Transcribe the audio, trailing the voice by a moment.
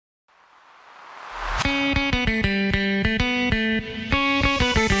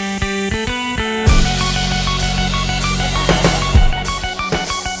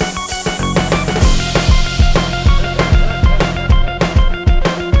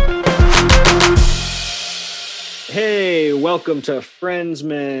welcome to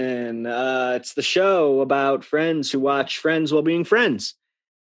Friendsman. It's the show about friends who watch Friends while being friends.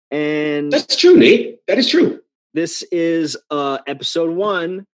 And that's true, Nate. That is true. This is episode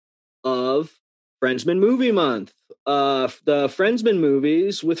 1 of Friendsman Movie Month. The Friendsman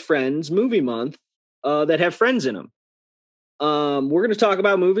movies with Friends movie month that have friends in them. We're going to talk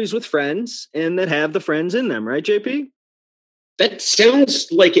about movies with friends and that have the friends in them, right, JP? That sounds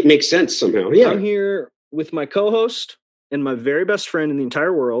like it makes sense somehow. Yeah. I'm here with my co-host and my very best friend in the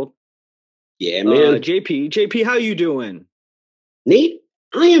entire world. Yeah, man. JP. JP, how you doing? Nate,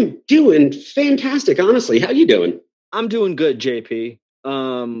 I am doing fantastic, honestly. How you doing? I'm doing good, JP.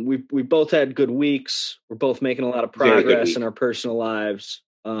 We both had good weeks. We're both making a lot of progress in our personal lives.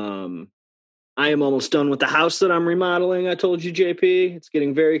 I am almost done with the house that I'm remodeling. I told you, JP. It's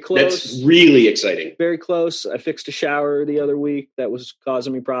getting very close. That's really exciting. Very close. I fixed a shower the other week that was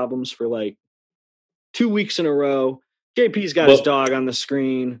causing me problems for like 2 weeks in a row. JP's got his dog on the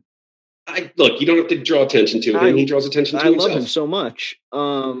screen. Look, you don't have to draw attention to him. He draws attention to himself. I love him so much. He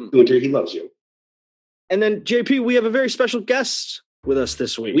loves you. And then, JP, we have a very special guest with us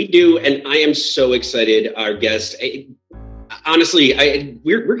this week. We do, and I am so excited. Our guest, honestly,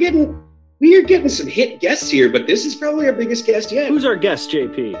 we're getting some hit guests here, but this is probably our biggest guest yet. Who's our guest,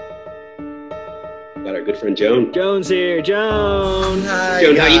 JP? Got our good friend Joan. Joan's here. Joan. Hi,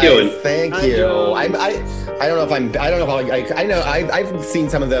 Joan, guys. how you doing? Thank Hi, you. Joan. I've seen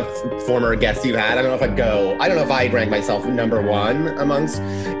some of the former guests you've had. I don't know if I'd rank myself number one amongst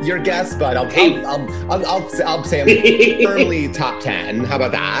your guests, but I'll say I'm firmly top 10. How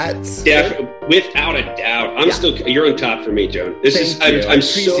about that? Without a doubt. You're on top for me, Joan. I'm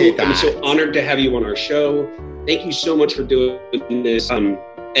so honored to have you on our show. Thank you so much for doing this. And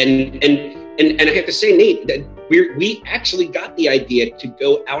I have to say, Nate, that we actually got the idea to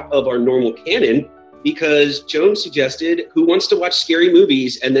go out of our normal canon because Joan suggested who wants to watch scary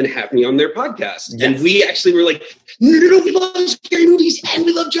movies and then have me on their podcast. Yes. And we actually were like, no, we love scary movies and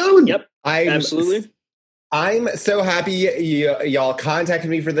we love Joan. Yep, absolutely. I'm so happy y'all contacted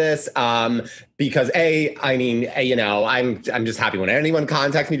me for this because I'm just happy when anyone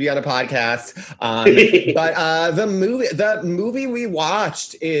contacts me to be on a podcast. But the movie we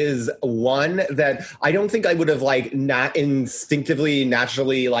watched is one that I don't think I would have not instinctively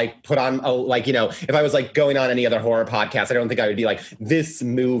naturally put on if I was going on any other horror podcast. I don't think I would be this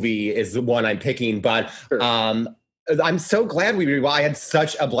movie is the one I'm picking. But sure. I'm so glad I had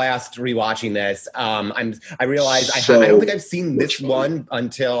such a blast rewatching this. I realized I don't think I've seen this one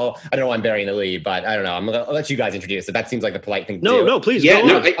until, I don't know, I'm burying the lead, but I don't know. I'll let you guys introduce it. That seems like the polite thing to do. No, please. Yeah,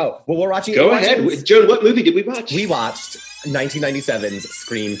 go on. We're watching. Go ahead. Joan, what movie did we watch? We watched 1997's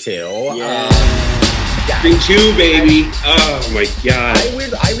Scream 2. Yeah. Scream 2, baby. Oh my God.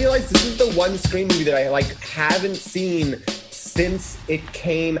 I realized this is the one Scream movie that I haven't seen since it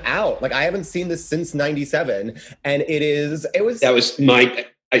came out. I haven't seen this since 97, and I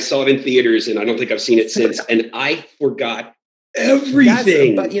saw it in theaters, and I don't think I've seen it since, and I forgot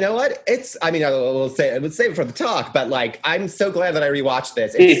everything. Yes, but you know what? I would save it for the talk, but I'm so glad that I rewatched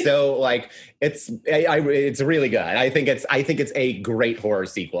this. It's so it's really good. I think it's a great horror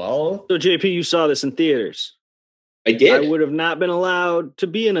sequel. So JP, you saw this in theaters. I did. I would have not been allowed to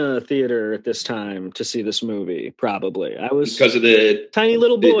be in a theater at this time to see this movie, probably. I was because of the tiny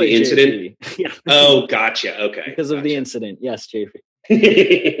little boy the incident. Yeah. Oh, gotcha. Okay. Because of the incident. Yes, JP.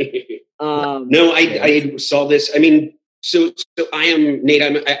 No, I saw this. I mean, so I am Nate.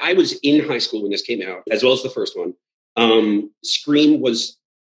 I was in high school when this came out, as well as the first one. Scream was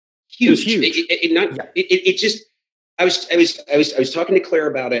huge. It just. I was talking to Claire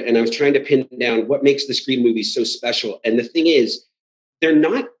about it, and I was trying to pin down what makes the Scream movies so special. And the thing is, they're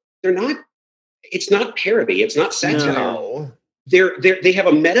not. It's not parody. It's not satire. No. They have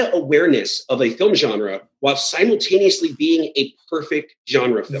a meta awareness of a film genre while simultaneously being a perfect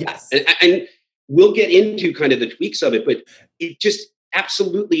genre film. Yes. And we'll get into kind of the tweaks of it, but it just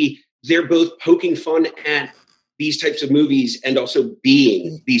absolutely, they're both poking fun at these types of movies and also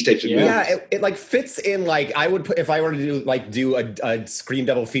being these types of movies. Yeah, it fits in. I would put, if I were to do a Scream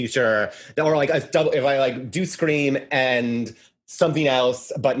double feature, or if I do Scream and something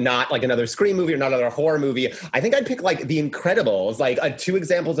else, but not another Scream movie or not another horror movie, I think I'd pick The Incredibles, two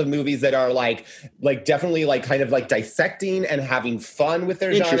examples of movies that are definitely kind of dissecting and having fun with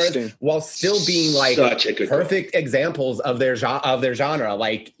their genres while still being perfect examples of their genre.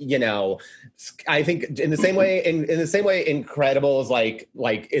 I think in the same way, Incredibles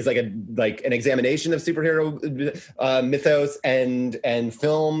is an examination of superhero mythos and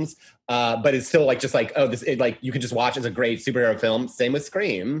films. But it's still this you can just watch as a great superhero film. Same with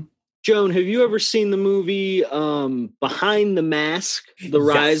Scream. Joan, have you ever seen the movie Behind the Mask, The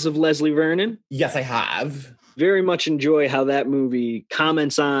Rise of Leslie Vernon? Yes, I have. Very much enjoy how that movie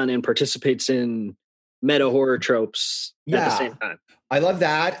comments on and participates in meta horror tropes at the same time. I love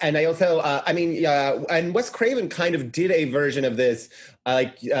that. And I also, and Wes Craven kind of did a version of this,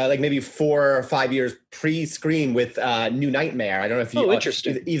 like maybe 4 or 5 years pre-Scream with New Nightmare. I don't know if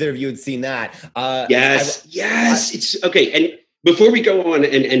you, either of you had seen that. Yes. It's okay. And before we go on,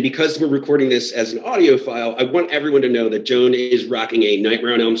 and because we're recording this as an audio file, I want everyone to know that Joan is rocking a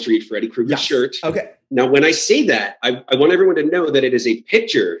Nightmare on Elm Street Freddy Krueger shirt. Okay. Now, when I say that, I want everyone to know that it is a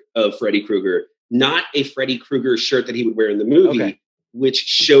picture of Freddy Krueger, not a Freddy Krueger shirt that he would wear in the movie, which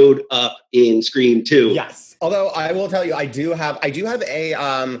showed up in Scream 2. Yes. Although I will tell you, I do have like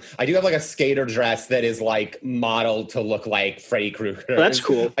a skater dress that is like modeled to look like Freddy Krueger. Oh, that's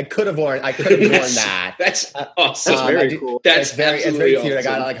cool. I could have worn that. That's awesome. That's very cool. That's it's very cute. Awesome. I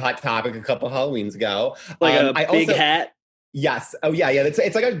got it like Hot Topic a couple Halloweens ago. Like a big hat. Yes. Oh yeah. It's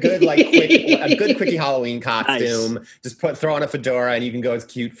like a good quickie Halloween costume. Nice. Just throw on a fedora and you can go as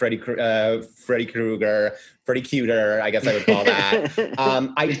cute Freddy Krueger, Freddy Cuter, I guess I would call that.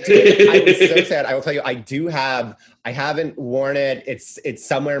 I was so sad. I will tell you, I haven't worn it. It's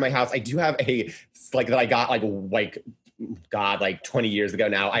somewhere in my house. I do have a that I got like 20 years ago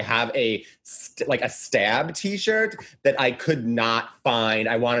now. I have a Stab t-shirt that I could not find.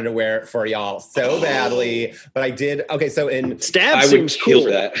 I wanted to wear it for y'all so badly, but I did. Okay, so Stab seems cool.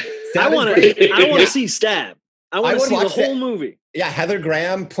 That. I want to see Stab. I want to see the whole movie. Yeah, Heather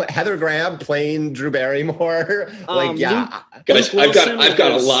Graham playing Drew Barrymore. Guys, I've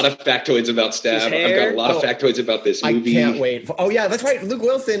got a lot of factoids about Stab. I've got a lot of factoids about this movie. I can't wait. That's right. Luke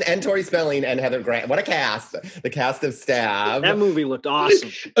Wilson and Tori Spelling and Heather Graham. What a cast! The cast of Stab. That movie looked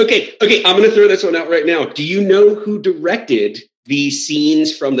awesome. Okay. I'm going to throw this one out right now. Do you know who directed the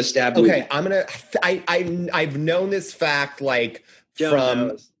scenes from the Stab movie? Okay, I've known this fact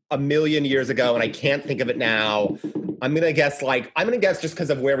from a million years ago, and I can't think of it now. I'm gonna guess just because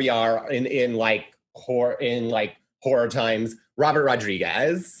of where we are in horror times. Robert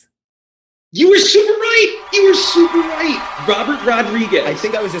Rodriguez. You were super right. Robert Rodriguez. I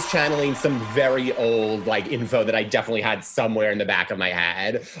think I was just channeling some very old info that I definitely had somewhere in the back of my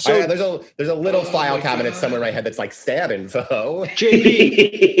head. So there's a little file cabinet somewhere in my head that's like Stab info.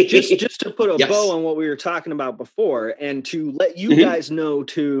 JP, just to put a bow on what we were talking about before, and to let you guys know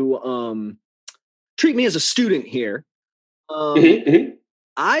to treat me as a student here. I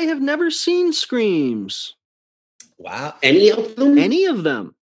have never seen Screams. Wow. Any of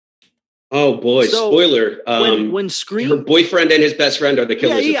them? Oh boy! So spoiler. When Scream, her boyfriend and his best friend are the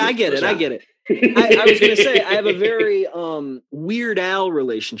killers. Yeah, I get it. I was going to say I have a very Weird Al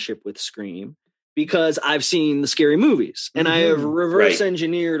relationship with Scream because I've seen the scary movies and I have reverse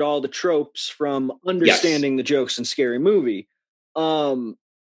engineered all the tropes from understanding the jokes in Scary Movie.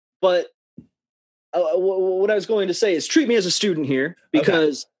 But what I was going to say is treat me as a student here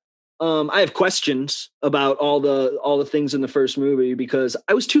because. I have questions about all the things in the first movie because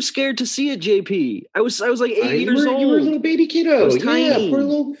I was too scared to see it, JP. I was like 8 years old. You were a little baby kiddo. Tiny. Poor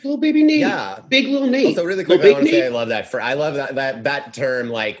little baby Nate. Yeah. Big little Nate. Also, really quick, I want to say I love that. I love that term,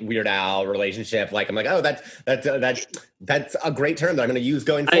 Weird Al relationship. I'm like, oh, that's a great term that I'm going to use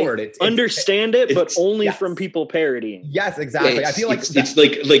going forward. I understand it, but only from people parodying. Yes, exactly. I feel like it's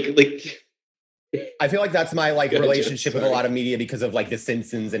like. I feel like that's my relationship with a lot of media because of The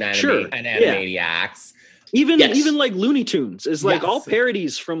Simpsons and Animaniacs. Even Looney Tunes is all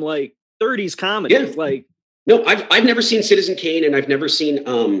parodies from 30s comedies. Yeah. No, I've never seen Citizen Kane and I've never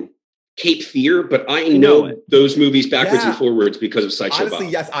seen Cape Fear, but I know those movies backwards and forwards because of Sideshow Bob. Honestly,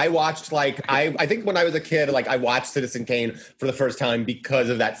 yes, I watched I think when I was a kid, I watched Citizen Kane for the first time because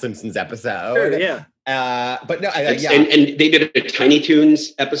of that Simpsons episode. Sure, yeah. But no, and they did a Tiny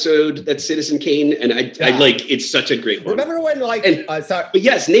Toons episode that's Citizen Kane, and I it's such a great one. Remember when but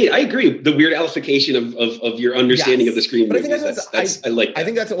yes, Nate, I agree. The weird alification of your understanding of the Scream movies. I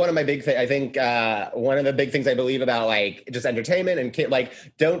think that's one of my big things. I think one of the big things I believe about just entertainment and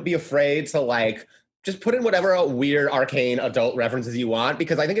don't be afraid to just put in whatever weird arcane adult references you want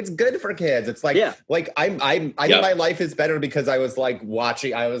because I think it's good for kids. It's I think my life is better because I was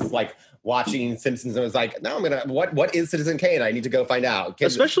watching Simpsons and was no, what is Citizen Kane? I need to go find out.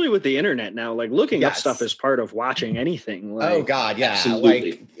 Kids, especially with the internet now, looking up stuff is part of watching anything. Oh God, yeah.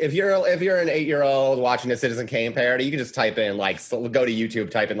 Absolutely. If you're an 8-year-old watching a Citizen Kane parody, you can just type in go to YouTube,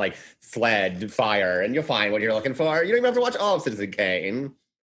 type in sled fire, and you'll find what you're looking for. You don't even have to watch all of Citizen Kane.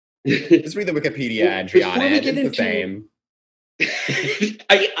 Just read the Wikipedia entry on it. It's the same.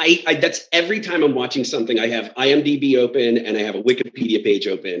 I that's every time I'm watching something, I have IMDb open and I have a Wikipedia page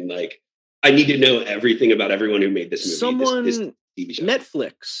open. Like, I need to know everything about everyone who made this movie. This TV show.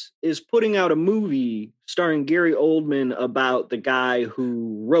 Netflix is putting out a movie starring Gary Oldman about the guy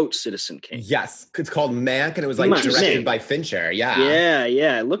who wrote Citizen Kane. Yes, it's called Mank, and it was like directed by Fincher. Yeah.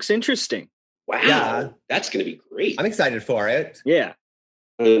 It looks interesting. Wow, that's going to be great. I'm excited for it. Yeah.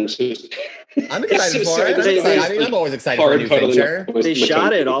 I'm excited for it. I'm always excited for a new Fincher. They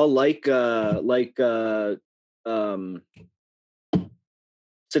shot it all like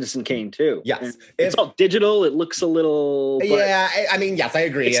Citizen Kane too. Yes. And it's all digital. It looks a little... Yeah, I mean, yes, I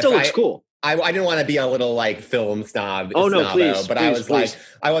agree. It still looks cool. I didn't want to be a little like film snob. Oh no, please! But I was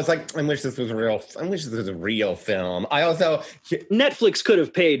like, I wish this was real. I wish this was a real film. I also Netflix could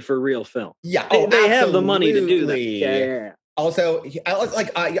have paid for real film. Yeah, they have the money to do that. Yeah. Also,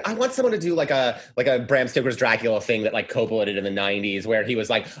 I want someone to do like a Bram Stoker's Dracula thing that like Coppola did in the 90s, where he was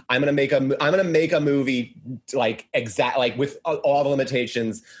like, I'm gonna make a movie like with all the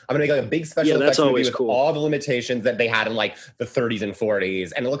limitations. I'm gonna make like a big special effects movie with all the limitations that they had in like the 30s and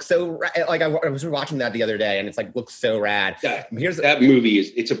 40s, and it looks so like I was watching that the other day, and it's like looks so rad. That movie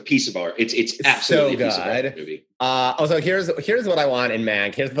it's a piece of art. It's absolutely so good. A piece of art movie. Also, here's what I want in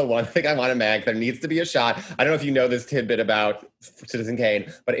Mank. Here's the one thing I want in Mank. There needs to be a shot. I don't know if you know this tidbit about Citizen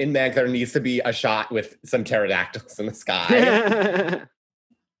Kane, but in Mank there needs to be a shot with some pterodactyls in the sky.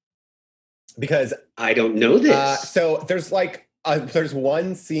 Because I don't know this. So there's like there's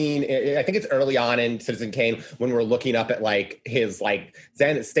one scene, I think it's early on in Citizen Kane, when we're looking up at like his like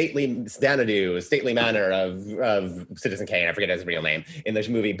stately manner of Citizen Kane. I forget his real name in this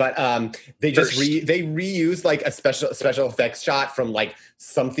movie, but they just they reused like a special effects shot from like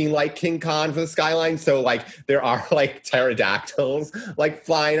something like King Kong for the skyline. So like there are like pterodactyls like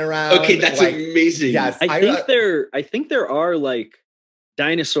flying around. Okay, that's like, amazing. Yes, I think there are like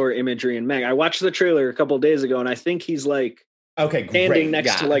dinosaur imagery in Mank. I watched the trailer a couple of days ago, and I think he's like standing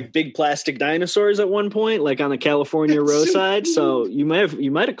next to like big plastic dinosaurs at one point, like on the California roadside. So you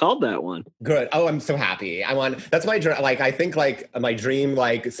might have called that one. Good. Oh, I'm so happy. That's my dream. Like, I think like my dream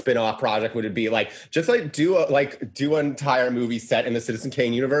like spin-off project would be like just like do an entire movie set in the Citizen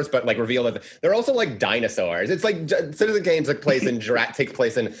Kane universe, but like reveal that they're also like dinosaurs. It's like Citizen Kane's takes place in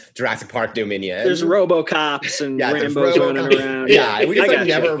Jurassic Park Dominion. There's RoboCops and Rambos running around. Yeah, we just like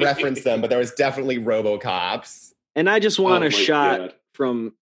never reference them, but there was definitely RoboCops. And I just want a shot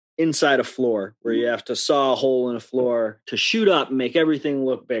from inside a floor where you have to saw a hole in a floor to shoot up and make everything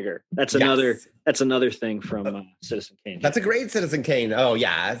look bigger. That's another thing from Citizen Kane. That's a great Citizen Kane. Oh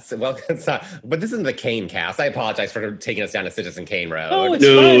yeah. It's not, but this isn't the Kane cast. I apologize for taking us down a Citizen Kane road. Oh,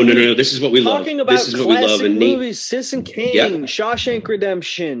 no. This is what we love. Talking about this is what we love. And movies, Citizen Kane, Shawshank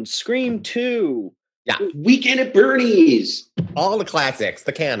Redemption, Scream 2. Yeah, Weekend at Bernie's. All the classics,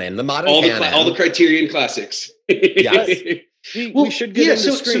 the canon, the modern canon. All the Criterion classics. Yes. We should get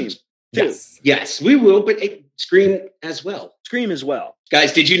into Scream. Yes, we will, but Scream as well. Scream as well.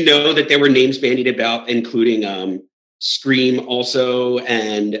 Guys, did you know that there were names bandied about, including Scream also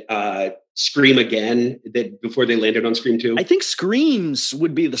and Scream Again, that before they landed on Scream 2? I think Screams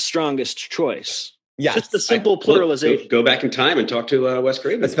would be the strongest choice. Yes. Just the simple pluralization. Go back in time and talk to Wes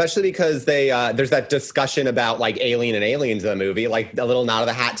Craven. Especially because they there's that discussion about like Alien and Aliens in the movie, like a little nod of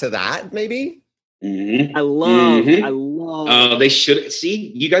the hat to that, maybe. Mm-hmm. I love. Oh, they should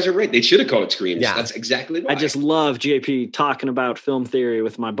see. You guys are right. They should have called it Screams. Yeah, that's exactly why. I just love JP talking about film theory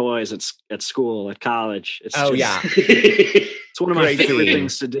with my boys at school, at college. It's it's one of my favorite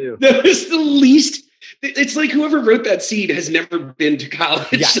things to do. It's the least. It's like whoever wrote that scene has never been to college.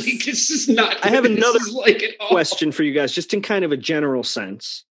 Yes. Like, this is not. I have another question for you guys, just in kind of a general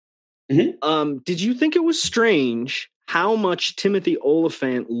sense. Mm-hmm. Did you think it was strange how much Timothy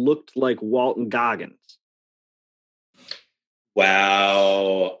Olyphant looked like Walton Goggins?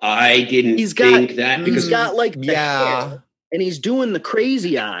 Wow, I didn't think that because he's got like the hair, and he's doing the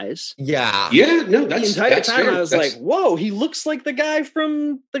crazy eyes. No, that's the entire time fair. I was like, "Whoa, he looks like the guy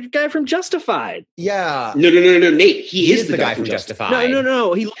from Justified." Yeah. No, Nate. He is the guy from Justified.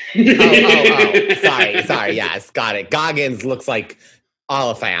 No. He. Oh. Sorry. Yes, got it. Goggins looks like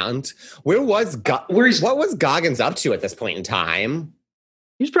Oliphant. What was Goggins up to at this point in time?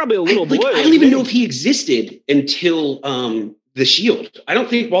 He's probably a little boy. I don't even know if he existed until The Shield. I don't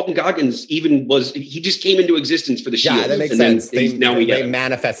think Walton Goggins even was. He just came into existence for The Shield. Yeah, that makes sense. They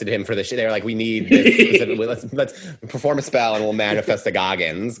manifested him for the Shield. They were like, we need this. let's perform a spell and we'll manifest the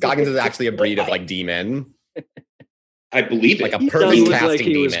Goggins. Goggins is actually a breed of like demon. I believe it. Like a He perfect does look casting like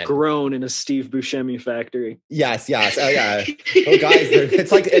he was demon. grown in a Steve Buscemi factory. Yes. Oh yeah. Oh guys,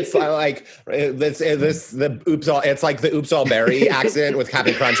 it's like the oops all. It's like the oops all berry accent with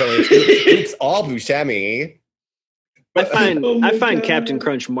Captain Crunch. Only it's oops all Buscemi. I find Oh my find God. Captain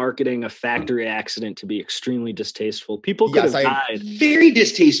Crunch marketing a factory accident to be extremely distasteful. People could have died. Very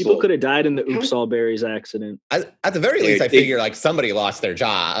distasteful. People could have died in the Oops All Berries accident. At the very least, I figure like somebody lost their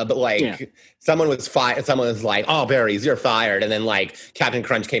job, but like Yeah. someone was fired. Someone was like, "Oh, Berries, you're fired," and then like Captain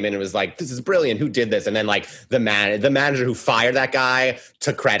Crunch came in and was like, "This is brilliant. Who did this?" And then like the manager who fired that guy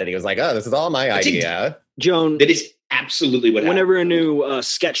took credit. He was like, "Oh, this is all my idea." Joan, That is absolutely what whenever happened. a new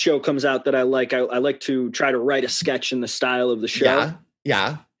sketch show comes out that I like to try to write a sketch in the style of the show.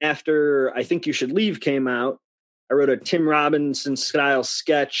 Yeah. After I Think You Should Leave came out, I wrote a Tim Robinson style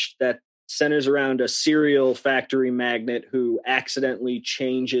sketch that centers around a cereal factory magnate who accidentally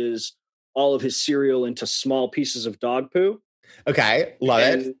changes all of his cereal into small pieces of dog poo. Okay, love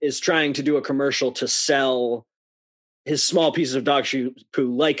it. And is trying to do a commercial to sell his small pieces of dog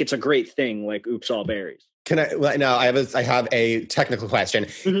poo like it's a great thing, like Oops All Berries. Can I? Well, no, I have a technical question.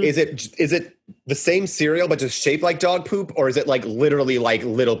 Mhm. Is it the same cereal but just shaped like dog poop, or is it like literally like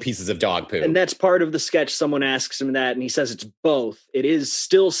little pieces of dog poop? And that's part of the sketch. Someone asks him that, and he says it's both. It is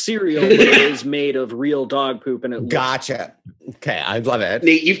still cereal, but it is made of real dog poop, and it Gotcha. Okay, I love it.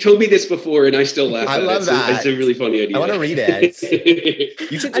 Nate, you've told me this before, and I still laugh. I at love it. that. It's a really funny idea. I want to read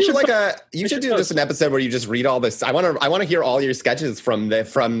it. You should do should do post just an episode where you just read all this. I want to hear all your sketches from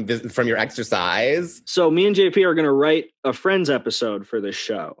your exercise. So me and JP are going to write a Friends episode for this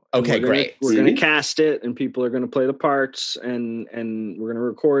show. And Okay, we're great. We're going to cast it, and people are going to play the parts, and we're going to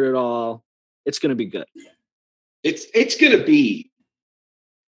record it all. It's going to be good. It's going to be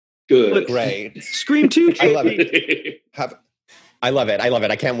good. Great. Scream 2, I love JP. I love it.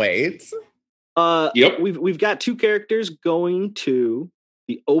 I can't wait. Yep. We've got two characters going to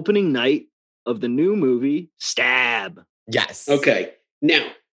the opening night of the new movie Stab. Yes. Okay. Now,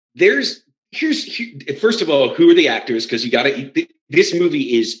 here's first of all, who are the actors? Because you got to. This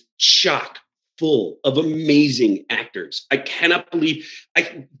movie is chock full of amazing actors. I cannot believe.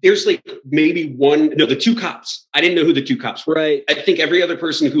 There's like maybe the two cops. I didn't know who the two cops were. Right. I think every other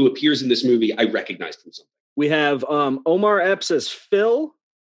person who appears in this movie, I recognized from something. We have Omar Epps as Phil,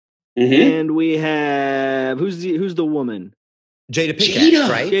 Mm-hmm. and we have who's the woman? Jada Pinkett, Jada.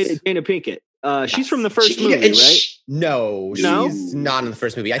 right? Jada Pinkett. She's from the first Jada, movie, and right? No, No? she's not in the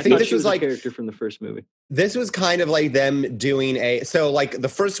first movie. I thought think this she was a like character from the first movie. this was kind of like them doing like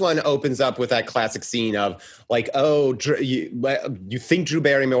the first one opens up with that classic scene of like, oh, you think Drew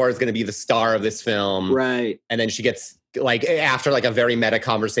Barrymore is going to be the star of this film, Right. and then she gets like after like a very meta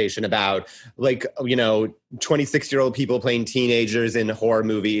conversation about like 26-year-old people playing teenagers in horror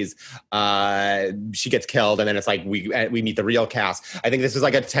movies, she gets killed, and then it's like we meet the real cast. I think this is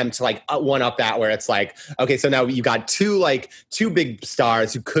like an attempt to like one up that, where it's like, okay, so now you got two big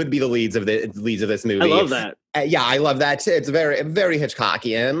stars who could be the leads of this movie. I love that. Yeah, I love that too. It's very, very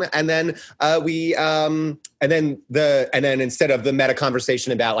Hitchcockian. And then and then instead of the meta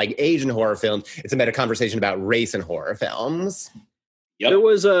conversation about like Asian horror films, it's a meta conversation about race and horror films. Yep. There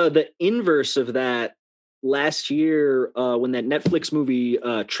was the inverse of that last year when that Netflix movie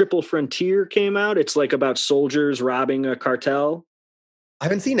Triple Frontier came out. It's like about soldiers robbing a cartel. I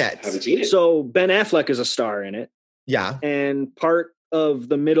haven't seen it. So Ben Affleck is a star in it. Yeah. And part of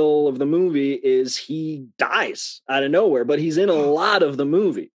the middle of the movie is he dies out of nowhere, but he's in a lot of the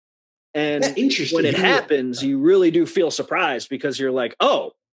movie. And Interesting. when it happens, you really do feel surprised because you're like,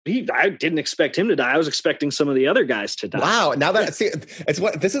 oh, I didn't expect him to die. I was expecting some of the other guys to die. Wow. Now that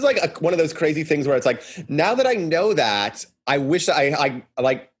this is like one of those crazy things where it's like, now that I know that, I wish I'd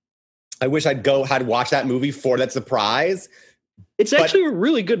watch that movie for that surprise. It's actually a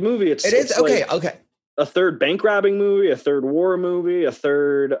really good movie. It's okay. like Okay. a third bank robbing movie, a third war movie, a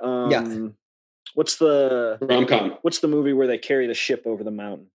third what's the rom-com? What's the movie where they carry the ship over the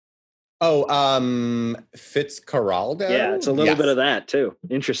mountain? Oh, Fitzcarraldo? Yeah, it's a little bit of that too.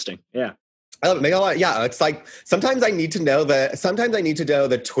 Interesting. Yeah. I love it. Yeah, it's like sometimes I need to know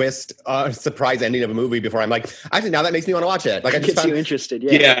the twist, surprise ending of a movie before I'm like, actually, now that makes me want to watch it. Like, It gets you interested.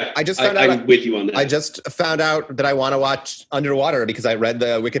 Yeah. Yeah, I just found out. I'm with you on that. I just found out that I want to watch Underwater because I read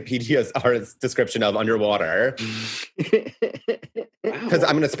the Wikipedia's description of Underwater. Because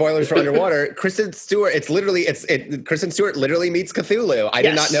I'm going to spoilers for Underwater. Kristen Stewart. Kristen Stewart literally meets Cthulhu. I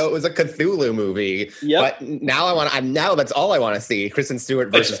did not know it was a Cthulhu movie. Yep. But now that's all I want to see. Kristen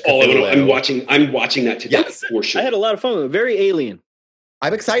Stewart versus That's all Cthulhu. I'm watching that today for sure. I had a lot of fun with it. Very alien.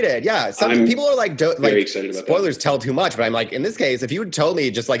 I'm excited. Yeah. Some people are like, very excited about spoilers tell too much, but I'm like, in this case, if you had told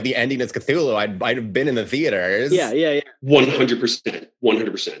me just like the ending is Cthulhu, I'd have been in the theaters. Yeah.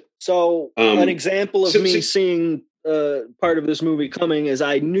 100%. So an example of me seeing part of this movie coming is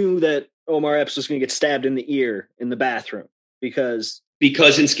I knew that Omar Epps was going to get stabbed in the ear in the bathroom because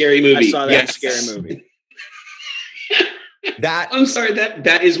in Scary Movie. I saw that in Scary Movie. I'm sorry,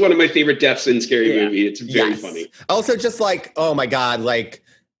 that is one of my favorite deaths in Scary Movie. It's very funny. Also, just like, oh my God, like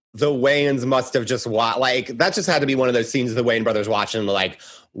the Wayans must have just like that just had to be one of those scenes of the Wayans brothers watching, like,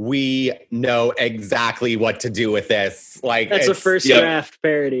 we know exactly what to do with this. Like that's a first draft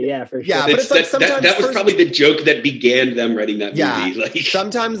parody, yeah, for sure. Yeah, but it's like sometimes that was probably the joke that began them writing that movie. Like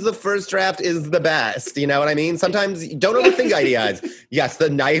sometimes the first draft is the best. You know what I mean? Sometimes don't overthink ideas. Yes, the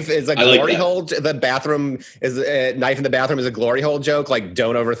knife is a glory hole. The bathroom is knife in the bathroom is a glory hole joke. Like,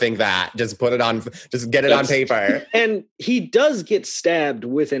 don't overthink that. Just put it on. Just get it on paper. And he does get stabbed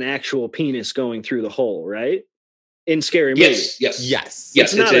with an actual penis going through the hole, right? In Scary Movie. Yes.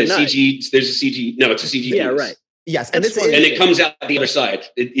 It's not a CG. There's a CG. No, it's a CG. Yeah, right. Yes, and it comes out the other side.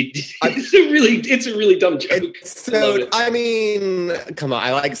 It's a really dumb joke. So I mean, come on,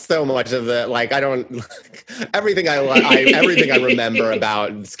 I like so much of the like. I don't everything I remember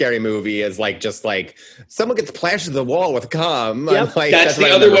about Scary Movie is like just like someone gets plastered to the wall with cum. Yep. Like, that's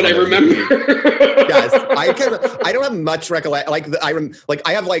the other one I remember. Yes, I don't have much recollection. Like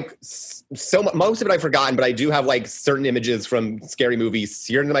I have like so most of it I've forgotten, but I do have like certain images from Scary Movies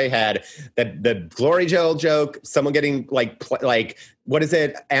seared into my head. That the glory hole joke. Someone getting like what is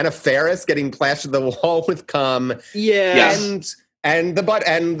it? Anna Faris getting plastered to the wall with cum. Yeah, and the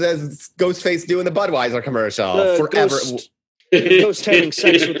Ghostface doing the Budweiser commercial forever. The ghost having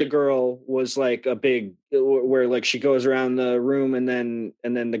sex with the girl was like a big where like she goes around the room and then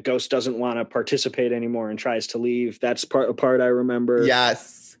the ghost doesn't want to participate anymore and tries to leave. That's a part I remember.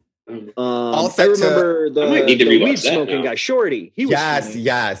 Yes. I remember the weed smoking guy, Shorty. He was funny.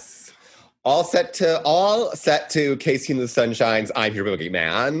 Yes. All set to Casey and the Sunshine's I'm Your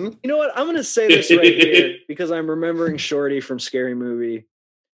Boogeyman. You know what? I'm going to say this right here because I'm remembering Shorty from Scary Movie.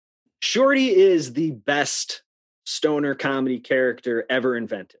 Shorty is the best stoner comedy character ever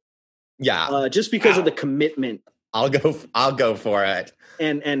invented. Yeah. Just because of the commitment. I'll go for it.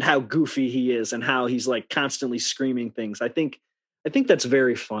 And how goofy he is and how he's like constantly screaming things. I think that's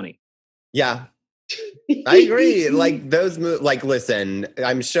very funny. Yeah. I agree. Like those listen,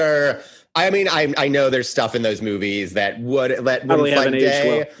 I'm sure. I mean, I know there's stuff in those movies that wouldn't haven't aged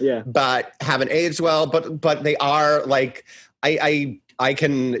well. Yeah, but haven't aged well. But they are like I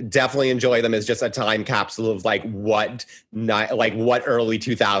can definitely enjoy them as just a time capsule of like what early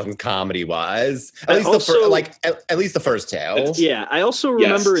 2000s comedy was. At least the first two. Yeah, I also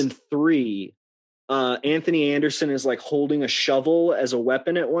remember in 3. Anthony Anderson is like holding a shovel as a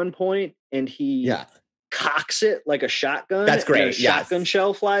weapon at one point, and he cocks it like a shotgun. That's great. And a shotgun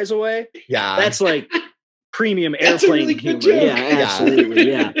shell flies away. Yeah, that's like premium airplane really humor. Joke. Yeah, absolutely.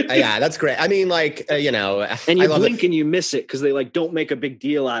 Yeah, yeah, that's great. I mean, like and you blink and you miss it because they like don't make a big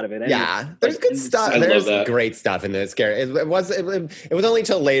deal out of it. Anyway. Yeah, there's good stuff. There's great stuff in this. It was only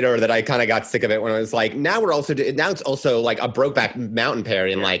till later that I kind of got sick of it when I was like, now it's also like a Brokeback Mountain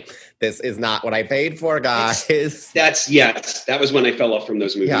parody, and like this is not what I paid for, guys. That was when I fell off from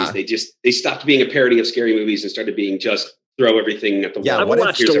those movies. Yeah. They stopped being a parody of Scary Movies and started being just throw everything at the wall. Yeah, I've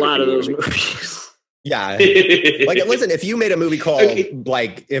watched a lot of those movies. Yeah. Like, listen, if you made a movie called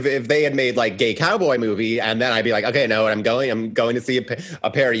like if they had made like Gay Cowboy Movie, and then I'd be like, okay, no, I'm going to see a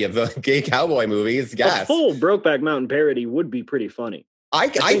parody of the Gay Cowboy movies. Yes. A full Brokeback Mountain parody would be pretty funny. I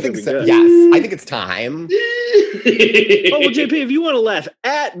think so. Good. Yes. I think it's time. Oh, well, JP, if you want to laugh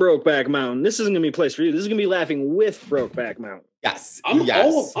at Brokeback Mountain, this isn't going to be a place for you. This is going to be laughing with Brokeback Mountain. Yes. I'm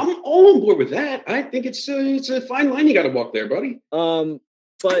all on board with that. I think it's a fine line you got to walk there, buddy.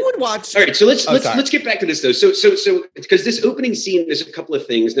 But I would watch. All right, so let's get back to this though. So because this opening scene, there's a couple of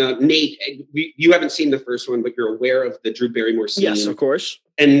things. Now, Nate, you haven't seen the first one, but you're aware of the Drew Barrymore scene. Yes, of course.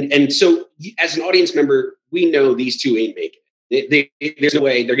 And so as an audience member, we know these two ain't making it. There's no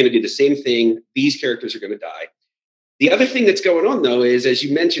way they're going to do the same thing. These characters are going to die. The other thing that's going on though is, as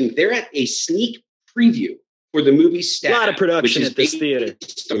you mentioned, they're at a sneak preview for the movie Stab. A lot of production at this theater.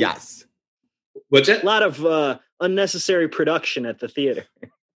 Yes. What's that? A lot of unnecessary production at the theater.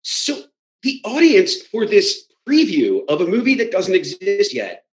 So the audience for this preview of a movie that doesn't exist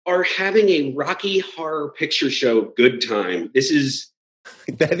yet are having a Rocky Horror Picture Show good time. This is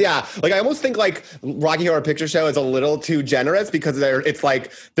Yeah, like I almost think like Rocky Horror Picture Show is a little too generous because they're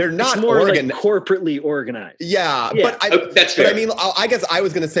not more like corporately organized. Yeah, but that's fair. But I mean, I guess I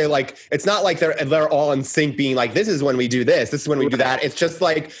was going to say like it's not like they're all in sync, being like this is when we do this is when we do that. It's just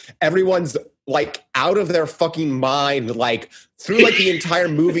like everyone's like out of their fucking mind, like through like the entire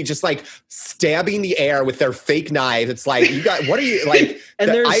movie, just like stabbing the air with their fake knives. It's like you got what are you like? And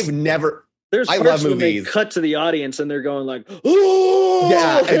I've never. I love movies. They cut to the audience and they're going like, "Oh,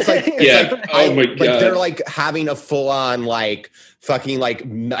 yeah!" It's like, oh my god! Like they're like having a full on like fucking like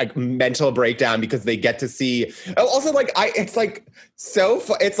mental breakdown because they get to see. Also, like it's like so.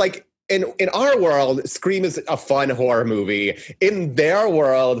 It's like in our world, Scream is a fun horror movie. In their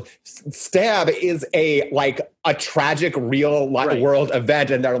world, Stab is a tragic real world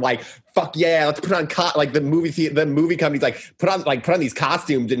event, and they're like, fuck yeah, let's put on the movie companies like put on these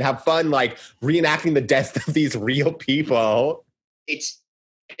costumes and have fun like reenacting the deaths of these real people. It's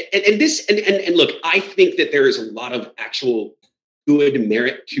and look, I think that there is a lot of actual good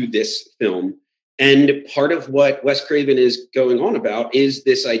merit to this film. And part of what Wes Craven is going on about is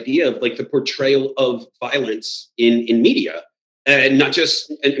this idea of like the portrayal of violence in media. And not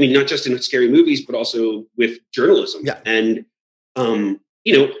just in scary movies, but also with journalism. Yeah. And,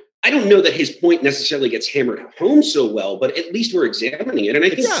 I don't know that his point necessarily gets hammered home so well, but at least we're examining it. And I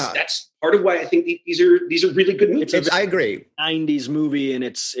think that's part of why I think these are really good movies. I agree. 90s movie in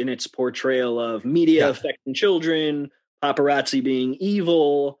its portrayal of media affecting children, paparazzi being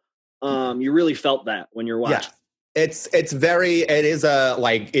evil. You really felt that when you're watching. Yeah. It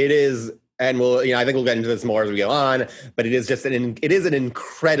is, and I think we'll get into this more as we go on, but it is an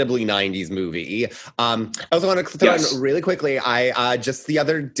incredibly 90s movie. I also want to throw in really quickly, I just the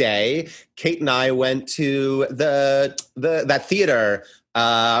other day, Kate and I went to that theater.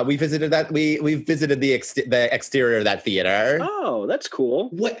 We visited the exterior of that theater. Oh, that's cool.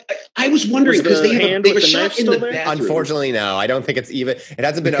 What I was wondering, because they have a shot in the bathroom. Unfortunately, no. I don't think it's even. It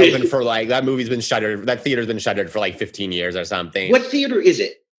hasn't been open for that movie's been shuttered. That theater's been shuttered for 15 years or something. What theater is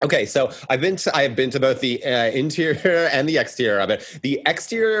it? Okay, so I have been to both the interior and the exterior of it. The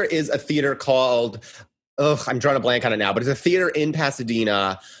exterior is a theater called, I'm drawing a blank on it now, but it's a theater in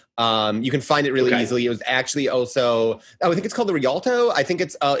Pasadena. You can find it really easily. It was actually also, I think it's called the Rialto. I think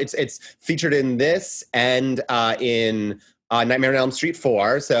it's featured in this and in Nightmare on Elm Street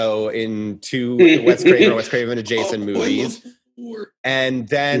 4. So in two Wes Craven adjacent movies. And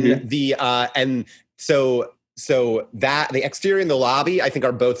then So that the exterior and the lobby, I think,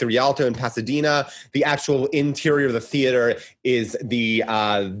 are both the Rialto and Pasadena. The actual interior of the theater is the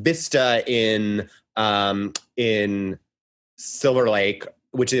Vista in Silver Lake,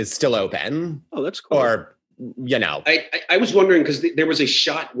 which is still open. Oh, that's cool. Or, I was wondering because there was a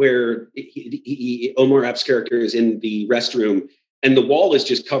shot where Omar Epps' character is in the restroom and the wall is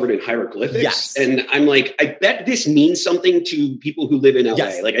just covered in hieroglyphics. Yes. And I'm like, I bet this means something to people who live in LA.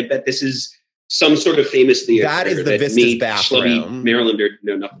 Yes. Like, I bet this is some sort of famous theater. That is the Vista's bathroom. Marylander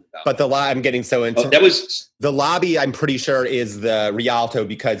know nothing about. But I'm getting so into that was the lobby. I'm pretty sure is the Rialto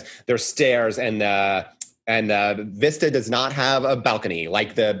because there's stairs and the Vista does not have a balcony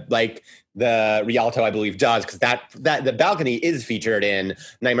like the Rialto, I believe, does because that the balcony is featured in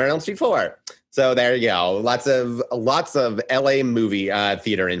Nightmare on Elm Street 4. So there you go. Lots of LA movie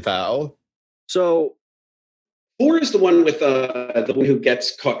theater info. So 4 is the one with the one who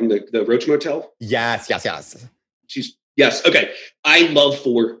gets caught in the Roach Motel. Yes. Yes. Okay. I love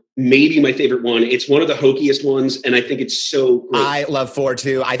 4. Maybe my favorite one. It's one of the hokiest ones, and I think it's so great. I love 4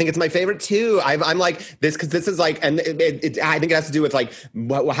 too. I think it's my favorite too. I'm like this because this is like, and I think it has to do with like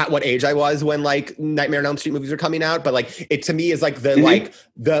what age I was when like Nightmare on Elm Street movies were coming out. But like it to me is like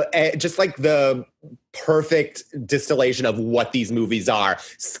the perfect distillation of what these movies are: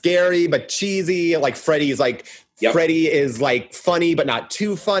 scary but cheesy. Like Freddy's like. Yep. Freddy is like funny, but not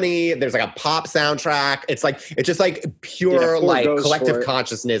too funny. There's like a pop soundtrack. It's just like pure like collective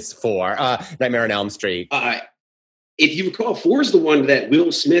consciousness for Nightmare on Elm Street. If you recall, 4 is the one that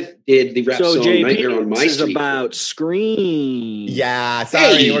Will Smith did the rap song Nightmare on My Street. Is about Scream. Yeah,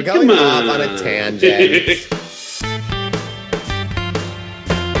 sorry, we're going off on a tangent.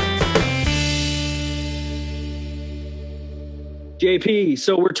 JP,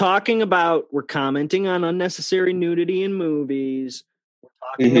 so we're commenting on unnecessary nudity in movies. We're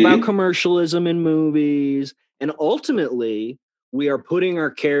talking about commercialism in movies. And ultimately, we are putting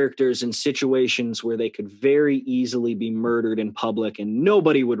our characters in situations where they could very easily be murdered in public and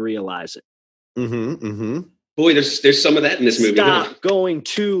nobody would realize it. Boy, there's some of that in this movie. Stop going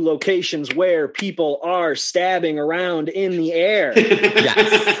to locations where people are stabbing around in the air.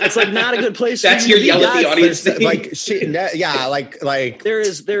 Yes. It's like not a good place. That's your yell at the audience thing. Like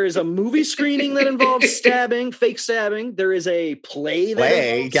there is a movie screening that involves stabbing, fake stabbing. There is a play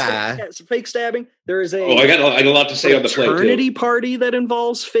that involves fake stabbing. There is a I got a lot to say on the play too. Fraternity party that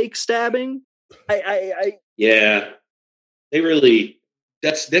involves fake stabbing. Yeah, they really.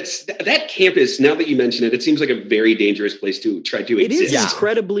 That campus. Now that you mention it, it seems like a very dangerous place to try to exist. It is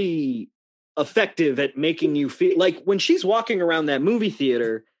incredibly effective at making you feel like when she's walking around that movie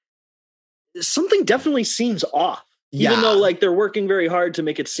theater, something definitely seems off. Even though like they're working very hard to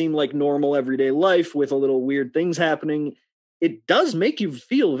make it seem like normal everyday life with a little weird things happening, it does make you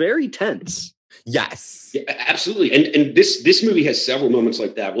feel very tense. Yes. Yeah, absolutely. And this movie has several moments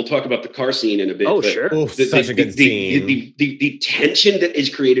like that. Wei'll talk about the car scene in a bit. Oh, sure. Such a good scene. The tension that is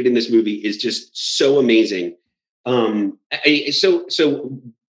created in this movie is just so amazing. So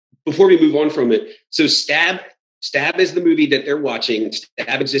before we move on from it, so Stab is the movie that they're watching.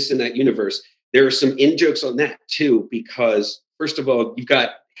 Stab exists in that universe. There are some in-jokes on that too, because first of all, you've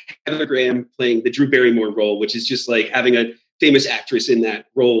got Heather Graham playing the Drew Barrymore role, which is just like having a famous actress in that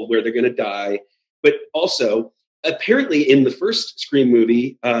role where they're going to die. But also, apparently in the first Scream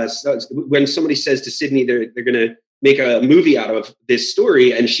movie, when somebody says to Sydney they're going to make a movie out of this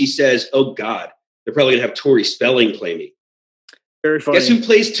story, and she says, "Oh God, they're probably going to have Tori Spelling play me." Very funny. Guess who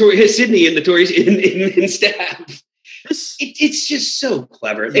plays Sydney in the Tories in Stab? It's just so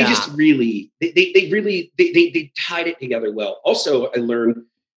clever. They just really they tied it together well. Also, I learned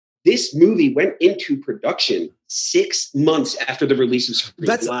this movie went into production 6 months after the release of Scream.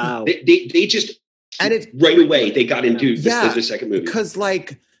 Wow. They just right away they got into the second movie because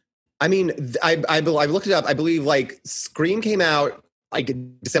like I mean I looked it up. I believe like Scream came out like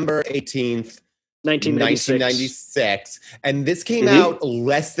December 18th. 1996, and this came out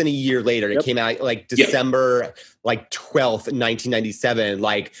less than a year later. It came out like December like 12th, 1997.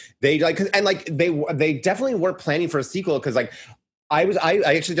 Like they they definitely weren't planning for a sequel because like I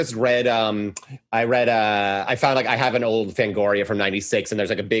actually just read I found like I have an old Fangoria from 96 and there's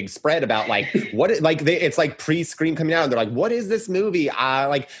like a big spread about like it's like pre-Scream coming out and they're like, what is this movie?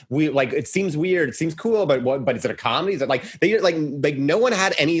 It seems weird, it seems cool, but is it a comedy? Is it like they like no one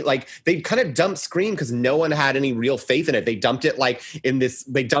had any like they kind of dumped Scream because no one had any real faith in it. They dumped it like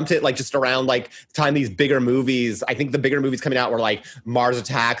just around like the time these bigger movies. I think the bigger movies coming out were like Mars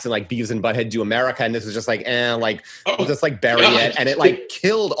Attacks and like Beavis and Butthead Do America, and this was just like we'll just like bury it. And it like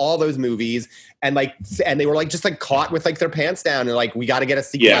killed all those movies, and they were like just like caught with like their pants down, and like we got to get a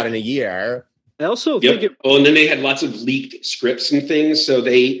sequel out in a year. I also think and then they had lots of leaked scripts and things, so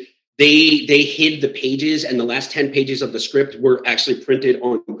they hid the pages, and the last 10 pages of the script were actually printed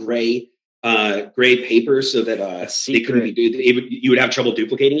on gray paper, so that they couldn't you would have trouble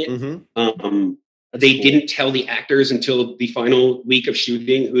duplicating it. Mm-hmm. They didn't tell the actors until the final week of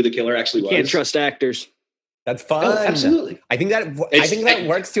shooting who the killer actually was. Can't trust actors. That's fun. Oh, absolutely. I think that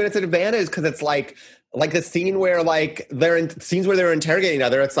works to its advantage because it's like the scene where like they're in scenes where they're interrogating each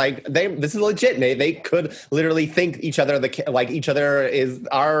other. It's like this is legit. They could literally think each other is the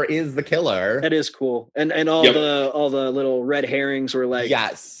killer. That is cool. And all the little red herrings were like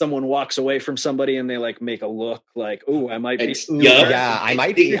someone walks away from somebody and they like make a look like, oh, I might be. I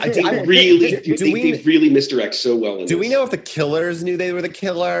might be. They really misdirect so well. Do we know if the killers knew they were the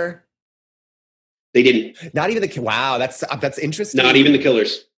killer? They didn't. Not even the wow. That's interesting. Not even the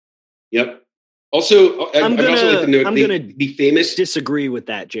killers. Yep. Also, I'm also like to note the famous disagree with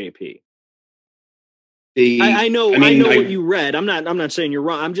that, JP. I know what you read. I'm not saying you're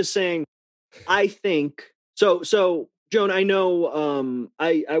wrong. I'm just saying I think so. Joan, I know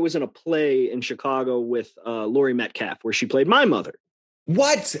I was in a play in Chicago with Laurie Metcalf where she played my mother.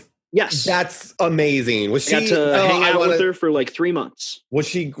 What? Yes. That's amazing. Was she? Got to hang out with her for like 3 months. Was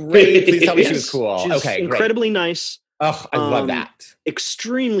she great? Please tell me she was cool. She's incredibly nice. Oh, I love that.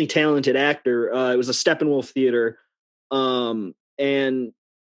 Extremely talented actor. It was a Steppenwolf theater. And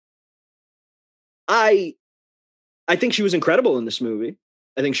I think she was incredible in this movie.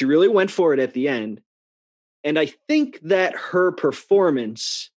 I think she really went for it at the end. And I think that her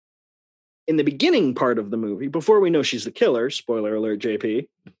performance in the beginning part of the movie, before we know she's the killer, spoiler alert, JP,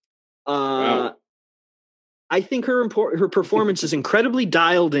 wow. I think her performance is incredibly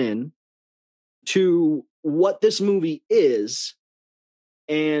dialed in to what this movie is.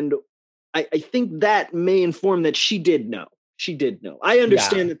 And I think that may inform that she did know. She did know. I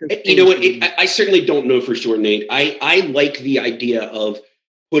understand that. You know what? I certainly don't know for sure, Nate. I like the idea of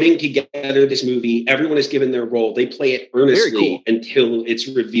putting together this movie. Everyone is given their role. They play it earnestly until it's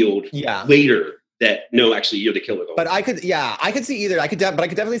revealed later that no, actually, you're the killer. But I could see either. But I could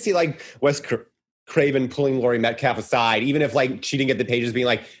definitely see like Wes Craven pulling Laurie Metcalf aside, even if like she didn't get the pages, being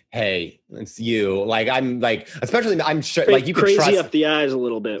like, "Hey, it's you." Like I'm like, especially I'm sure like you can crazy trust up the eyes a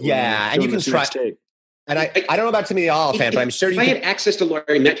little bit. Yeah, and you can trust. And I don't know about Timothy Olyphant, but I'm sure if I had access to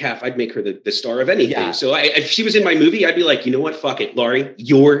Laurie Metcalf, I'd make her the star of anything. Yeah. So if she was in my movie, I'd be like, you know what? Fuck it, Laurie,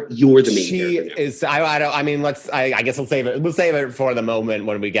 you're the main character. She is. I mean, I guess we'll save it. We'll save it for the moment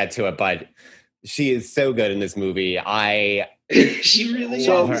when we get to it. But she is so good in this movie. She really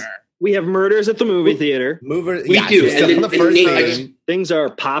love is. her. We have murders at the movie theater. We do. And the first Nate, things are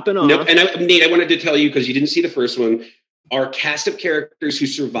popping off. No, and Nate, I wanted to tell you, because you didn't see the first one, our cast of characters who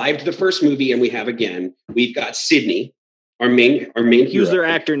survived the first movie, and we have again. We've got Sydney, our main hero. Use their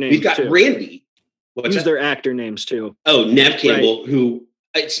actor names. We've got too. Randy. Use their actor names too. Oh, Nev Campbell, who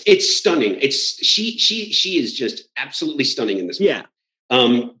it's stunning. She is just absolutely stunning in this movie. Yeah.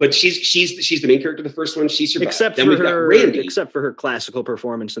 But she's the main character of the first one. She survived. Except for her classical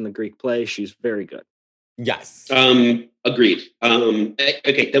performance in the Greek play, she's very good. Yes. Agreed.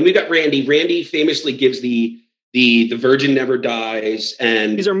 Okay. Then we've got Randy. Randy famously gives the virgin never dies,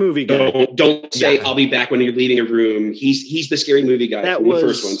 and he's our movie guy. Don't say I'll be back when you're leaving a room. He's the scary movie guy from the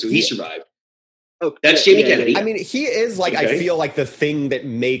first one, so he survived. Okay. That's Jamie Kennedy. I mean, he is like I feel like the thing that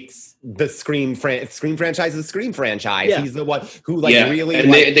makes the Scream franchise the Scream franchise. Yeah. He's the one who really.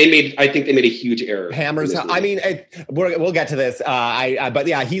 And I think they made a huge error. Hammers. I mean, we'll get to this. But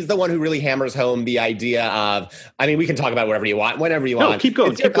yeah, he's the one who really hammers home the idea of. I mean, we can talk about whatever you want, whenever you want. Keep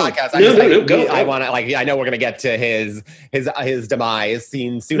going. It's your podcast. Go. I want to I know we're gonna get to his demise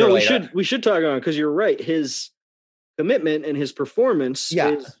scene sooner or later. We should talk on, because you're right. His commitment and his performance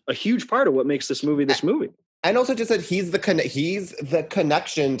is a huge part of what makes this movie this movie. And also just that he's the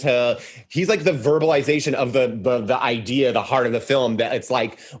connection to, he's like the verbalization of the idea, the heart of the film, that it's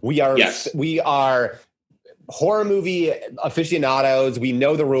like we are horror movie aficionados. We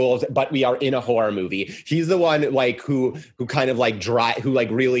know the rules, but we are in a horror movie. He's the one like who kind of like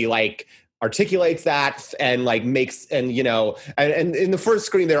really like articulates that and like makes, and you know, and in the first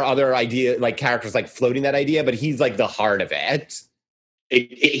Scream there are other characters like floating that idea, but he's like the heart of it.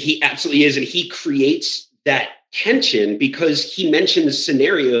 He absolutely is, and he creates that tension because he mentions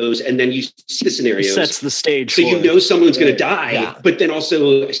scenarios, and then you see the scenarios. He sets the stage, so you know someone's going to die. But then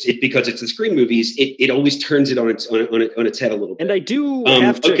also, because it's the Scream movies, it always turns it on its head a little bit. And I do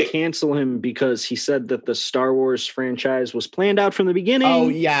have to cancel him because he said that the Star Wars franchise was planned out from the beginning. Oh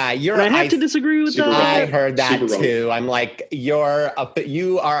yeah, I have to disagree with that. I heard that too. I'm like, you are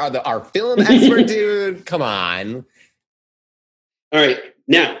our film expert, dude. Come on. All right,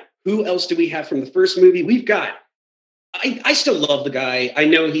 now. Who else do we have from the first movie? We've got, I still love the guy. I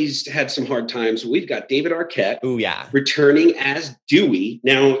know he's had some hard times. We've got David Arquette. Oh, yeah. Returning as Dewey.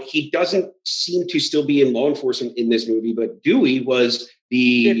 Now, he doesn't seem to still be in law enforcement in this movie, but Dewey was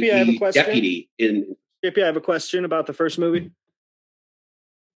the deputy in. JP, I have a question about the first movie.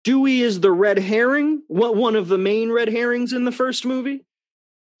 Dewey is the red herring? One of the main red herrings in the first movie?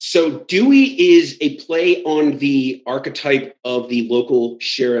 So Dewey is a play on the archetype of the local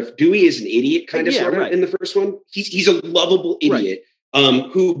sheriff. Dewey is an idiot, kind of sort of in the first one. He's a lovable idiot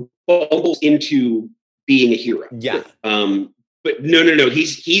who bubbles into being a hero. Yeah. But no.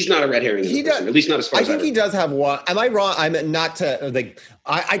 He's not a red herring. At least not as far as I think he does have one. Am I wrong? I'm not to like.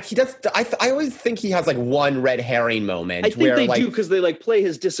 He does. I always think he has like one red herring moment. I think they do because they like play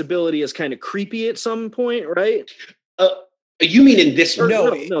his disability as kind of creepy at some point, right? You mean in this one?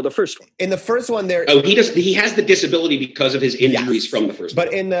 No, the first one. In the first one, he has the disability because of his injuries from the first one.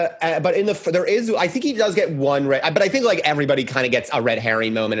 But there is, I think he does get one red, but I think like everybody kind of gets a red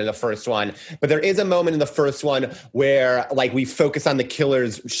herring moment in the first one. But there is a moment in the first one where like we focus on the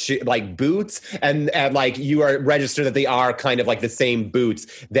killer's boots and like you are registered that they are kind of like the same boots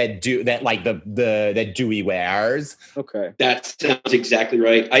that Dewey wears. Okay. That sounds exactly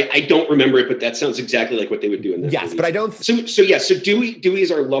right. I don't remember it, but that sounds exactly like what they would do in this movie. But I don't. So Dewey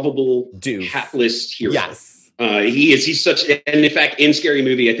is our lovable, hapless hero. Yes. He's such, and in fact, in Scary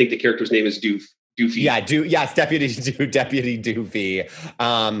Movie, I think the character's name is Doofy. Yeah, Deputy Doofy.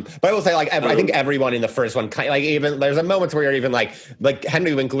 But I will say, like, I think everyone in the first one, even there's a moment where you're even like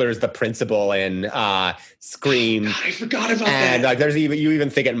Henry Winkler is the principal in Scream. God, I forgot about that. And there's even you even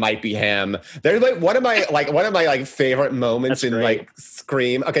think it might be him. There's one of my favorite moments in like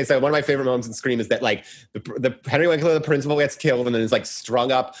Scream. Okay, so one of my favorite moments in Scream is that like the Henry Winkler, the principal, gets killed and then is like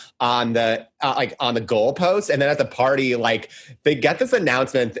strung up on the goalpost, and then at the party, like they get this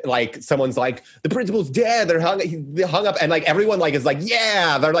announcement, like someone's like, the principal's dead. They're hung up. And like everyone like is like,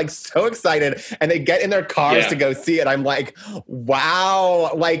 yeah, they're like so excited. And they get in their cars to go see it. I'm like,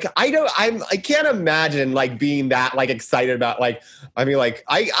 wow. Like, I can't imagine like being that like excited about like, I mean, like,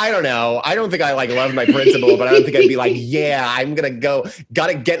 I don't know. I don't think I like love my principal, but I don't think I'd be like, yeah, I'm going to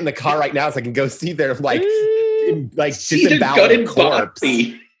gotta get in the car right now so I can go see their like disemboweled corpse.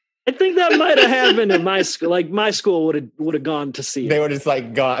 Body. I think that might have happened in my school. Like my school would have gone to see it. They would just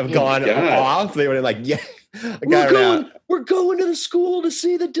like gone off. They would have like, yeah, we're going to the school to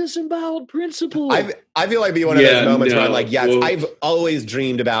see the disemboweled principal. I feel like be one of those moments where I'm like, yes, I've always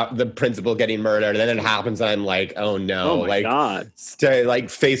dreamed about the principal getting murdered, and then it happens, and I'm like, oh no, oh my God.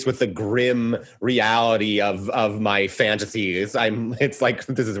 Like faced with the grim reality of my fantasies. It's like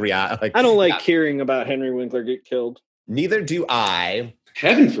this is reality. Like, I don't like hearing about Henry Winkler get killed. Neither do I.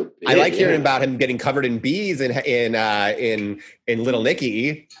 Heaven forbid. I like hearing about him getting covered in bees in Little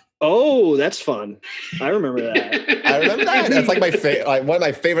Nicky. Oh, that's fun. I remember that. I remember that. That's like one of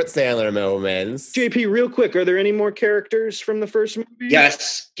my favorite Sandler moments. JP, real quick, are there any more characters from the first movie?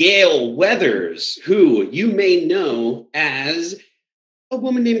 Yes, Gale Weathers, who you may know as a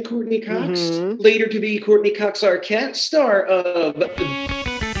woman named Courtney Cox, later to be Courtney Cox Arquette, star of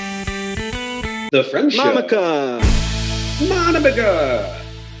The Friends Show. Monica.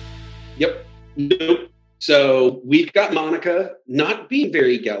 Yep. Nope. So we've got Monica not being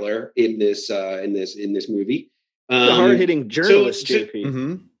very Geller in this movie. The hard-hitting journalist,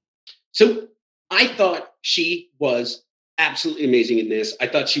 JP. So I thought she was absolutely amazing in this. I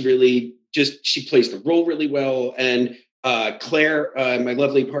thought she really she plays the role really well. And Claire, my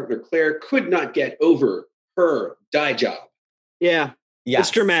lovely partner Claire, could not get over her dye job. Yeah.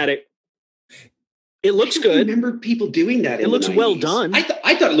 It's dramatic. It looks good. I remember people doing that. It looks well done. I thought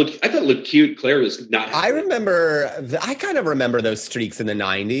it looked cute. Claire was not. I kind of remember those streaks in the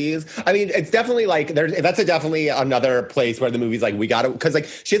 90s. I mean, it's definitely like that's definitely another place where the movie's like we got to, because like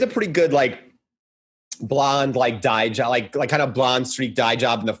she has a pretty good like blonde like dye job, like kind of blonde streak dye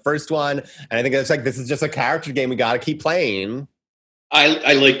job in the first one, and I think it's like this is just a character game we got to keep playing.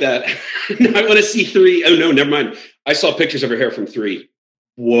 I like that. I want to see 3. Oh no, never mind. I saw pictures of her hair from 3.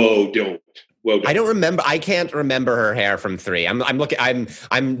 Whoa, don't. I don't remember. I can't remember her hair from 3. I'm looking. I'm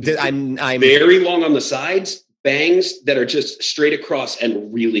very long on the sides, bangs that are just straight across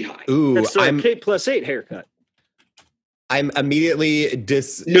and really high. Ooh, that's a K+8 haircut. I'm immediately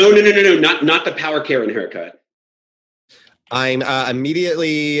No, not the Power Karen haircut. I'm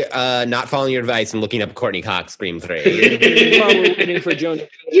immediately not following your advice and looking up Courtney Cox Scream 3. While we're waiting for Joan.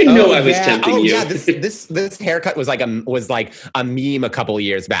 I was tempting you. Yeah, this haircut was like a meme a couple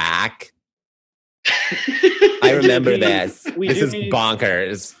years back. I remember this. This is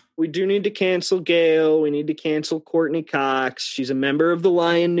bonkers. We do need to cancel Gale. We need to cancel Courtney Cox. She's a member of the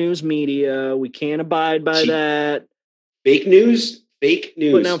Lion News media. We can't abide by that. Fake news.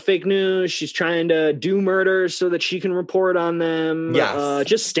 Putting out fake news. She's trying to do murders so that she can report on them. Yes.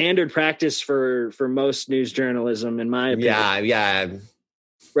 Just standard practice for most news journalism, in my opinion. Yeah.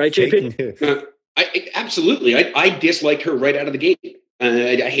 Right, JP? Absolutely. I dislike her right out of the gate.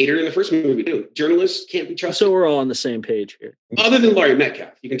 I hate her in the first movie, too. Journalists can't be trusted. So we're all on the same page here. Other than Laurie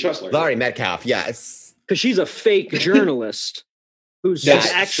Metcalf. You can trust Laurie. Laurie Metcalf, yes. Because she's a fake journalist who's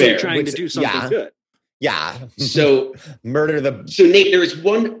actually trying to do something good. Yeah. So murder the. So Nate, there's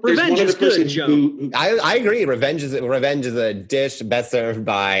one other person who I agree. Revenge is a dish best served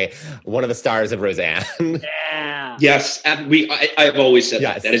by one of the stars of Roseanne. Yeah. Yes, I've always said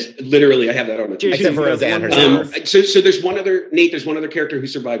that. That is literally I have that on the tweet. Except for Roseanne herself. So there's one other Nate. There's one other character who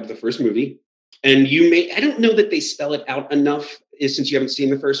survived the first movie, and I don't know that they spell it out enough since you haven't seen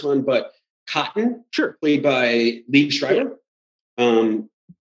the first one, but Cotton, played by Lee Schreiber.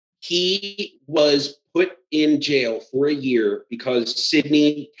 He was put in jail for a year because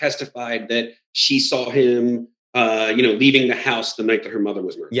Sydney testified that she saw him, leaving the house the night that her mother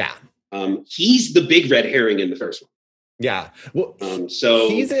was murdered. Yeah. He's the big red herring in the first one. Yeah. Well, so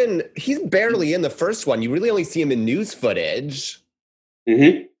he's barely in the first one. You really only see him in news footage.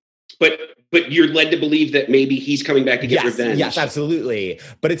 Mm-hmm. But you're led to believe that maybe he's coming back to get revenge. Yes, absolutely.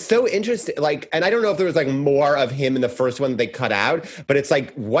 But it's so interesting. Like, and I don't know if there was like more of him in the first one that they cut out, but it's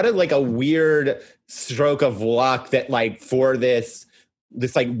like, what a weird stroke of luck that like for this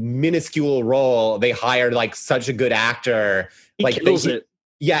like minuscule role, they hired like such a good actor. He kills it.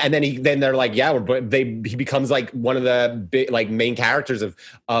 Yeah, and then they're like, he becomes like one of the big like main characters of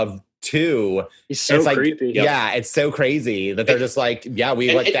 2. He's so creepy. Yeah, it's so crazy that they're just like,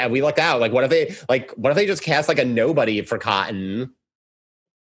 we lucked out. Like, what if they just cast like a nobody for Cotton?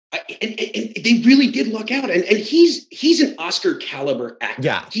 And they really did luck out. And he's an Oscar caliber actor.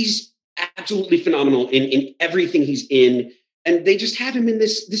 Yeah, he's absolutely phenomenal in everything he's in, and they just have him in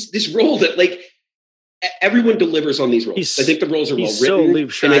this role that like everyone delivers on these roles. I think the roles are well written. So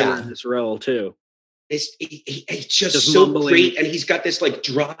Liev Schreiber in this role too. It's just so mumbling. Great, and he's got this like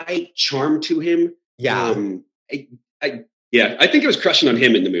dry charm to him. Yeah, I think I was crushing on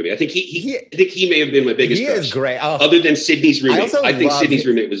him in the movie. I think he may have been my biggest. He crush. is great. Oh. Other than Sydney's roommate, I think Sydney's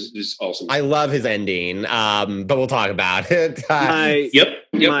roommate was awesome. I love his ending, but we'll talk about it.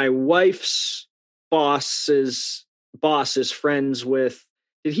 My wife's boss is friends with.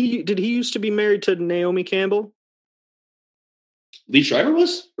 Did he used to be married to Naomi Campbell? Liev Schreiber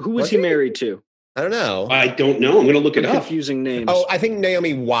was? Who was he married to? I don't know. I don't know. I'm going to look it up. Confusing names. Oh, I think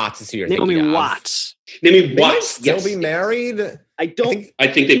Naomi Watts is who you're thinking of. Naomi Watts. Naomi Watts. Still be married? I think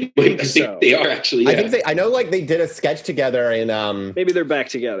they are actually. Yeah. I think I know like they did a sketch together in maybe they're back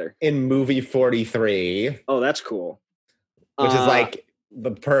together in movie 43. Oh, that's cool. Which is like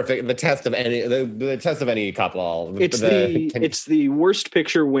the test of any couple. It's the worst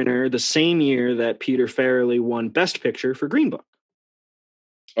picture winner the same year that Peter Farrelly won Best Picture for Green Book.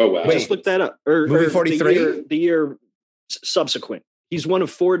 Oh wow! Just look that up. Or movie 43, the year subsequent. He's one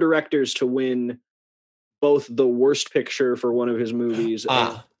of 4 directors to win both the worst picture for one of his movies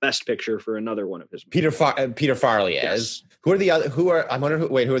and Best Picture for another one of his movies. Peter Farrelly is. Yes. Who are the other? Who are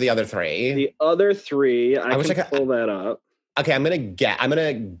the other 3? The other 3, I can pull that up. Okay, I'm gonna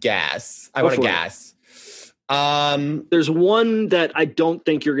guess. I want to guess. There's one that I don't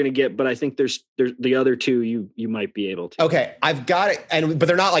think you're gonna get, but I think there's the other 2 you might be able to. Okay, I've got it, but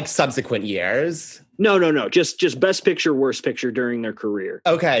they're not like subsequent years. No. Just Best Picture, Worst Picture during their career.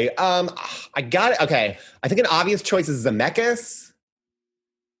 Okay, I got it. Okay, I think an obvious choice is Zemeckis.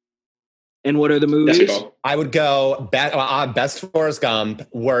 And what are the movies? I would go Best Forrest Gump,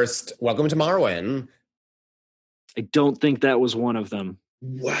 Worst Welcome to Marwen. I don't think that was one of them.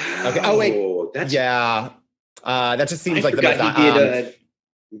 Wow. Okay. Oh wait, that just seems like the best. He did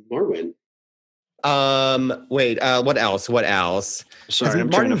Marwen. What else? Sorry, I'm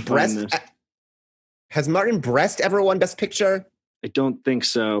trying to find this. Has Martin Brest ever won Best Picture? I don't think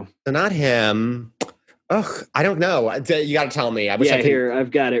so. So not him. Ugh, I don't know. You got to tell me. Here,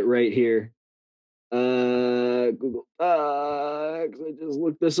 I've got it right here. Google. I just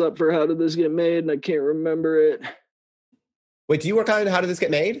looked this up for How Did This Get Made, and I can't remember it. Wait, do you work on How Did This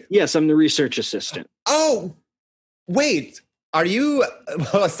Get Made? Yes, I'm the research assistant. Oh, wait. Are you?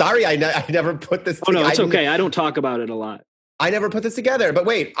 Oh, sorry, I never put this. Oh no, it's okay. I don't talk about it a lot. I never put this together. But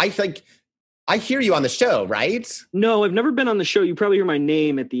wait, I hear you on the show, right? No, I've never been on the show. You probably hear my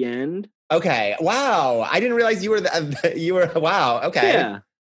name at the end. Okay. Wow. I didn't realize you were. Wow. Okay. Yeah.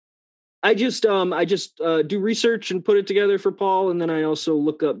 I just do research and put it together for Paul, and then I also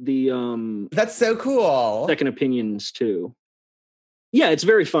look up the. That's so cool. Second opinions too. Yeah, it's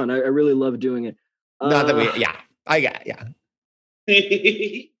very fun. I really love doing it. Not that we. Yeah. I got. Yeah.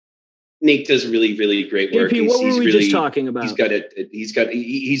 Nate does really, really great work. JP, what were we just talking about?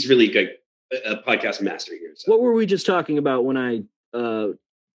 He's really good. A podcast master here. So. What were we just talking about when I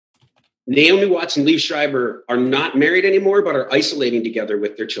Naomi Watts and Liev Schreiber are not married anymore, but are isolating together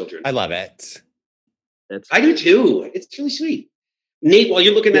with their children. I love it. I do too. It's really sweet. Nate, while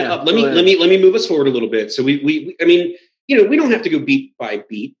you're looking that up, let me move us forward a little bit. So we I mean, we don't have to go beat by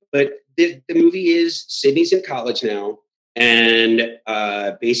beat, but the movie is Sydney's in college now, and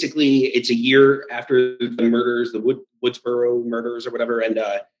basically it's a year after the murders, the Woodsboro murders or whatever, and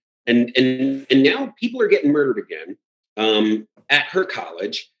now people are getting murdered again at her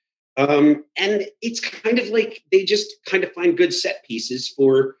college. And it's kind of like they just kind of find good set pieces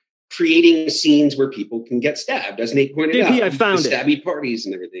for creating scenes where people can get stabbed, as Nate pointed out. I found the stabby parties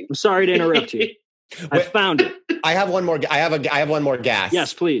and everything. I'm sorry to interrupt you. I found it. I have one more. I have one more guess.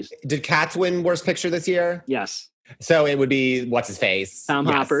 Yes, please. Did Cats win Worst Picture this year? Yes. So it would be what's his face? Tom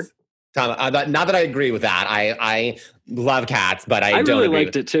Hopper. Tom. Not that I agree with that. I love Cats, but I don't really agree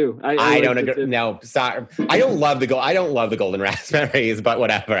liked it too. I don't agree. No, sorry. I don't love the Golden Raspberries, but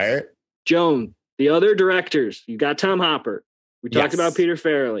whatever. Joan, the other directors. You got Tom Hopper. We talked about Peter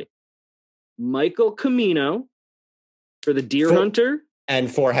Farrelly. Michael Cimino for The Deer Hunter.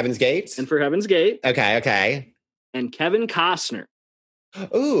 And for Heaven's Gate. Okay. And Kevin Costner.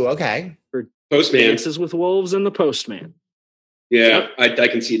 Ooh, okay. For Postman. Dances with Wolves and The Postman. Yeah, I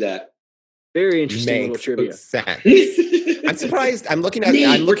can see that. Very interesting little trivia. I'm surprised. I'm looking at.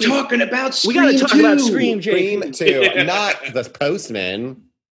 We're talking about Scream. We got to talk about Scream, Scream 2, not The Postman.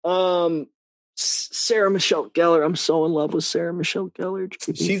 Sarah Michelle Gellar. I'm so in love with Sarah Michelle Gellar.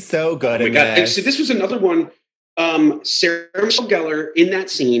 She's so good. So this was another one. Sarah Michelle Gellar in that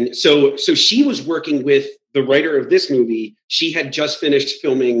scene. So she was working with the writer of this movie, she had just finished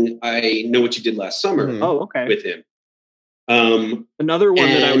filming I Know What You Did Last Summer with him. Another one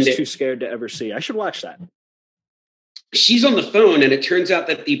that I was too scared to ever see. I should watch that. She's on the phone, and it turns out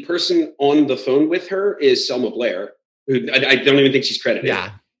that the person on the phone with her is Selma Blair, who I don't even think she's credited.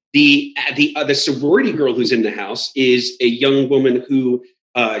 Yeah. The sorority girl who's in the house is a young woman who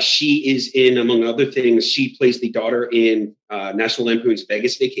she is in, among other things, she plays the daughter in National Lampoon's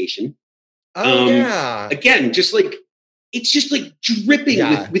Vegas Vacation. Again, just like it's just like dripping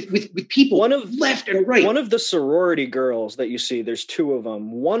with people left and right. One of the sorority girls that you see, there's two of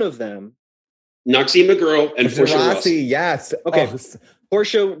them. One of them, Noxeema Girl and Portia Rossi. Yes. Okay.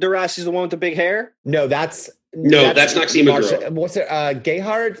 Portia de Rossi's the one with the big hair? No, that's Noxeema Girl. What's it?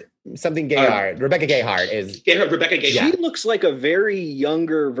 Gayheart? Something Gayheart. Rebecca Gayheart is Rebecca Gayheart. She looks like a very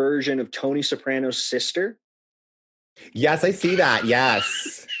younger version of Tony Soprano's sister. Yes, I see that.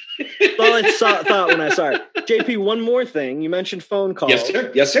 Yes. That's all I thought when I saw it. JP, one more thing. You mentioned phone calls. Yes,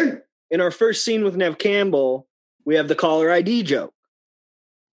 sir. Yes, sir. In our first scene with Nev Campbell, we have the caller ID joke,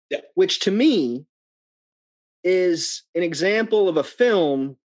 which to me is an example of a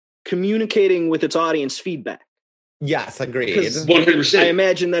film communicating with its audience feedback. Yes, agreed. 100%. I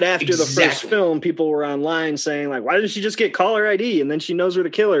imagine that after the first film, people were online saying, like, why didn't she just get caller ID? And then she knows where the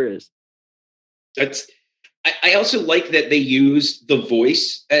killer is. I also like that they use the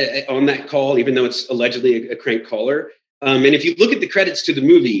voice on that call, even though it's allegedly a crank caller. And if you look at the credits to the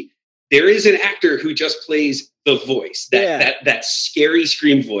movie, there is an actor who just plays the voice, that scary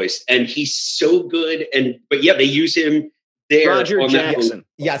scream voice. And he's so good. But they use him there. Roger Jackson.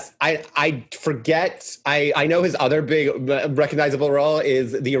 Yes, I forget. I know his other big recognizable role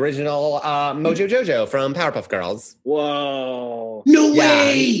is the original Mojo Jojo from Powerpuff Girls. Whoa. No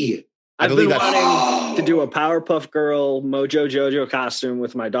way! I've been wanting to do a Powerpuff Girl Mojo Jojo costume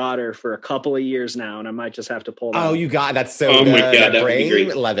with my daughter for a couple of years now, and I might just have to pull that. Oh, you got that's so good. My God, that would be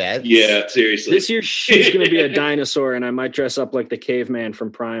great. Love it. Yeah, seriously. This year she's going to be a dinosaur, and I might dress up like the caveman from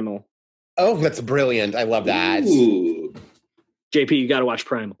Primal. Oh, that's brilliant. I love that. Ooh. JP, you got to watch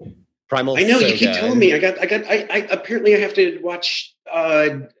Primal. Primal. I know you keep telling me. I apparently I have to watch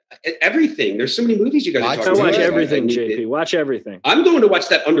everything. There's so many movies you guys to watch everything, JP. Watch everything. I'm going to watch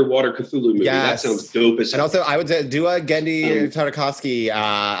that Underwater Cthulhu movie. Yes. That sounds dope as hell. And also, I would do a Gendy Tartakovsky.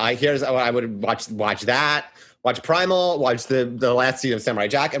 I would watch that. Watch Primal. Watch the last season of Samurai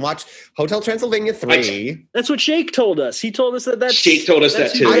Jack, and watch Hotel Transylvania 3. That's what Shake told us. He told us that. Shake told us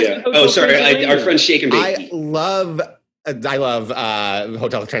that too. Yeah. Oh, sorry. Our friend Shake and Baby. I love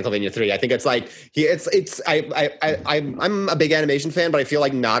Hotel Transylvania 3. I think it's like I'm a big animation fan, but I feel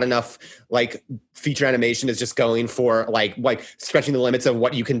like not enough like feature animation is just going for like stretching the limits of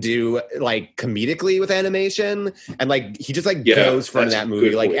what you can do like comedically with animation. And like he just goes for that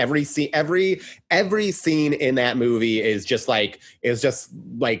movie. Like every scene in that movie is just like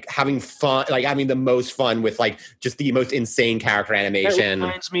having fun, like having the most fun with like just the most insane character animation. That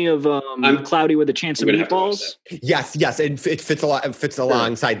reminds me of Cloudy with a Chance of Meatballs. Yes, it fits a lot. It fits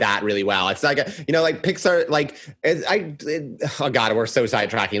alongside that really well. It's like like Pixar. Like oh god, we're so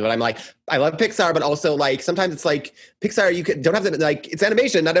sidetracking, but I'm like I love Pixar, but also like sometimes it's like Pixar. You don't have to like it's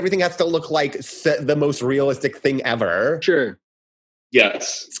animation. Not everything has to look like the most realistic thing ever. Sure.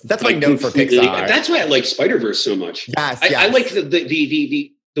 Yes, that's my note for Pixar. That's why I like Spider-Verse so much. Yes, I like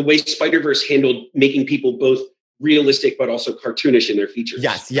the way Spider-Verse handled making people both realistic but also cartoonish in their features.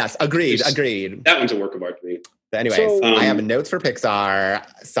 Yes, agreed. That one's a work of art to me. But anyways, I have notes for Pixar.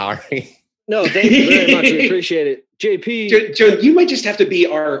 Sorry. No, thank you very much. We appreciate it. JP. Joe, you might just have to be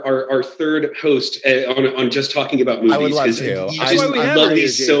our third host on just talking about movies. I would love to. I love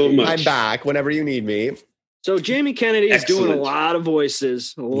these so much. I'm back whenever you need me. So Jamie Kennedy is doing a lot of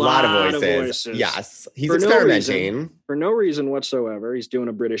voices. A lot of voices. Yes. He's experimenting. For no reason whatsoever. He's doing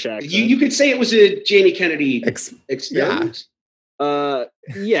a British accent. You could say it was a Jamie Kennedy experiment.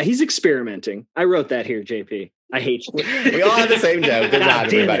 Yeah, he's experimenting. I wrote that here, JP. I hate you. We all have the same joke. Good job,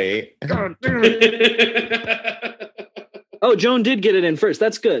 everybody. Oh, Joan did get it in first.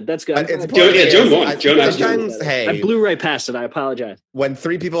 That's good. Joan won. I blew right past it. I apologize. When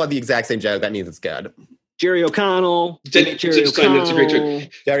three people have the exact same joke, that means it's good. Jerry O'Connell. Jerry O'Connell.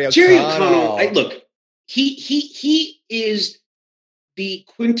 Jerry O'Connell. Look, he is the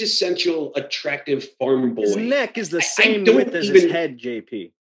quintessential attractive farm boy. His neck is the same width as his head,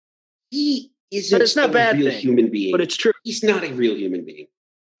 JP. He isn't but it's not a real human being. But it's true. He's not a real human being.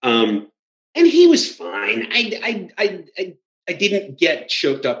 And he was fine. I didn't get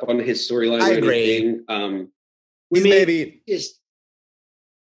choked up on his storyline. I agree.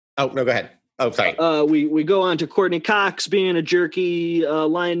 Oh, no, go ahead. Oh, sorry. We go on to Courtney Cox being a jerky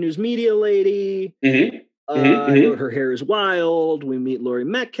Lion News media lady. Mm-hmm. I wrote Her Hair is Wild. We meet Laurie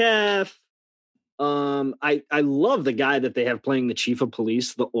Metcalf. I love the guy that they have playing the chief of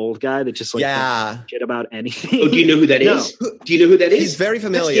police, the old guy that just like shit about anything. Oh, do you know who that is? Do you know who that is? He's very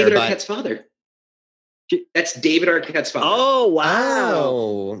familiar. That's David Arquette's father. That's David Arquette's father. Oh, wow.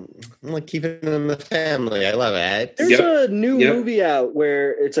 Oh, I'm like keeping it in the family. I love it. There's a new movie out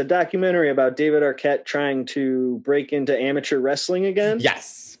where it's a documentary about David Arquette trying to break into amateur wrestling again.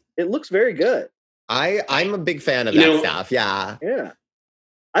 Yes. It looks very good. I'm a big fan of that stuff. Yeah. Yeah.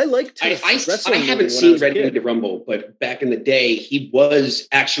 I like to. I haven't seen Ready to Rumble, but back in the day, he was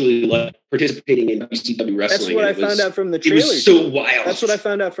actually like participating in WCW wrestling. That's what I found out from the trailer. It was so wild. That's what I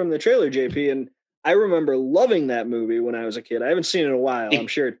found out from the trailer, JP. And I remember loving that movie when I was a kid. I haven't seen it in a while. I'm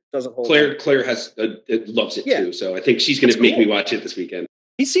sure it doesn't hold. Claire loves it too, so I think she's going to make me watch it this weekend.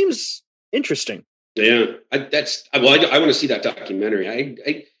 He seems interesting. Yeah, I want to see that documentary.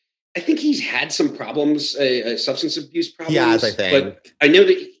 I think he's had some problems, substance abuse problems. Yes, I think. But I know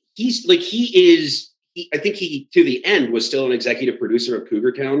that I think he to the end was still an executive producer of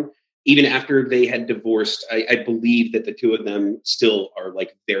Cougar Town. Even after they had divorced, I believe that the two of them still are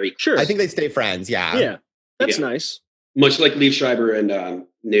like very sure. I think they stay friends. Yeah. Yeah. That's nice. Much like Liev Schreiber and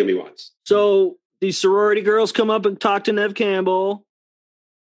Naomi Watts. So these sorority girls come up and talk to Neve Campbell.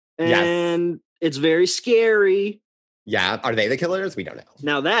 And it's very scary. Yeah. Are they the killers? We don't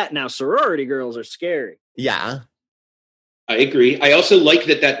know. Now sorority girls are scary. Yeah. I agree. I also like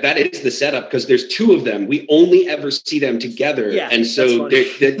that is the setup because there's two of them. We only ever see them together. Yeah, and so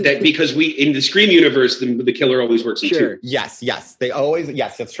that because we in the Scream universe, the killer always works in two. Yes. They always,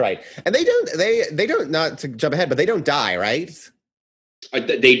 that's right. And they don't, not to jump ahead, but they don't die, right?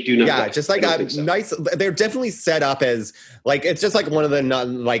 They do not. Yeah, die. just like nice. They're definitely set up as like it's just like one of the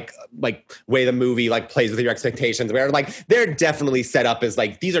like way the movie like plays with your expectations. Where like they're definitely set up as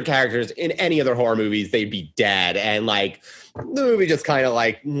like these are characters in any other horror movies they'd be dead, and like the movie just kind of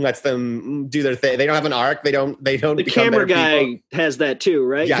like lets them do their thing. They don't have an arc. They don't. The camera guy has that too,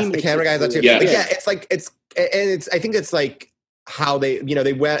 right? Yes, the camera guy has that too. Yeah. It's like I think it's like how they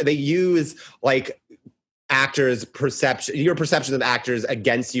they use like actors' your perception of actors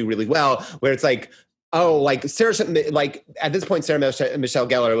against you really well, where it's like, oh, like Sarah, like at this point, Sarah Michelle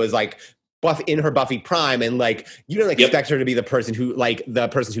Gellar was like in her Buffy prime, and like you don't expect her to be the person who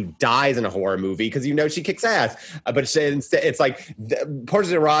dies in a horror movie because she kicks ass, but instead it's like Portia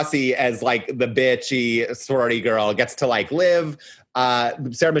de Rossi as like the bitchy sorority girl gets to like live.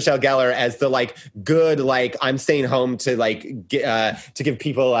 Sarah Michelle Gellar as the like good like I'm staying home to like to give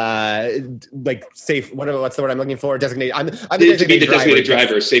people like safe what's the word I'm looking for designated I'm the designated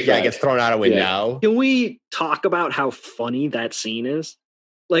driver safe drive. Gets thrown out a window. Can we talk about how funny that scene is?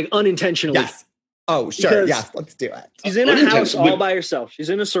 Like unintentionally. Yes. Oh sure. Yes. Let's do it. She's in a house all by herself. She's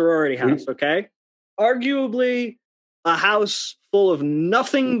in a sorority house. Okay. Arguably a house full of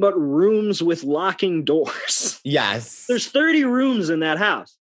nothing but rooms with locking doors. Yes. There's 30 rooms in that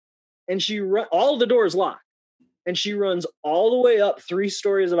house. And all the doors locked. And she runs all the way up 3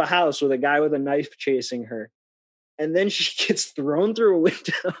 stories of a house with a guy with a knife chasing her. And then she gets thrown through a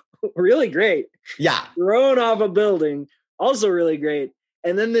window. Really great. Yeah. Thrown off a building. Also really great.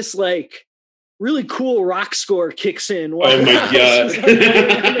 And then this like really cool rock score kicks in. Oh my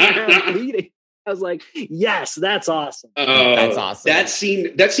God. Bleeding. I was like, yes, that's awesome. That's awesome. That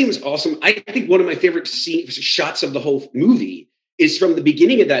scene was awesome. I think one of my favorite shots of the whole movie is from the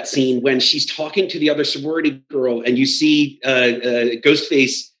beginning of that scene when she's talking to the other sorority girl and you see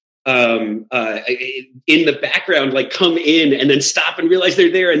Ghostface in the background, like come in and then stop and realize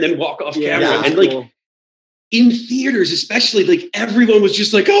they're there and then walk off camera. Yeah, and like in theaters, especially, like everyone was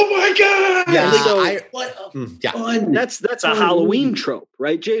just like, oh my God. Yeah. What a fun. That's a Halloween trope,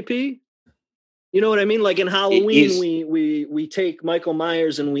 right, JP? You know what I mean? Like in Halloween, we take Michael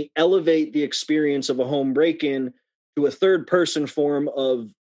Myers and we elevate the experience of a home break-in to a third-person form of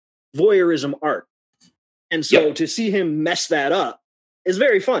voyeurism art. And so to see him mess that up is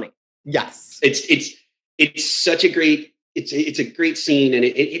very funny. Yes. It's such a great it's a great scene, and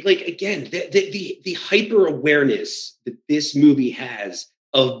it like again the hyper awareness that this movie has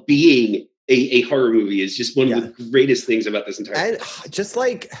of being a horror movie is just one of the greatest things about this entire movie. Just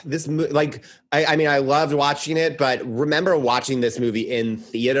like this, like I mean, I loved watching it, but remember watching this movie in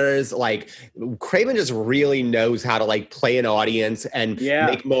theaters. Like Craven just really knows how to like play an audience and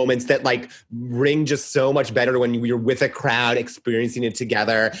make moments that like ring just so much better when you're with a crowd experiencing it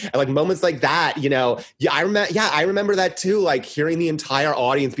together. And like moments like that, I remember that too. Like hearing the entire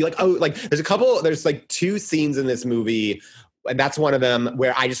audience be like, oh, like there's like 2 scenes in this movie and that's one of them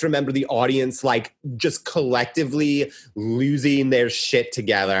where I just remember the audience like just collectively losing their shit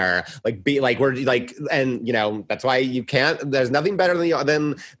together. Like we're like, and you know, that's why you can't, there's nothing better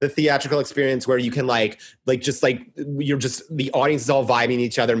than the theatrical experience where you can you're just, the audience is all vibing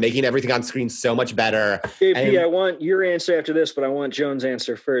each other, making everything on screen so much better. JP, I want your answer after this, but I want Joan's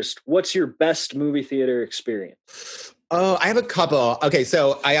answer first. What's your best movie theater experience? Oh, I have a couple. Okay,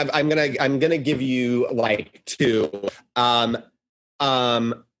 so I'm gonna give you like two. One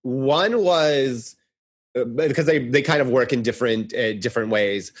was because they kind of work in different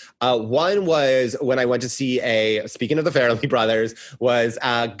ways. One was when I went to see speaking of the Farrelly Brothers, was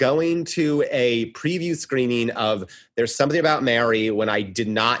going to a preview screening of There's Something About Mary when I did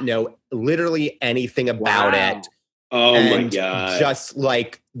not know literally anything about it. Oh my God. Just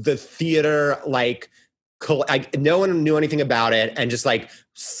like the theater, no one knew anything about it, and just like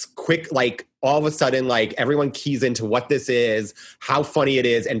quick, like all of a sudden, like everyone keys into what this is, how funny it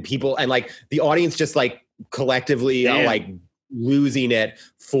is, and people, and like the audience just like collectively are like losing it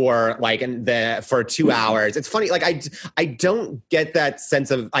for 2 hours. It's funny, like I don't get that sense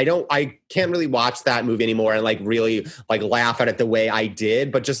of, I can't really watch that movie anymore and like really like laugh at it the way I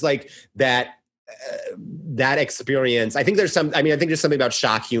did, but just like that experience. I think there's something about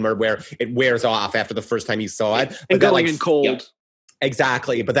shock humor where it wears off after the first time you saw it. And going in cold. Yeah.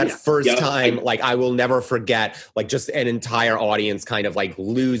 Exactly. But that first time, I will never forget, like just an entire audience kind of like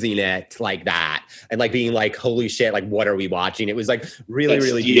losing it like that. And like being like, holy shit, like what are we watching? It was like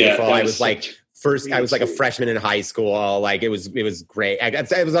really beautiful. I was like, I was like a freshman in high school. Like it was great.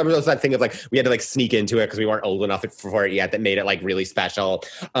 It was that thing of like, we had to like sneak into it because we weren't old enough for it yet. That made it like really special.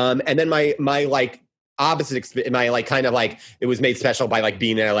 And then my like opposite, my like kind of like, it was made special by like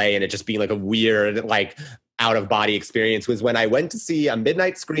being in LA and it just being like a weird, like out of body experience, was when I went to see a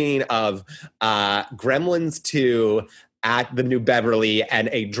midnight screening of Gremlins 2 at the New Beverly, and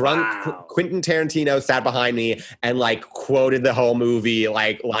a drunk Quentin Tarantino sat behind me and like quoted the whole movie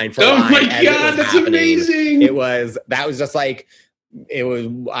like line for line. Oh my God, that's amazing! That was just like, it was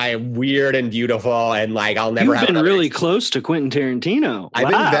weird and beautiful, and like I'll never. You've been really close to Quentin Tarantino. I've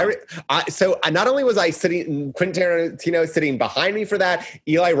been very. So not only was I Quentin Tarantino sitting behind me for that,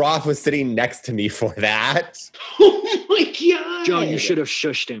 Eli Roth was sitting next to me for that. Oh my God, John, you should have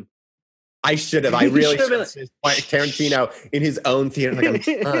shushed him. I should have. I really should have. Tarantino in his own theater. Like,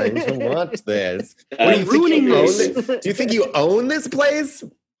 I'm trying to watch this. What are you ruining this? Do you think you own this place?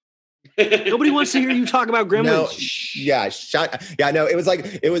 Nobody wants to hear you talk about Gremlins. No,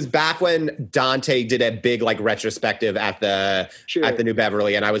 it was back when Dante did a big like retrospective at the New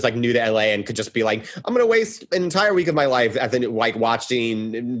Beverly, and I was like new to LA and could just be like, I'm gonna waste an entire week of my life at the like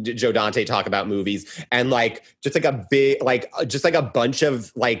watching Joe Dante talk about movies, and like just like a big just like a bunch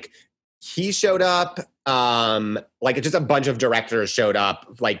of like. He showed up, like just a bunch of directors showed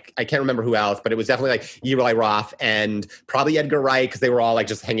up. Like I can't remember who else, but it was definitely like Eli Roth and probably Edgar Wright, because they were all like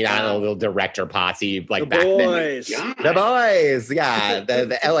just hanging out in a little director posse like back then. The boys, yeah,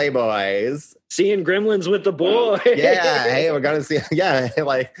 the LA boys. Seeing Gremlins with the boys. Yeah, hey, we're gonna see. Yeah,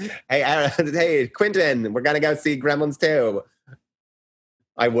 like hey, Quentin, we're gonna go see Gremlins 2.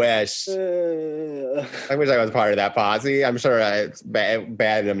 I wish I was part of that posse. I'm sure it's bad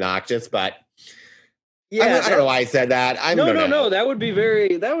and obnoxious, but I don't know why I said that. No. That would be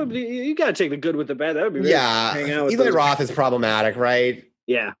you got to take the good with the bad. That would be very hang out with Eli Roth is problematic, right?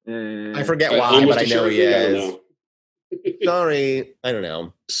 Yeah. I forget why, but I know he is. Sorry. I don't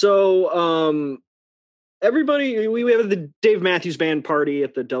know. So, everybody, we have the Dave Matthews Band party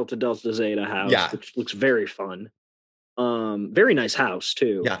at the Delta Zeta house, which looks very fun. Very nice house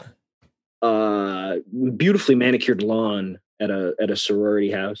too. Yeah. Beautifully manicured lawn at a sorority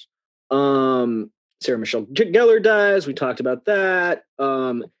house. Sarah Michelle Gellar dies. We talked about that.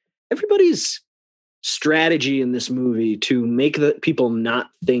 Everybody's strategy in this movie to make the people not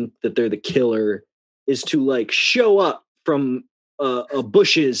think that they're the killer is to like show up from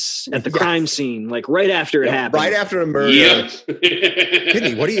bushes at the crime scene, like right after it happened. Right after a murder. Yeah.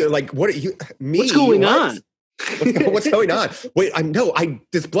 Kidney, what are you? Me? What's going on? What's going on? Wait,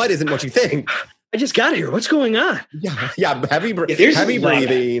 this blood isn't what you think. I just got here. What's going on? Yeah. Heavy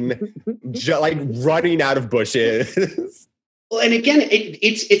breathing, like running out of bushes. Well, and again,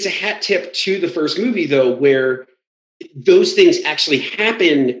 it's a hat tip to the first movie, though, where those things actually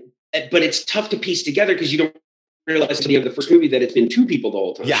happen, but it's tough to piece together because you don't realize at the end of the first movie that it's been two people the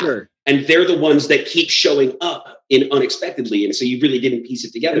whole time. Yeah. Sure. And they're the ones that keep showing up in unexpectedly. And so you really didn't piece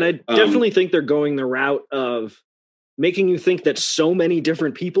it together. And I definitely think they're going the route of making you think that so many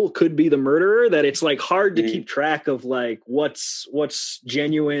different people could be the murderer that it's like hard to keep track of like what's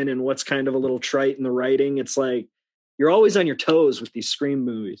genuine and what's kind of a little trite in the writing. It's like you're always on your toes with these Scream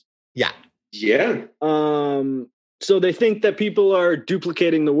movies. Yeah. Yeah. So they think that people are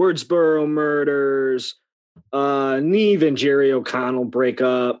duplicating the Woodsboro murders. Neve and Jerry O'Connell break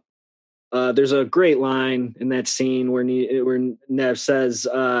up. There's a great line in that scene where Nev says,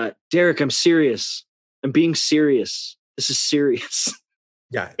 Derek, I'm serious. I'm being serious. This is serious.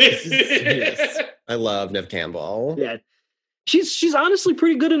 Yeah. This is serious. I love Neve Campbell. Yeah. She's honestly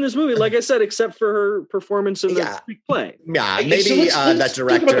pretty good in this movie, like I said, except for her performance in the play. Yeah, maybe that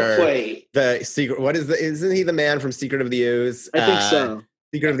director, the secret. What is isn't he the man from Secret of the Ooze? I think so.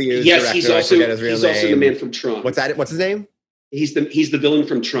 Secret of the Ooze. Yes, director, he's also the man from Tron. What's that? What's his name? He's the villain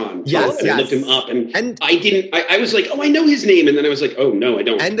from Tron. Yes, I looked him up, and I was like, oh, I know his name, and then I was like, oh no, I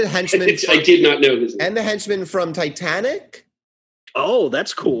don't. And the henchman. I did not know his name. And the henchman from Titanic. Oh,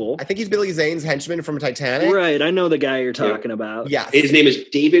 that's cool. I think he's Billy Zane's henchman from Titanic. Right, I know the guy you're talking about. Yeah, his name is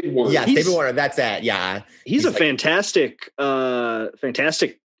David Warner. Yes, David Warner. That's it. Yeah, he's a fantastic drama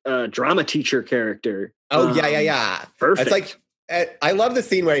teacher character. Oh yeah. Perfect. It's like I love the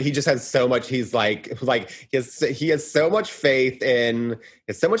scene where he just has so much. He's like he has so much faith in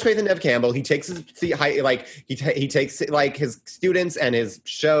Neve Campbell. He takes he takes like his students and his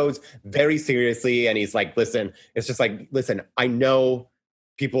shows very seriously, and he's like, listen, I know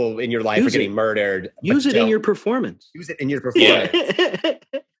people in your life are getting murdered. Use it in your performance. Use it in your performance. Yeah.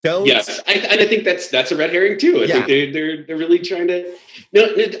 Don't. Yes, I think that's a red herring too. I think they're really trying to. No,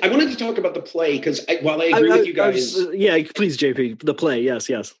 I wanted to talk about the play because while I agree with you guys, please, JP, the play, yes.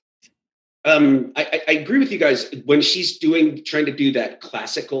 I agree with you guys when she's trying to do that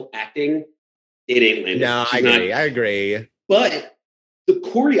classical acting. It ain't landing. No, I agree. But the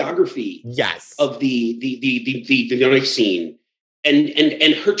choreography, of the knife scene,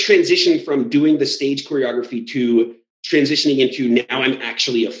 and her transition from doing the stage choreography to transitioning into now I'm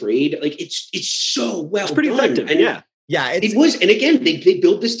actually afraid. Like it's so well it's pretty done. effective. And it was. And again, they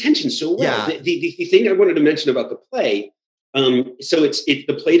build this tension so well. Yeah. The thing I wanted to mention about the play, so it's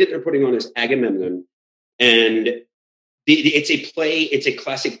the play that they're putting on is Agamemnon, and it's a play. It's a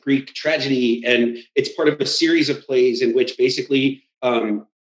classic Greek tragedy, and it's part of a series of plays in which basically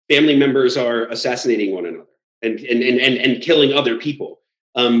family members are assassinating one another and killing other people.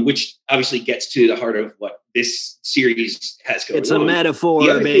 Which obviously gets to the heart of what this series has going on. It's a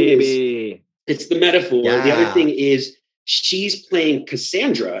metaphor, baby. It's the metaphor. Yeah. The other thing is she's playing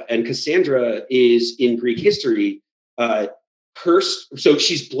Cassandra, and Cassandra is in Greek history cursed. So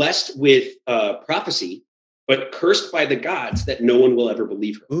she's blessed with prophecy, but cursed by the gods that no one will ever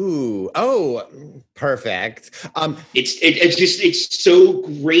believe her. Ooh, oh, perfect. It's so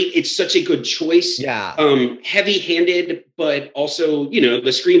great. It's such a good choice. Yeah. Heavy-handed, but also,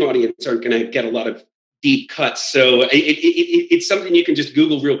 the Scream audience aren't going to get a lot of deep cuts. So it's something you can just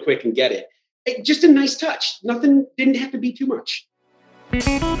Google real quick and get it. Just a nice touch. Nothing didn't have to be too much.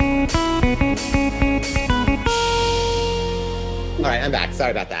 All right, I'm back.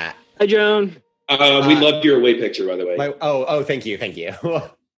 Sorry about that. Hi, Joan. We loved your away picture, by the way. Thank you.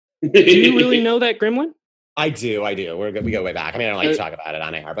 Do you really know that gremlin? I do. We go way back. I mean, I don't like to talk about it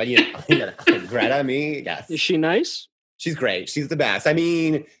on air, but Greta, me, yes. Is she nice? She's great. She's the best. I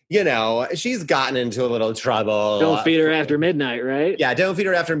mean, she's gotten into a little trouble. Don't feed her after midnight, right? Yeah, don't feed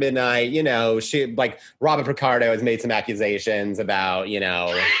her after midnight. She Robert Picardo has made some accusations about,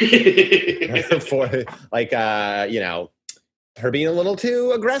 her being a little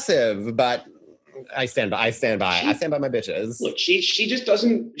too aggressive, but I stand by my bitches. Look, she just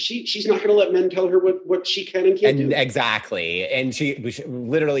doesn't. She's not going to let men tell her what she can and can't do. Exactly, and she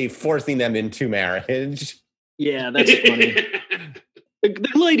literally forcing them into marriage. Yeah, that's funny. the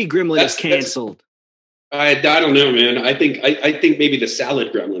Lady Gremlin is canceled. I don't know, man. I think maybe the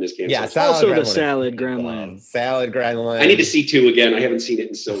Salad Gremlin is canceled. Yeah, the Salad Gremlin. Salad Gremlin. I need to see 2 again. I haven't seen it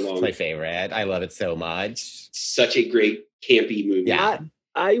in so long. It's my favorite. I love it so much. Such a great campy movie. Yeah.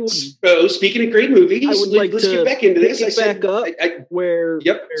 I would. So speaking of great movies, let's get back into this.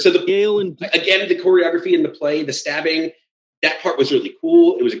 So Gale and again, the choreography in the play, the stabbing, that part was really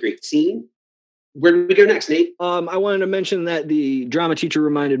cool. It was a great scene. Where do we go next, Nate? I wanted to mention that the drama teacher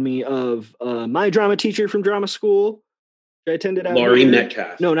reminded me of my drama teacher from drama school. I attended out. Laurie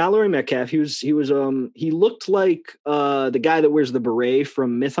Metcalf. No, not Laurie Metcalf. He looked like the guy that wears the beret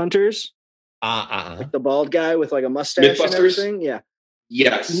from Myth Hunters. Like the bald guy with like a mustache and everything. Yeah.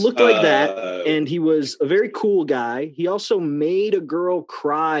 Yes. He looked like that. And he was a very cool guy. He also made a girl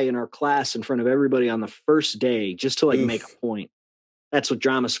cry in our class in front of everybody on the first day just to make a point. That's what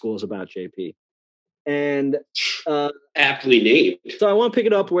drama school is about, JP. And aptly named. So I want to pick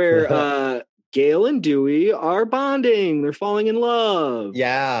it up where Gale and Dewey are bonding. They're falling in love.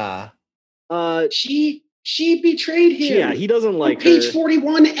 Yeah. She She betrayed him. Yeah, he doesn't like on page her.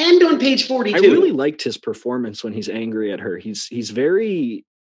 41 and on page 42. I really liked his performance when he's angry at her. He's very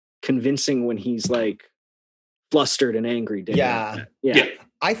convincing when he's like flustered and angry. Yeah.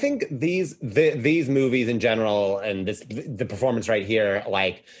 I think these movies in general and the performance right here,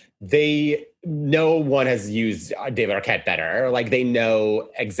 like no one has used David Arquette better. Like they know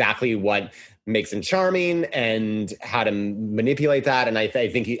exactly what makes him charming and how to manipulate that. And I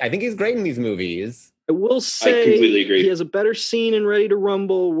think he's great in these movies. I will say I completely agree. He has a better scene in Ready to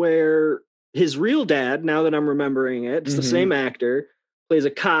Rumble where his real dad, now that I'm remembering it, it's the same actor, plays a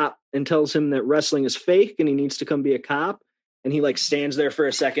cop and tells him that wrestling is fake and he needs to come be a cop. And he like stands there for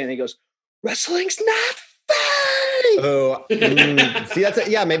a second and he goes, "Wrestling's not fake." Oh,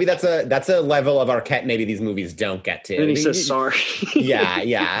 see, maybe that's a level of Arquette maybe these movies don't get to. And he says sorry.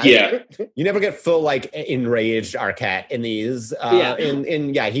 Yeah. You never get full like enraged Arquette in these.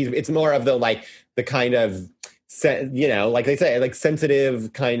 It's more of the kind of like they say, like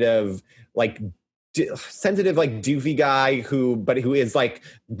sensitive kind of like sensitive like doofy guy who is like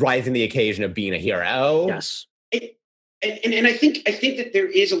rising the occasion of being a hero. Yes. And I think that there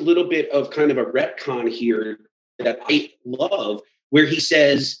is a little bit of kind of a retcon here that I love, where he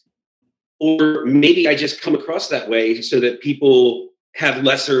says, or maybe I just come across that way so that people have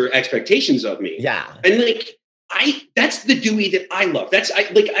lesser expectations of me. Yeah. And like that's the Dewey that I love.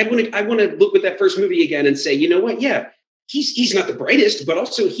 I want to look at that first movie again and say, you know what? Yeah, he's not the brightest, but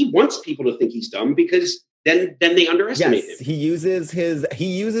also he wants people to think he's dumb because then they underestimate him. He uses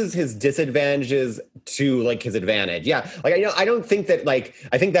his disadvantages to like his advantage. Yeah. Like, I don't think that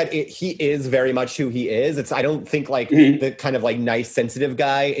I think that he is very much who he is. I don't think the kind of like nice, sensitive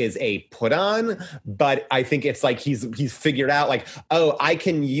guy is a put on, but I think it's like, he's figured out like, oh, I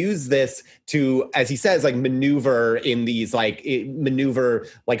can use this to, as he says, like maneuver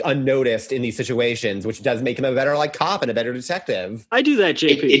unnoticed in these situations, which does make him a better like cop and a better detective. I do that,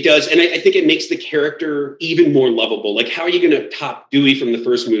 JP. It does. And I think it makes the character even more lovable. Like, how are you going to top Dewey from the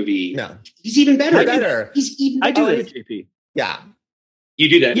first movie? No, he's even better. He's even. I do that, JP. Yeah, you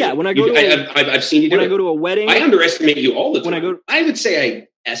do that. Yeah, when I go I've seen you do it. When I go to a wedding, I underestimate you all the time. I would say I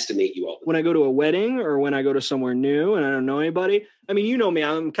estimate you all the time. When I go to a wedding or when I go to somewhere new and I don't know anybody. I mean, you know me.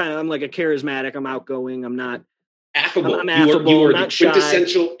 I'm like a charismatic. I'm outgoing. I'm not affable. I'm affable. You are not the shy.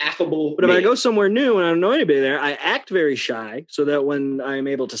 Quintessential affable. But if I go somewhere new and I don't know anybody there, I act very shy, so that when I'm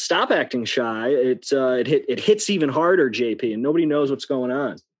able to stop acting shy, it hits even harder, JP, and nobody knows what's going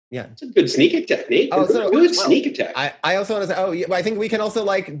on. Yeah, it's a good sneak attack, Nate. Sneak attack. I also want to say, I think we can also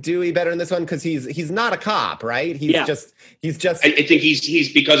like Dewey better in this one because he's not a cop, right? He's just. I think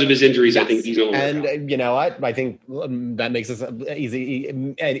he's because of his injuries. Yes. I think he's a little. And you know what? I think that makes us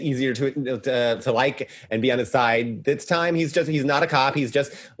easier to like and be on his side. This time, he's not a cop. He's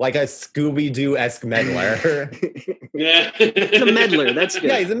just like a Scooby-Doo-esque meddler. He's a meddler. That's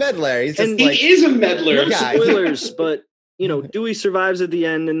good. Yeah, he's a meddler. He's just he is a meddler. No spoilers, but. Dewey survives at the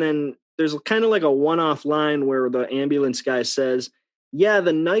end, and then there's kind of like a one-off line where the ambulance guy says, "Yeah,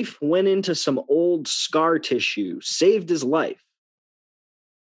 the knife went into some old scar tissue, saved his life."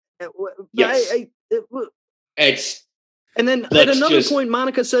 Yes. And then at another point,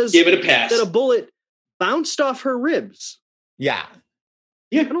 Monica says, "Give it a pass." That a bullet bounced off her ribs. Yeah.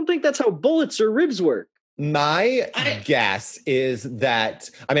 I don't think that's how bullets or ribs work. My guess is that,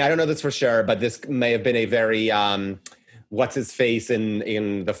 I mean, I don't know this for sure, but this may have been a very, what's his face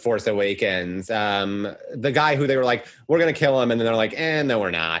in The Force Awakens? The guy who they were like, we're going to kill him. And then they're like, no,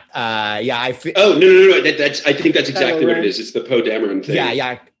 we're not. No. I think that's exactly what it is. It's the Poe Dameron thing.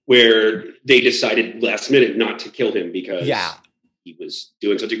 Yeah. Where they decided last minute not to kill him because he was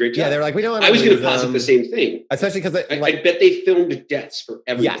doing such a great job. Yeah, they're like, we don't want to. I was going to posit the same thing, especially because I bet they filmed deaths for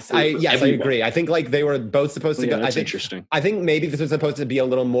everyone. Yes, I agree. I think like they were both supposed to go. That's interesting. I think maybe this was supposed to be a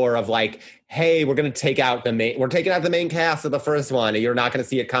little more of like, hey, we're going to take out the main cast of the first one. And you're not going to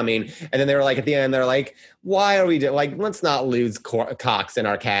see it coming. And then they were like at the end, they're like, why are we like, let's not lose Cox and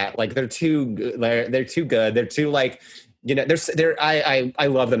Arquette. Like they're too good. They're too like. I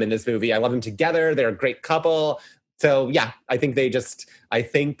love them in this movie. I love them together. They're a great couple. So yeah, I think that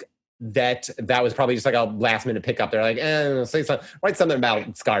was probably just like a last minute pickup. They're like, write something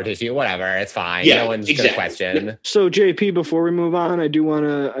about scar tissue, whatever. It's fine. Yeah, no one's gonna question. So JP, before we move on, I do want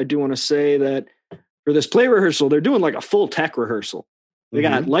to say that for this play rehearsal, they're doing like a full tech rehearsal. They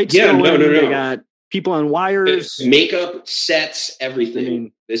got lights going. They got people on wires, makeup, sets, everything. I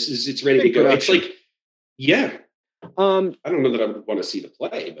mean, it's ready to go. Production. It's like, yeah. I don't know that I would want to see the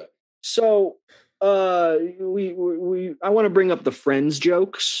play, but so I want to bring up the Friends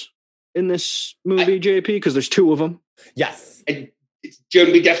jokes in this movie, JP, because there's two of them. Yes. Joan,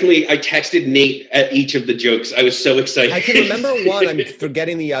 I texted Nate at each of the jokes. I was so excited. I can remember one. I'm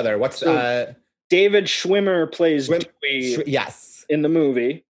forgetting the other. What's David Schwimmer plays Dewey yes. in the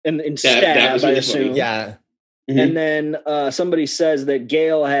movie. In Stab, I assume. Funny. Yeah. Mm-hmm. And then somebody says that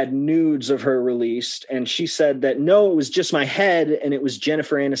Gail had nudes of her released, and she said that no, it was just my head, and it was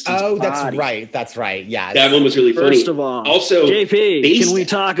Jennifer Aniston's body. That's right. That's right. Yeah, that one was really funny. First of all, also, JP, can we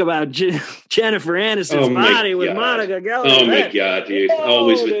talk about Jennifer Aniston's body with Monica Geller? Oh my God, dude!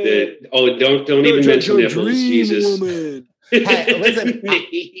 Always with the don't even mention nipples, Jesus. Hey, listen,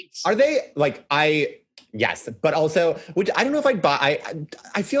 are they like Yes, but also, which I don't know if I'd buy.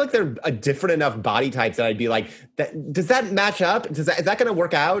 I feel like they're a different enough body types that I'd be like, does that match up? Is that going to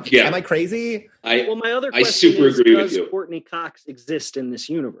work out? Yeah. Am I crazy? My other question is, does Courtney Cox exist in this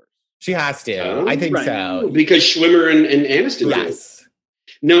universe? She has to. I think so. Because Schwimmer and Aniston. Yes.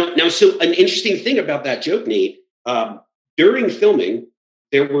 Now, so an interesting thing about that joke, Nate, during filming,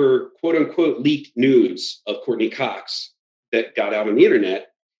 there were quote unquote leaked nudes of Courtney Cox that got out on the internet.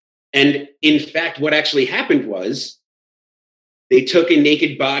 And in fact, what actually happened was they took a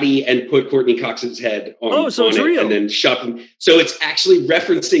naked body and put Courtney Cox's head on it's real. And then shot them. So it's actually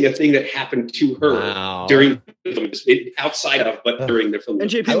referencing a thing that happened to her during the film, outside of, but during the film. And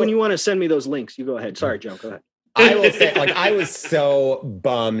JP, when you want to send me those links, you go ahead. Sorry, Joe, go ahead. I will say, I was so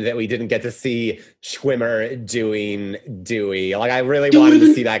bummed that we didn't get to see Schwimmer doing Dewey. I really wanted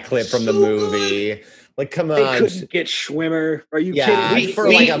to see that clip from the movie. Good. Come on! They couldn't get Schwimmer. Are you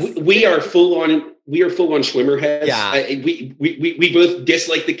kidding? We are full on Schwimmer heads. Yeah. We both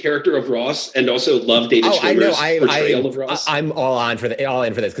dislike the character of Ross and also love David Schwimmer's portrayal of Ross. I'm all in for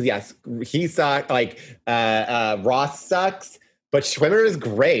this because yes, he sucked. Ross sucks. But Schwimmer is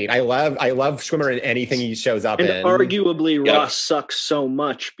great. I love Schwimmer in anything he shows up in. And arguably Ross sucks so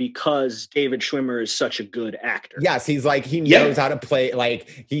much because David Schwimmer is such a good actor. Yes, he's he knows how to play,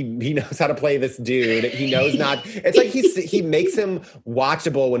 he knows how to play this dude. He knows not, it's like he makes him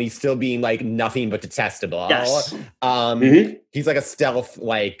watchable when he's still being nothing but detestable. Yes. He's like a stealth,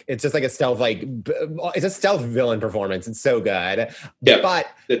 it's just like a stealth, it's a stealth villain performance. It's so good. Yeah, but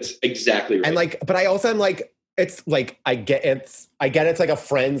that's exactly right. And but I also am it's I get it's like a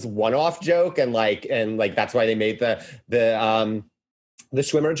Friends one-off joke and that's why they made the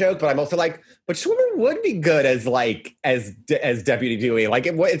Schwimmer joke, but I'm also but Schwimmer would be good as Deputy Dewey.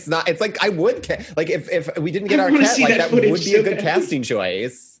 It's not, it's I would if we didn't get Arquette, that would be a good casting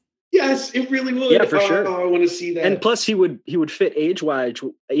choice. Yes, it really would. Yeah, for sure. I want to see that. And plus, he would fit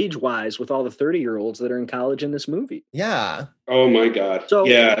age-wise with all the 30-year-olds that are in college in this movie. Yeah. Oh my God. So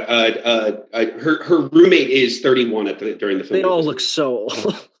yeah, her roommate is 31 during the film. They all look so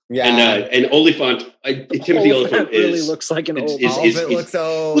old. Yeah. And Oliphant, Timothy Oliphant really looks like an old. Oliphant looks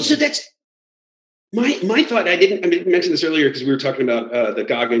old. Well, so that's my thought. I didn't mention this earlier because we were talking about the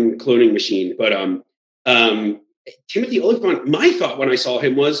Goggin cloning machine, but Timothy Oliphant. My thought when I saw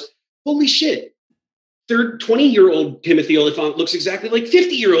him was, holy shit, 20-year-old Timothy Oliphant looks exactly like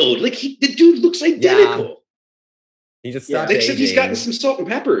 50-year-old. The dude looks identical. Yeah. He just except he's gotten some salt and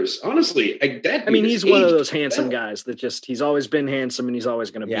peppers. Honestly, he's one of those handsome guys that he's always been handsome and he's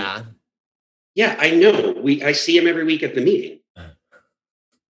always going to be. Yeah. Yeah, I know. I see him every week at the meeting.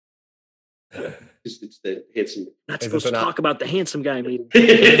 It's the handsome. Not supposed to talk about the handsome guy meeting.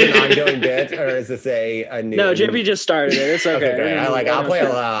 Is it an ongoing bit, or is this a new? No, JP just started it. It's okay. Okay. I'll play a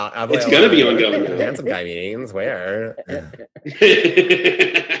lot. It's gonna be ongoing. Handsome guy meetings. Where?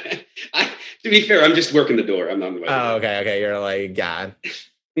 To be fair, I'm just working the door. I'm not. Oh, okay. You're God.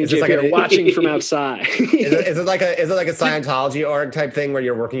 Is it you're watching from outside? is it like a Scientology org type thing where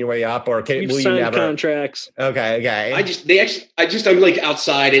you're working your way up, or will you never contracts? Okay. I'm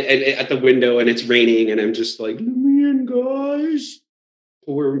outside at the window and it's raining and I'm just let me in, guys.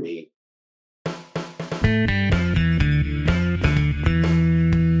 Poor me.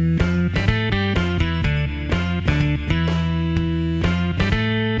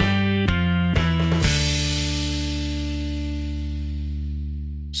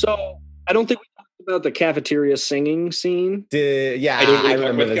 So I don't think we talked about the cafeteria singing scene. I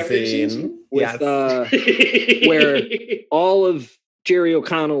remember the scene. With, where all of Jerry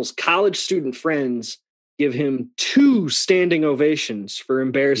O'Connell's college student friends give him 2 standing ovations for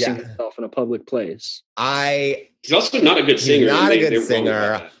embarrassing himself in a public place. He's also not a good singer. He's not a good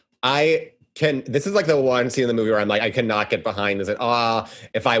singer. this is like the one scene in the movie where I'm like, I cannot get behind this at all.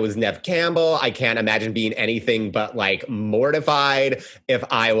 If I was Nev Campbell, I can't imagine being anything but like mortified. If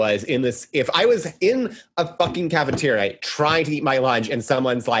I was in a fucking cafeteria trying to eat my lunch and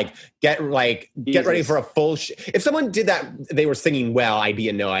someone's like, get ready for a full if someone did that, they were singing well, I'd be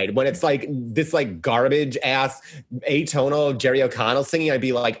annoyed. When it's like this like garbage ass atonal Jerry O'Connell singing, I'd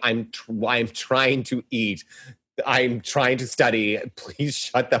be like, I'm trying to eat. I'm trying to study. Please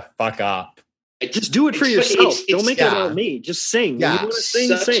shut the fuck up. Just do it for yourself. Don't make it about me. Just sing. Yeah. You want to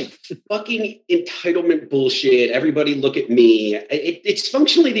sing, sing. Fucking entitlement bullshit. Everybody look at me. It's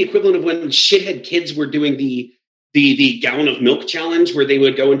functionally the equivalent of when shithead kids were doing the gallon of milk challenge, where they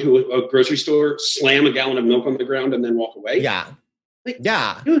would go into a grocery store, slam a gallon of milk on the ground, and then walk away. Yeah. Like,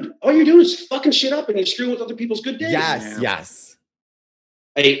 yeah. Dude, all you're doing is fucking shit up and you're screwing with other people's good days. Yes.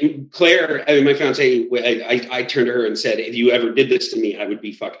 Claire, my fiance, I turned to her and said, if you ever did this to me, I would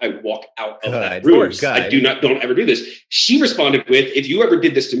walk out of that room. I don't ever do this. She responded with, if you ever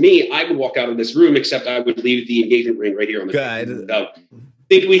did this to me, I would walk out of this room, except I would leave the engagement ring right here on the good. So, I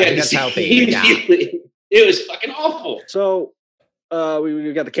think we had the same feeling. It was fucking awful. So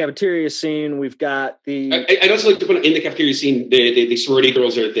we've got the cafeteria scene. We've got the... I'd also like to put in the cafeteria scene, the sorority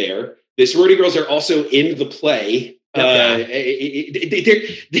girls are there. The sorority girls are also in the play. The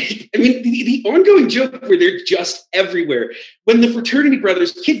ongoing joke where they're just everywhere. When the fraternity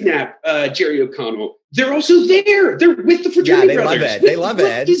brothers kidnap Jerry O'Connell, they're also there. They're with the fraternity brothers. They love it.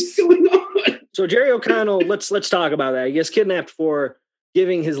 What is going on? So Jerry O'Connell, let's talk about that. He gets kidnapped for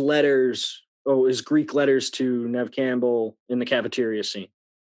giving his his Greek letters to Nev Campbell in the cafeteria scene.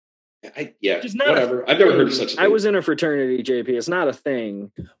 Whatever. I've never heard of such a thing. I was in a fraternity, JP. It's not a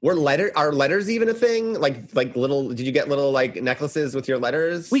thing. Are letters even a thing? Like little? Did you get little like necklaces with your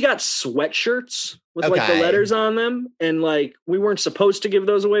letters? We got sweatshirts with like the letters on them, and like we weren't supposed to give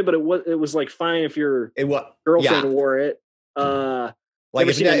those away, but it was like fine if your girlfriend wore it. Like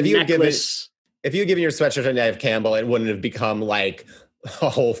if you had given your sweatshirt to Nev Campbell, it wouldn't have become like a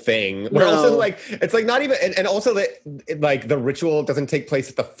whole thing. We're also like, it's like not even, and also that like the ritual doesn't take place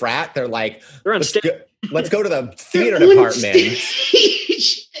at the frat. They're on stage. Let's go to the theater department. They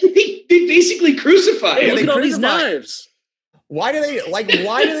basically crucify. Hey, look at all these knives. Why do they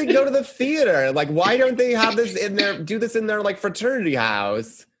go to the theater? Like, why don't they have this in do this in their like fraternity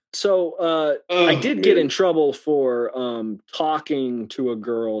house? So I did get in trouble for talking to a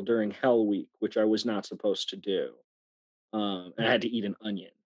girl during Hell Week, which I was not supposed to do. I had to eat an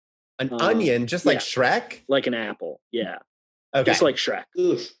onion. An onion, just like Shrek? Like an apple, yeah. Okay. Just like Shrek.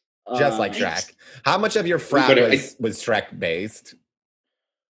 Just like Shrek. How much of your frat was Shrek based?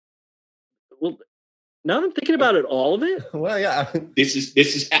 Well, now that I'm thinking about it, all of it. Well, yeah. This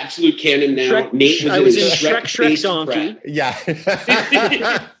is absolute canon now. Shrek, Nate I was in Shrek Donkey. Yeah.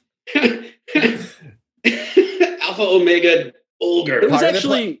 Alpha Omega Olger. It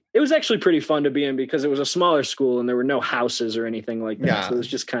was actually pretty fun to be in because it was a smaller school and there were no houses or anything like that. Yeah. So it was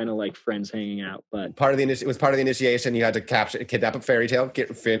just kind of like friends hanging out. But it was part of the initiation. You had to kidnap a fairy tale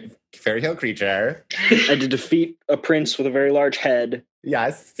creature. I had to defeat a prince with a very large head.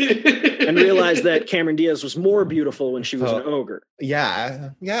 Yes. And realize that Cameron Diaz was more beautiful when she was an ogre. Yeah.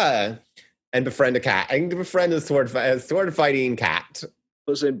 Yeah. And befriend a cat. And befriend a sword fighting cat.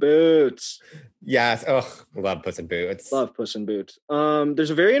 Puss in Boots. Yes. Oh, love Puss in Boots. Love Puss in Boots.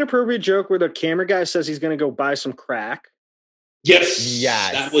 There's a very inappropriate joke where the camera guy says he's going to go buy some crack. Yes.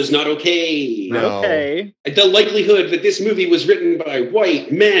 That was not okay. No. Okay. The likelihood that this movie was written by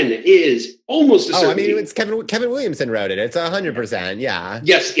white men is almost a certainty. I mean, it's Kevin Williamson wrote it. It's 100%. Yeah.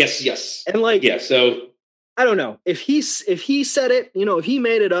 Yes. And like, so I don't know if he said it, if he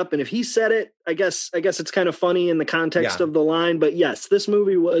made it up and if he said it, I guess it's kind of funny in the context of the line. But yes, this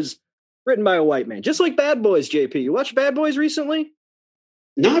movie was written by a white man, just like Bad Boys. JP, you watched Bad Boys recently?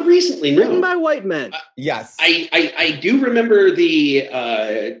 Not recently, no. Written by white men. Yes. I do remember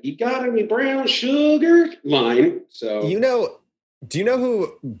the you got any brown sugar line. So do you know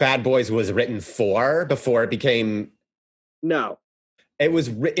who Bad Boys was written for before it became? No. It was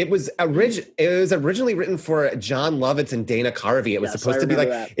originally written for John Lovitz and Dana Carvey. It was supposed to be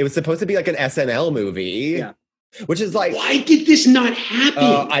like an SNL movie. Yeah. Which is like, why did this not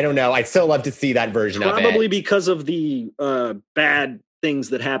happen? I don't know. I'd still love to see that version of it. Probably because of the bad things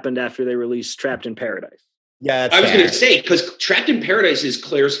that happened after they released Trapped in Paradise. Yeah, I was going to say, because Trapped in Paradise is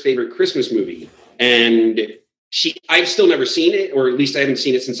Claire's favorite Christmas movie, and I've still never seen it, or at least I haven't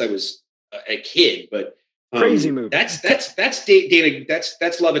seen it since I was a kid. But crazy movie. That's Dana.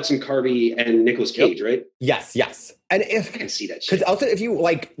 That's Lovitz and Carvey and Nicolas Cage, right? Yes. And if I can see that shit. Because also, if you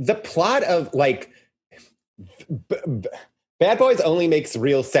like the plot of like Bad Boys only makes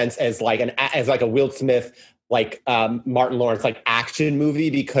real sense as like a Will Smith, like Martin Lawrence, like action movie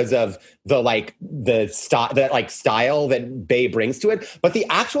because of the style that Bay brings to it. But the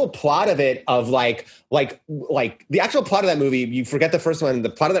actual plot of it, of like the actual plot of that movie, you forget the first one. The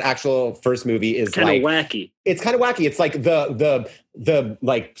plot of that actual first movie is kind of wacky. It's kind of wacky. It's like the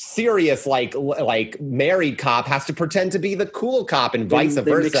like serious like married cop has to pretend to be the cool cop and vice versa.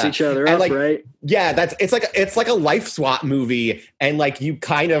 They mix each other up, like, right? Yeah, it's like a life swap movie, and like you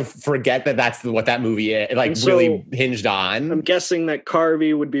kind of forget that that's what that movie is, like really hinged on. I'm guessing that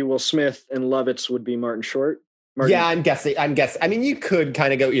Carvey would be Will Smith and Lovitz would be Martin Short. Yeah, I'm guessing. I mean, you could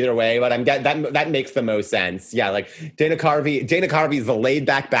kind of go either way, but that makes the most sense. Yeah, like Dana Carvey is the laid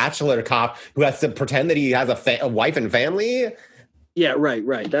back bachelor cop who has to pretend that he has a wife and family. Yeah,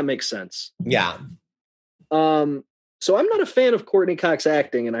 right. That makes sense. Yeah. So I'm not a fan of Courtney Cox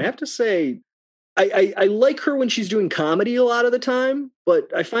acting, and I have to say, I like her when she's doing comedy a lot of the time, but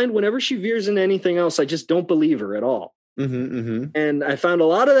I find whenever she veers into anything else, I just don't believe her at all. And I found a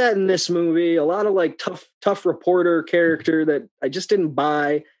lot of that in this movie, a lot of like tough reporter character that I just didn't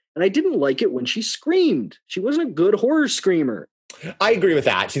buy. And I didn't like it when she screamed. She wasn't a good horror screamer. I agree with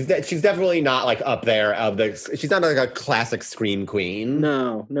that. She's definitely not like up there she's not like a classic scream queen.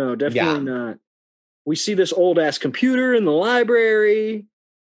 No, definitely not. We see this old ass computer in the library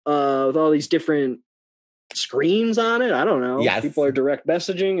with all these different screens on it. I don't know. Yes. People are direct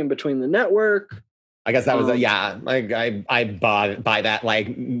messaging in between the network. I guess that was I buy that like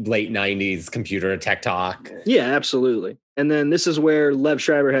late 90s computer tech talk. Yeah, absolutely. And then this is where Lev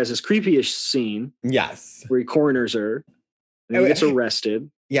Schreiber has his creepyish scene. Yes. Where he corners her and he gets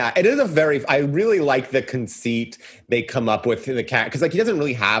arrested. Yeah, it is I really like the conceit they come up with in the cat, because like he doesn't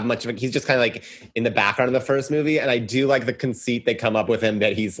really have much of it. He's just kind of like in the background of the first movie. And I do like the conceit they come up with him,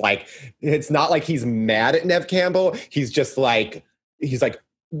 that he's like, it's not like he's mad at Nev Campbell. He's like,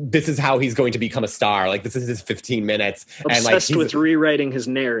 this is how he's going to become a star. Like, this is his 15 minutes. Obsessed with rewriting his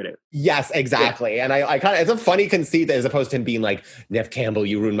narrative. Yes, exactly. Yeah. And I kind of, it's a funny conceit that, as opposed to him being like, Nev Campbell,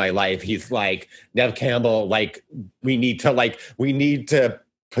 you ruined my life. He's like, Nev Campbell, like, we need to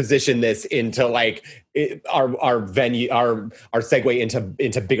position this into like our venue, our segue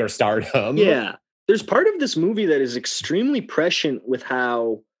into bigger stardom. Yeah. There's part of this movie that is extremely prescient with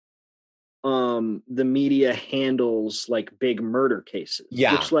how the media handles like big murder cases,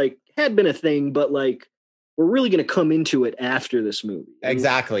 which like had been a thing, but like we're really going to come into it after this movie.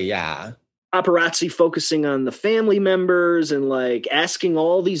 Exactly. Yeah. Paparazzi focusing on the family members and like asking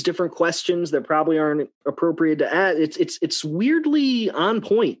all these different questions that probably aren't appropriate to ask. It's weirdly on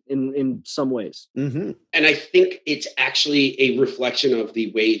point in some ways. And I think it's actually a reflection of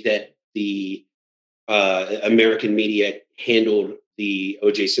the way that the American media handled the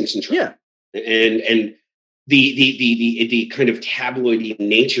O.J. Simpson trial. Yeah. And the kind of tabloidy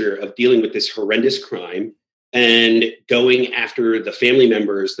nature of dealing with this horrendous crime and going after the family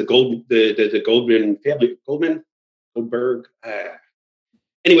members, the Goldman family, Goldberg.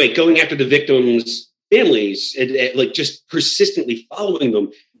 Anyway, going after the victims' families and like just persistently following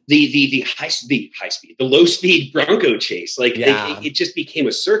them. The low speed Bronco chase, like it just became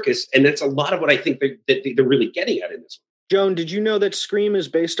a circus, and that's a lot of what I think that they're really getting at in this one. Joan, did you know that Scream is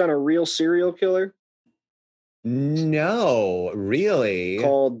based on a real serial killer? No, really?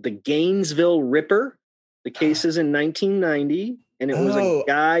 Called the Gainesville Ripper. The case is in 1990, and it was a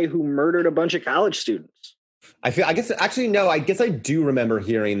guy who murdered a bunch of college students. I guess I do remember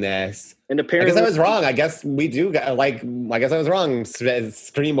hearing this. And apparently, I guess I was wrong. I guess we do I guess I was wrong.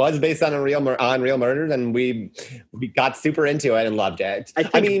 Scream was based on real murders, and we got super into it and loved it.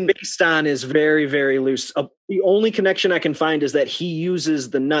 I mean, based on is very, very loose. The only connection I can find is that he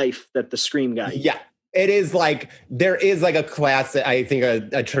uses the knife that the Scream guy used. Yeah. It is like, there is like a class, I think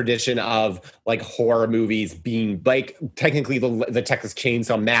a tradition of like horror movies being like, technically the Texas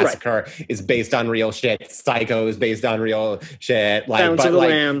Chainsaw Massacre is based on real shit. Psycho is based on real shit. Like, Silence of the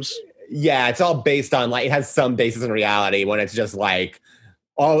Lambs. Yeah, it's all based on like, it has some basis in reality, when it's just like,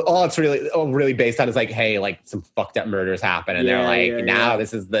 all it's really based on is like, hey, like some fucked up murders happen. And they're like,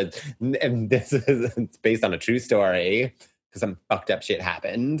 this is it's based on a true story. Because some fucked up shit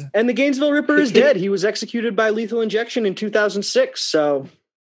happened. And the Gainesville Ripper is dead. He was executed by lethal injection in 2006. So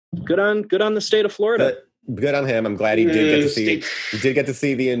good on the state of Florida. Good on him. I'm glad he did get to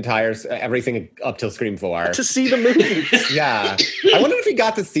see the entire everything up till Scream 4. To see the movies. Yeah. I wonder if he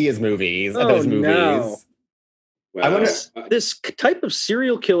got to see his movies. No. Wow. I wonder, this type of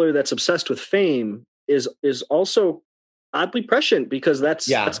serial killer that's obsessed with fame is also oddly prescient, because that's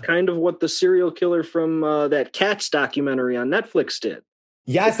kind of what the serial killer from that Cats documentary on Netflix did.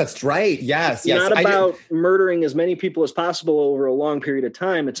 Yes, that's right. Yes, yes. Not about murdering as many people as possible over a long period of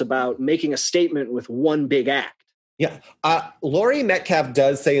time. It's about making a statement with one big act. Yeah. Laurie Metcalf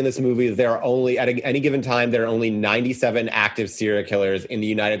does say in this movie that there are only, at any given time, there are only 97 active serial killers in the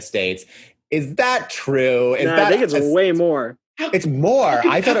United States. Is that true? I think it's way more. It's more.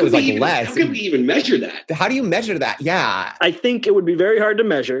 I thought it was less. How can we even measure that? How do you measure that? Yeah. I think it would be very hard to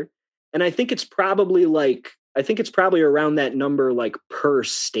measure. And I think it's probably around that number, like per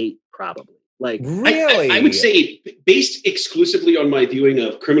state, probably. Like, really? I would say, based exclusively on my viewing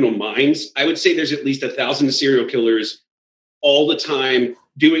of Criminal Minds, I would say there's at least 1,000 serial killers all the time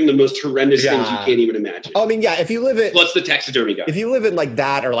doing the most horrendous things you can't even imagine. Oh, I mean, yeah, if you live in... Plus the taxidermy guy. If you live in like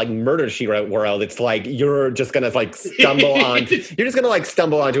that or like Murder, She Wrote world, it's like you're just going to like stumble on... You're just going to like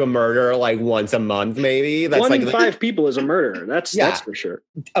stumble onto a murder like once a month, maybe. That's 1 in 5 people is a murderer. That's for sure.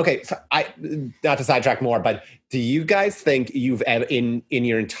 Okay, so not to sidetrack more, but do you guys think you've, in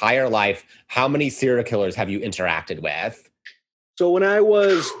your entire life, how many serial killers have you interacted with? So when I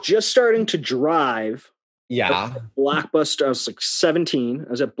was just starting to drive... Yeah. Blockbuster. I was like 17. I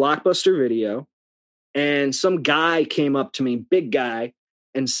was at Blockbuster Video, and some guy came up to me, big guy,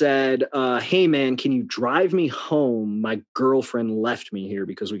 and said, hey man, can you drive me home? My girlfriend left me here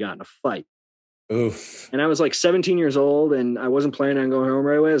because we got in a fight. Oof. And I was like 17 years old, and I wasn't planning on going home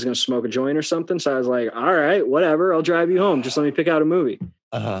right away. I was going to smoke a joint or something. So I was like, all right, whatever. I'll drive you home. Just let me pick out a movie.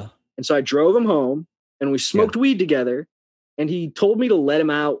 Uh-huh. And so I drove him home, and we smoked weed together. And he told me to let him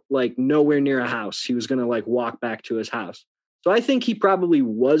out, like nowhere near a house. He was going to like walk back to his house. So I think he probably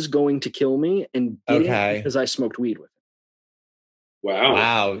was going to kill me and didn't because I smoked weed with him. Wow.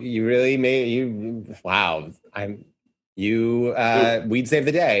 Wow. You really made wow. Weed saved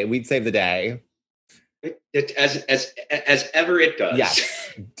the day. Weed saved the day. As ever it does.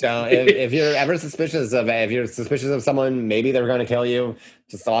 Yes. If you're ever suspicious of someone, maybe they're going to kill you,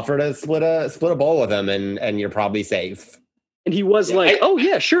 just offer to split a bowl with them and you're probably safe. And he was oh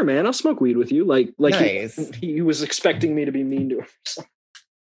yeah, sure, man, I'll smoke weed with you. Like nice. he was expecting me to be mean to him.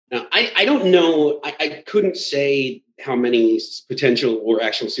 Now, I don't know. I couldn't say how many potential or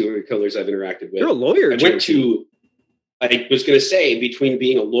actual serial killers I've interacted with. You're a lawyer. I was going to say, between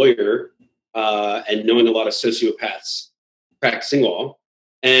being a lawyer and knowing a lot of sociopaths practicing law,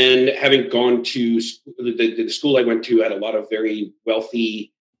 and having gone to the school I went to had a lot of very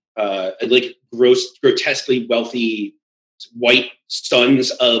wealthy, grotesquely wealthy white sons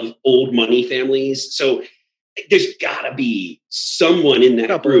of old money families. So there's got to be someone in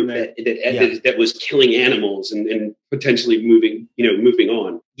that group that was killing animals and potentially moving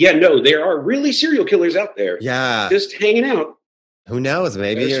on. Yeah, no, there are really serial killers out there. Yeah, just hanging out. Who knows?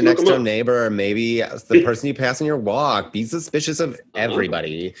 Maybe your next door neighbor, or maybe the person you pass on your walk. Be suspicious of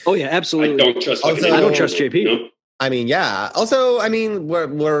everybody. Oh yeah, absolutely. I don't trust JP. No. I mean, yeah. Also, I mean,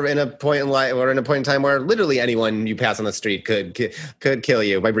 we're in a point in life. We're in a point in time where literally anyone you pass on the street could kill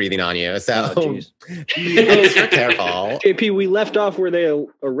you by breathing on you. So be careful. JP, we left off where they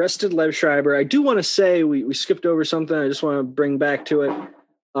arrested Liev Schreiber. I do want to say we skipped over something. I just want to bring back to it.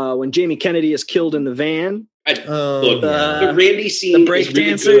 When Jamie Kennedy is killed in the van. The Randy scene, the break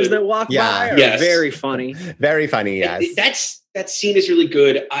dancers that walk by are very funny. Very funny, yes. That scene is really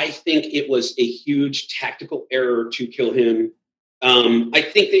good. I think it was a huge tactical error to kill him. I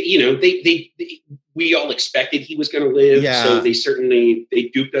think that we all expected he was going to live, so they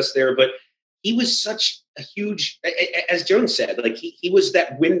duped us there. But he was such a huge, as Jones said, like he was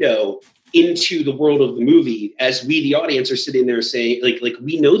that window into the world of the movie, as we, the audience, are sitting there saying, like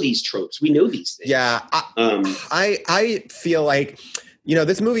we know these tropes, we know these things. Yeah, I feel like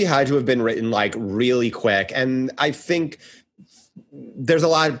this movie had to have been written like really quick, and I think there's a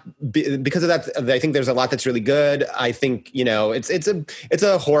lot because of that. I think there's a lot that's really good. I think it's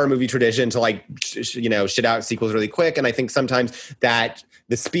a horror movie tradition to like shit out sequels really quick, and I think sometimes that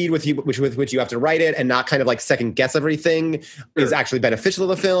the speed with which you have to write it and not kind of like second guess everything is actually beneficial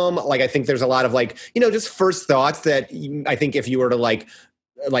to the film. Like I think there's a lot of like just first thoughts that I think if you were to like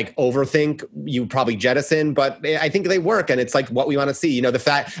overthink, you probably jettison, but I think they work, and it's like what we want to see. The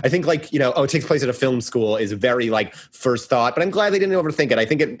fact, I think like, it takes place at a film school is very like first thought, but I'm glad they didn't overthink it. I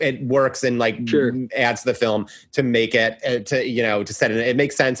think it works and like adds to the film to make it to set it. It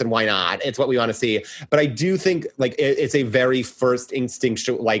makes sense, and why not? It's what we want to see. But I do think like it's a very first instinct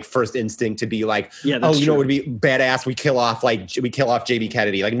to be like, it would be badass. We kill off JB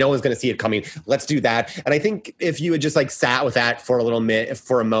Kennedy. Like no one's going to see it coming. Let's do that. And I think if you had just like sat with that for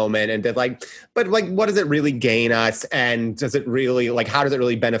a moment and did like, but like, what does it really gain us? And does it really like, how does it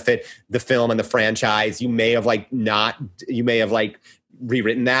really benefit the film and the franchise? You may have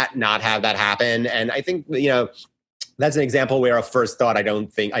rewritten that, not have that happen. And I think, That's an example where a first thought, I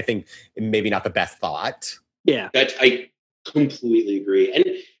think maybe not the best thought. Yeah. That I completely agree.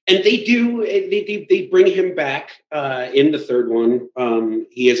 And they bring him back in the third one.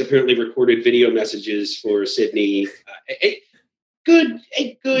 He has apparently recorded video messages for Sydney. Good.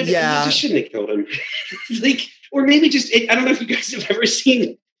 Yeah. You just shouldn't have killed him. Or maybe just, I don't know if you guys have ever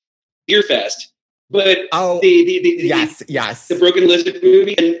seen Beer Fest, but the Broken Lizard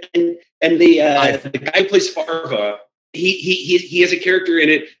movie and the guy who plays Farva, he has a character in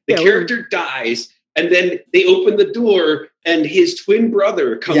it. The character dies, and then they open the door, and his twin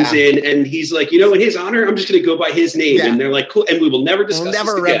brother comes in, and he's like, in his honor, I'm just going to go by his name. Yeah. And they're like, cool, and we will never discuss this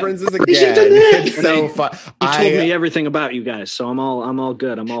again. Reference this again. They should have done that. It's so fun. He told me everything about you guys, so I'm all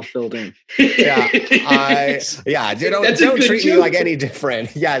good. I'm all filled in. Don't treat me like any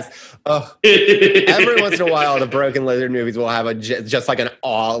different. Yes. Every once in a while, the Broken Lizard movies will have just like an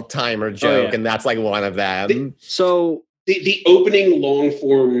all-timer joke, and that's like one of them. The opening long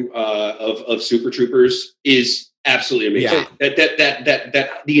form of Super Troopers is absolutely amazing. Yeah.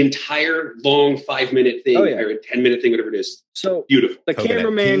 That the entire long 5-minute thing or 10-minute thing, whatever it is. So beautiful. The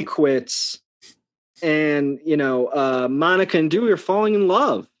cameraman quits, and Monica and Dewey are falling in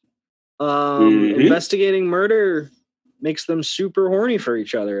love. Investigating murder makes them super horny for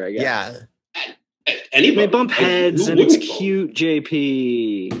each other, I guess. Yeah. They bump heads, and it's cute,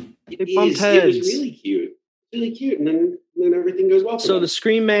 JP. They bump heads. It was really cute. Really cute, and then everything goes well. So the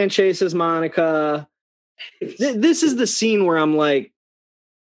Scream Man chases Monica. This is the scene where I'm like,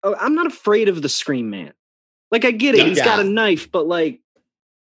 I'm not afraid of the Scream Man. Like, I get it, he's got a knife, but like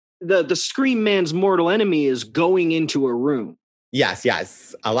the Scream Man's mortal enemy is going into a room. Yes,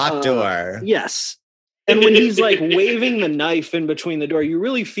 a locked door. Yes, and when he's like waving the knife in between the door, you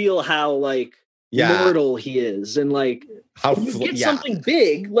really feel how like mortal he is, and like. How you get something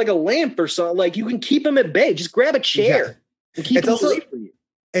big like a lamp or something, like you can keep him at bay. Just grab a chair and keep him away from you.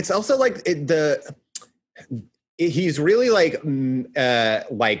 It's also like he's really like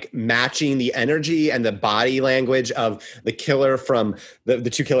matching the energy and the body language of the killer from the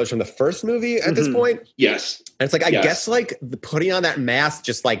two killers from the first movie at this point. Yes, and it's like I guess like putting on that mask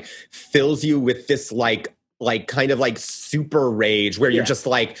just like fills you with this like kind of like super rage where you're just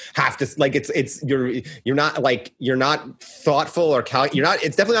like have to like you're not thoughtful or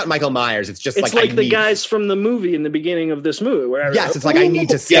it's definitely not Michael Myers. It's just like the guys from the movie in the beginning of this movie where it's like I need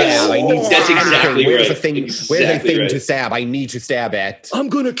to stab. Yes. I need to That's exactly where's right. the thing? Exactly where's the thing right. to stab? I need to stab it. I'm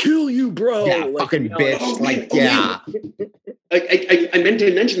gonna kill you, bro. Yeah, like, fucking bitch. I meant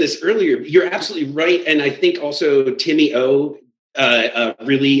to mention this earlier. You're absolutely right, and I think also Timmy O.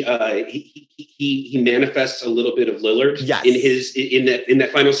 Really, he manifests a little bit of Lillard in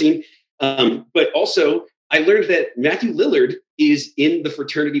that final scene. But also, I learned that Matthew Lillard is in the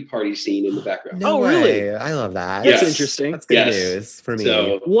fraternity party scene in the background. No way. Really? I love that. That's interesting. That's good news for me.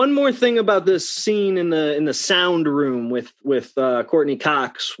 So, one more thing about this scene in the sound room with Courtney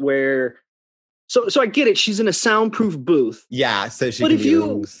Cox, where. So I get it. She's in a soundproof booth. Yeah. So she. But if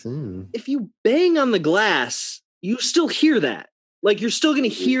you bang on the glass, you still hear that. Like you're still going to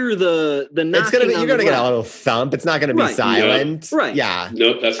hear the knocking. You're going to get a little thump. It's not going to be silent. No. Right. Yeah.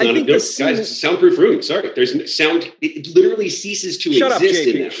 Nope. That's not a guys. It's a soundproof room. Sorry. There's sound. It literally ceases to exist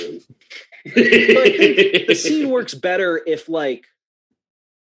in that room. But I think the scene works better if like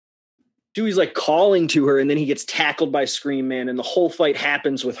Dewey's like calling to her, and then he gets tackled by Scream Man, and the whole fight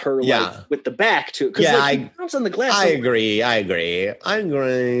happens with her like with the back to it. Because he comes on the glass. I agree. Like, they're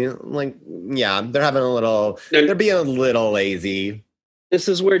having a little. They're being a little lazy. This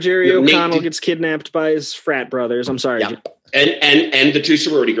is where Jerry O'Connell gets kidnapped by his frat brothers. I'm sorry. Yeah. And the two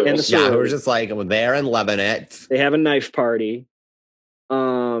sorority girls. Who were just like there and loving it. They have a knife party.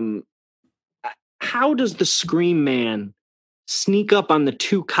 How does the Scream Man sneak up on the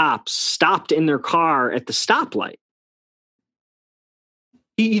two cops stopped in their car at the stoplight?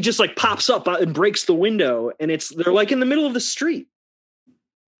 He just like pops up and breaks the window, and they're like in the middle of the street.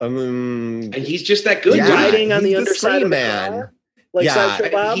 And he's just that good, riding on the underside of the car. Like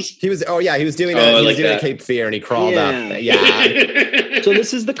Sideshow Bob? He was doing a Cape Fear, and he crawled up. Yeah. So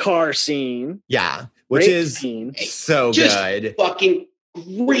this is the car scene. Yeah. Which is so just good. Fucking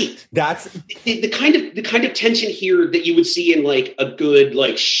great. That's the kind of tension here that you would see in like a good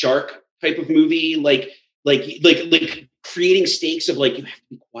like shark type of movie, like creating stakes of like you have to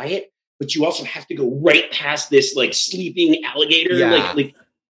be quiet, but you also have to go right past this like sleeping alligator. Yeah. Like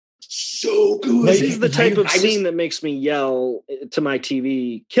so good. This is the type of scene that makes me yell to my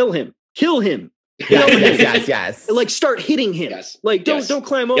TV, "Kill him! Kill him!" Yes. Like start hitting him. Yes. Like don't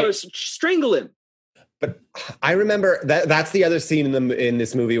climb over, strangle him. But I remember that's the other scene in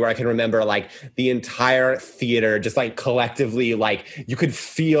this movie where I can remember like the entire theater just like collectively, like you could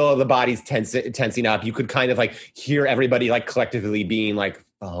feel the bodies tensing up. You could kind of like hear everybody like collectively being like,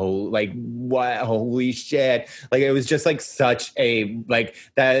 oh, like what? Holy shit. Like it was just like such a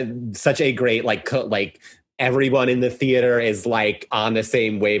great like everyone in the theater is like on the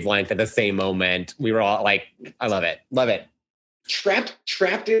same wavelength at the same moment. We were all like, I love it. Love it.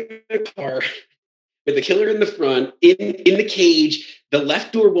 Trapped in a car with the killer in the front, in the cage. The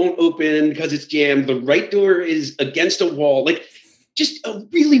left door won't open because it's jammed. The right door is against a wall. Like, just a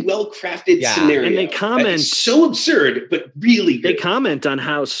really well-crafted scenario. And they comment... It's so absurd, but really good. They comment on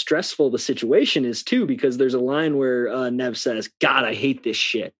how stressful the situation is, too, because there's a line where Nev says, God, I hate this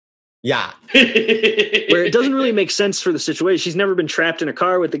shit. Yeah. Where it doesn't really make sense for the situation. She's never been trapped in a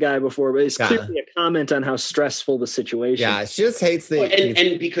car with the guy before, but it's clearly a comment on how stressful the situation is. Yeah, she just hates the...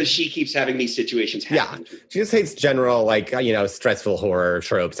 And because she keeps having these situations happen. Yeah, she just hates general, like, stressful horror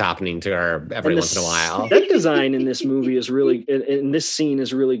tropes happening to her every once in a while. Set design in this movie is really... in this scene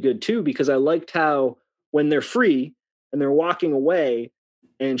is really good, too, because I liked how when they're free and they're walking away...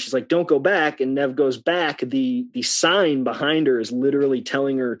 And she's like, don't go back. And Nev goes back. The sign behind her is literally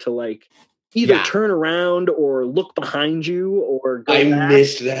telling her to like either turn around or look behind you or go back.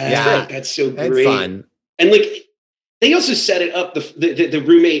 Missed that. Yeah. That's so great. It's fun. And like, they also set it up. The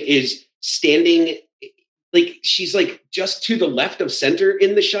roommate is standing, like she's like just to the left of center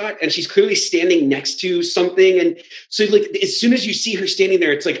in the shot. And she's clearly standing next to something. And so like, as soon as you see her standing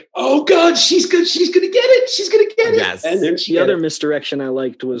there, it's like, oh God, she's good. She's going to get it. She's going to get it. Yes. And then the other misdirection I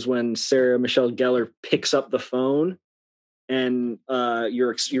liked was when Sarah Michelle Gellar picks up the phone and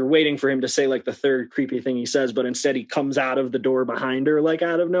you're waiting for him to say like the third creepy thing he says, but instead he comes out of the door behind her, like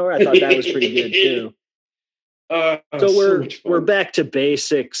out of nowhere. I thought that was pretty good too. So we're back to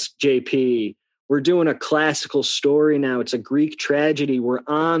basics, JP. We're doing a classical story now. It's a Greek tragedy. We're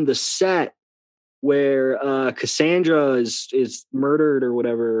on the set where Cassandra is murdered or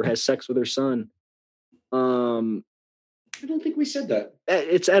whatever, or has sex with her son. I don't think we said that.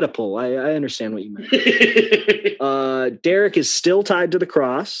 It's Oedipal. I understand what you meant. Derek is still tied to the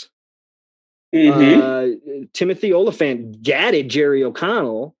cross. Mm-hmm. Timothy Olyphant gadded Jerry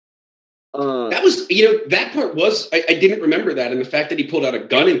O'Connell. That was, that part was, I didn't remember that. And the fact that he pulled out a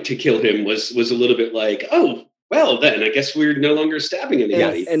gun to kill him was a little bit like, oh, well, then I guess we're no longer stabbing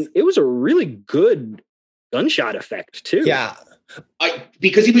anybody. And it was a really good gunshot effect too. Yeah.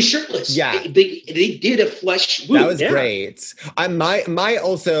 Because he was shirtless. Yeah. They did a flesh wound. That was great.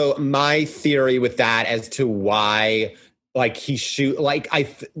 My theory with that as to why like he shoot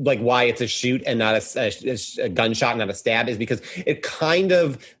why it's a shoot and not a gunshot, not a stab, is because it kind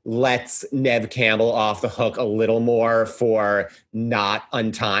of lets Nev Campbell off the hook a little more for not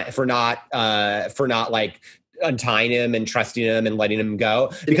untying him and trusting him and letting him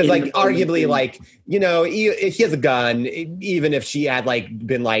go, because like arguably like if he has a gun, even if she had like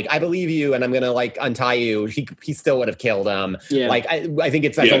been like, I believe you and I'm gonna like untie you, he still would have killed him. Like I think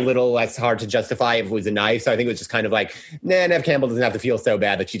it's a little less hard to justify if it was a knife. So I think it was just kind of like, Nev Campbell doesn't have to feel so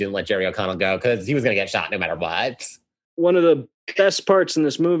bad that she didn't let Jerry O'Connell go, because he was gonna get shot no matter what. One of the best parts in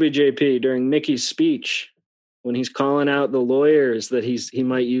this movie, JP, during Mickey's speech when he's calling out the lawyers that he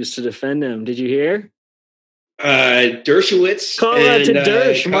might use to defend him. Did you hear? Dershowitz. Call out to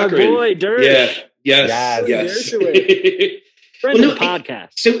Dersh, my boy, Dersh. Yeah, yes. Friend of the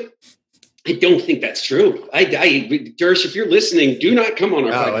podcast. So I don't think that's true. Dersh, if you're listening, do not come on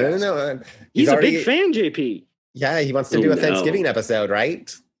our podcast. I don't know. He's a big fan, JP. Yeah, he wants to do a Thanksgiving episode,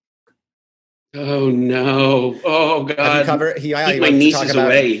 right? Oh no! Oh God! He my nieces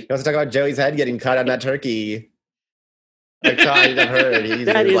away. He wants to talk about Joey's head getting cut on that turkey. I've heard.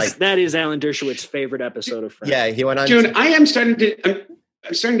 That is Alan Dershowitz's favorite episode of Friends. Yeah, he went on. June, I'm starting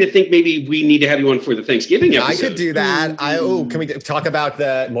to think maybe we need to have you on for the Thanksgiving episode. I could do that. Can we talk about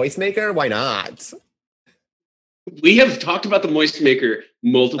the Moist Maker? Why not? We have talked about the Moist Maker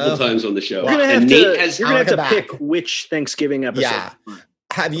multiple times on the show. You're gonna have to pick which Thanksgiving episode. Yeah.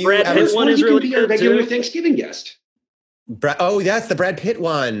 Have you Brad Pitt one is really good, regular Thanksgiving guest. That's the Brad Pitt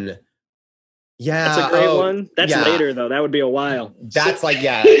one. Yeah, that's a great one. That's later though. That would be a while. That's like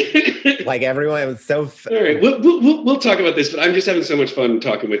like everyone was so. All right, we'll talk about this, but I'm just having so much fun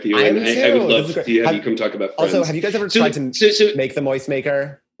talking with you, and I would love to have you come talk about Friends. Also, have you guys ever tried to make the Moist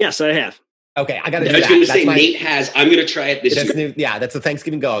Maker? Yes, I have. Okay, I got to do that. I was going to say Nate has. I'm going to try it this year. That's the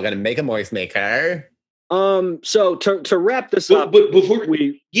Thanksgiving goal. I'm going to make a Moist Maker. So to wrap this up, but before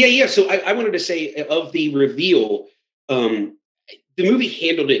So I wanted to say of the reveal, the movie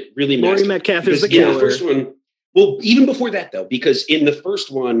handled it really nicely. Laurie Metcalf is the killer. In the first one, well, even before that though, because in the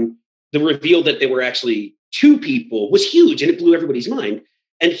first one, the reveal that they were actually two people was huge, and it blew everybody's mind.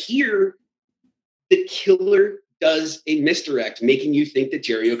 And here, the killer does a misdirect, making you think that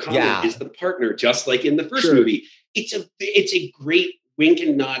Jerry O'Connell is the partner, just like in the first movie. It's a great wink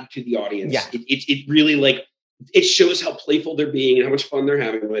and nod to the audience. Yeah. It really like, it shows how playful they're being and how much fun they're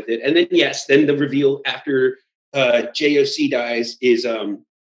having with it. And then, then the reveal after JOC dies is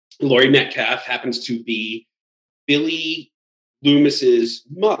Laurie Metcalf happens to be Billy Loomis's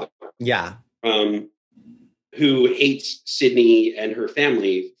mother. Yeah. Who hates Sydney and her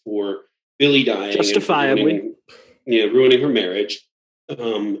family for Billy dying. Justifiably. And ruining her marriage.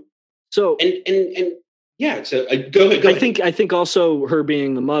 So go ahead. I think also her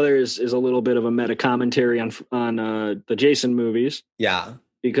being the mother is a little bit of a meta commentary on the Jason movies. Yeah,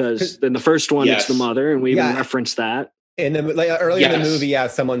 because in the first one it's the mother, and we even referenced that. In the early in the movie,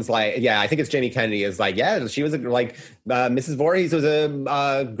 someone's like, I think it's Jamie Kennedy is like, she was Mrs. Voorhees was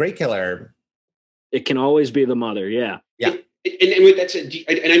a great killer. It can always be the mother. Yeah. And with that said,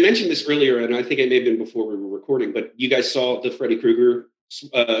 and I mentioned this earlier, and I think I may have been before we were recording, but you guys saw the Freddy Krueger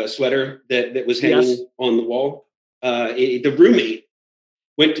sweater that was hanging on the wall. The roommate,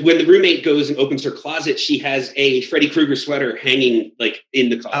 when the roommate goes and opens her closet, she has a Freddy Krueger sweater hanging like in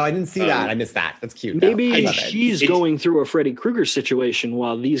the closet. Oh, I didn't see that. I missed that. That's cute. Maybe she's going through a Freddy Krueger situation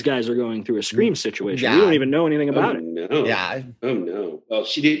while these guys are going through a Scream situation. Yeah. We don't even know anything about it. No. Yeah. Oh no. Well,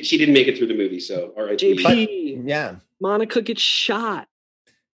 she didn't make it through the movie, so all right. JP. Monica gets shot.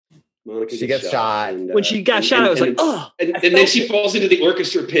 She gets shot. And, when she got shot, I was like, oh. And then she falls into the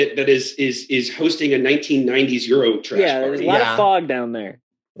orchestra pit that is hosting a 1990s Euro trash party. There's a lot of fog down there.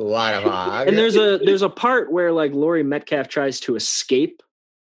 A lot of fog. And there's a part where like Laurie Metcalf tries to escape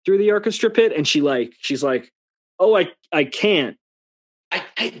through the orchestra pit, and she's like, oh, I can't.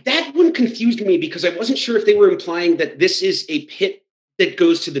 That one confused me because I wasn't sure if they were implying that this is a pit that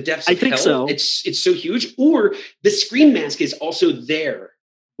goes to the depths of hell. I think so. It's so huge, or the Scream mask is also there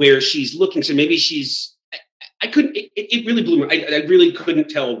where she's looking. So maybe she's. I couldn't. It really blew me. I really couldn't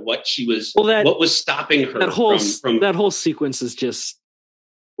tell what she was. What was stopping her? That whole sequence is just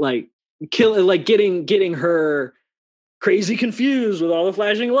like getting her crazy confused with all the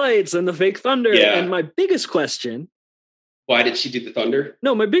flashing lights and the fake thunder. Yeah. And my biggest question: why did she do the thunder?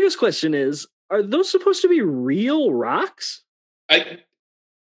 No, my biggest question is: are those supposed to be real rocks?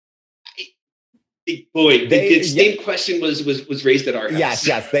 The same question was raised at our house.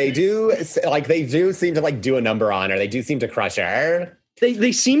 Yes, they do. They do seem to do a number on her. They do seem to crush her.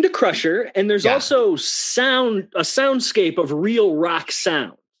 They seem to crush her, and there's also a soundscape of real rock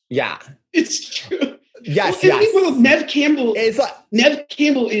sound. Yeah, it's true. Yes. Well, Nev Campbell is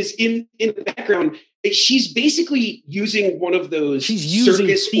in the background. She's basically using one one of those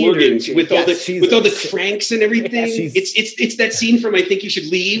circus organs with all the cranks and everything. Yeah, it's that scene from I Think You Should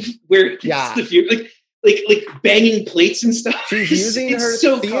Leave where like banging plates and stuff. She's using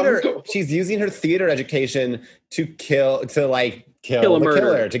her theater. She's using her theater education to kill the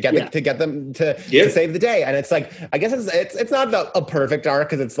killer, to get them to save the day. And it's like, I guess it's not a perfect arc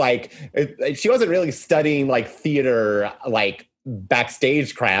because it's like she wasn't really studying theater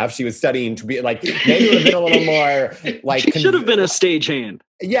backstage craft. She was studying to be maybe it would have been a little more she should have been a stagehand.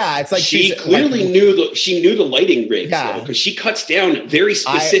 Yeah, it's like she clearly knew the lighting rigs. Yeah, because she cuts down very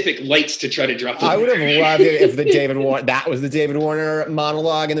specific lights to try to drop them. I would have loved it if that was the David Warner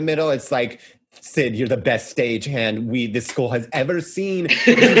monologue in the middle. It's like, Sid, you're the best stagehand this school has ever seen.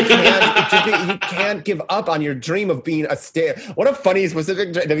 You can't give up on your dream of being a stage. What a funny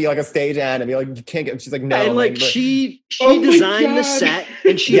specific to be a stagehand and be like, you can't get. She's like, no. And she designed the set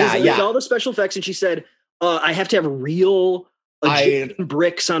and she designed all the special effects, and she said, I have to have real Egyptian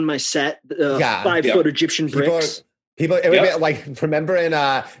bricks on my set. 5-foot Egyptian bricks. People remember in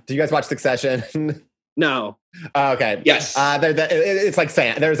do you guys watch Succession? No. Okay. Yes. It's like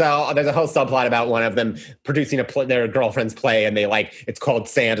sand. There's a whole subplot about one of them producing their girlfriend's play, and they it's called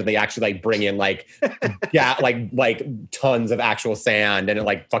Sand, and they actually bring in tons of actual sand, and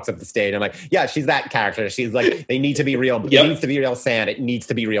it fucks up the stage. I'm like, yeah, she's that character. She's they need to be real. It needs to be real sand. It needs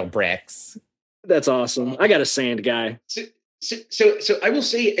to be real bricks. That's awesome. I got a sand guy. So I will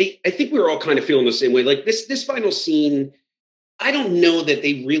say, I think we're all kind of feeling the same way. This final scene, I don't know that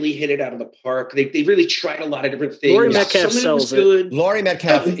they really hit it out of the park. They really tried a lot of different things. Laurie Metcalf sells it. Laurie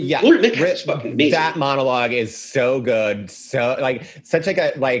Metcalf, Laurie Metcalf's fucking amazing. That monologue is so good. So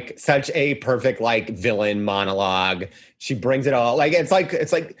such a perfect villain monologue. She brings it all. It's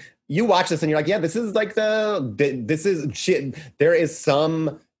like you watch this and you're like, yeah, this is this is shit. There is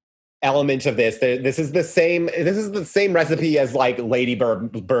some element of this. This is the same recipe as Lady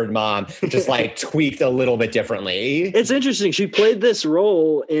Bird Mom, just tweaked a little bit differently. It's interesting. She played this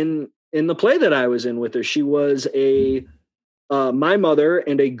role in in the play that I was in with her. She was my mother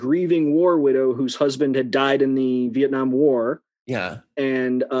and a grieving war widow whose husband had died in the Vietnam War. Yeah.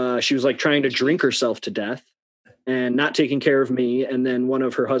 And she was like trying to drink herself to death and not taking care of me. And then one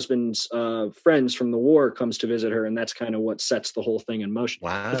of her husband's friends from the war comes to visit her. And that's kind of what sets the whole thing in motion.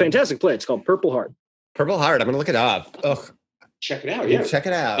 Wow. It's a fantastic play. It's called Purple Heart. Purple Heart. I'm going to look it up. Ugh. Check it out. Yeah. Check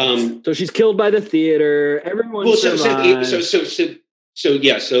it out. So she's killed by the theater. Everyone survives.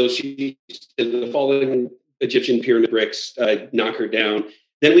 So she, the fallen Egyptian pyramid bricks knock her down.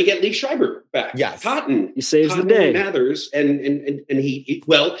 Then we get Lee Schreiber back. Yes. He saves the day. Mathers, and he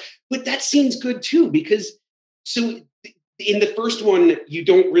but that scene's good too, because so in the first one, you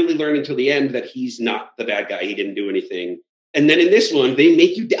don't really learn until the end that he's not the bad guy. He didn't do anything. And then in this one, they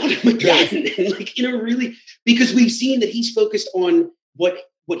make you doubt him again. Yes. And like, really, because we've seen that he's focused on what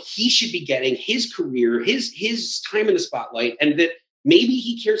he should be getting, his career, his time in the spotlight, and that maybe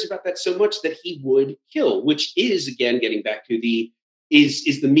he cares about that so much that he would kill, which is, again, getting back to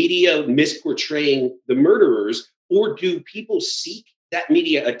is the media misportraying the murderers, or do people seek that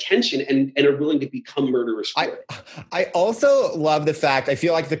media attention and are willing to become murderers for it? I also love the fact, I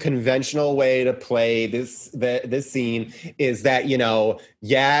feel like the conventional way to play this scene is that,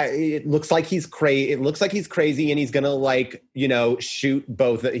 it looks like he's crazy. It looks like he's crazy and he's going to shoot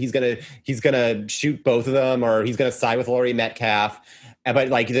both. He's going to shoot both of them, or he's going to side with Laurie Metcalf.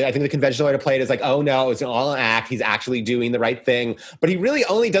 But I think the conventional way to play it is like, oh no, it's all an act. He's actually doing the right thing. But he really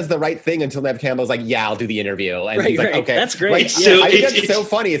only does the right thing until Neve Campbell's like, yeah, I'll do the interview. And he's like, okay. That's great. I think that's so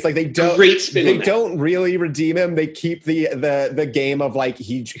funny. It's like they don't really redeem him. They keep the game of like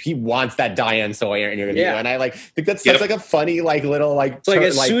he wants that Diane Sawyer interview. Yeah. And I think that's such like a funny little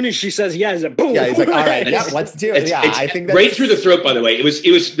as soon as she says yeah, he's like boom. Yeah, he's like, all right, yeah, let's do it. Yeah, I think that's right through the throat, by the way. It was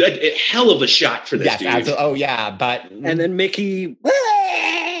a hell of a shot for this dude. Absolutely. Oh yeah, but and then Mickey.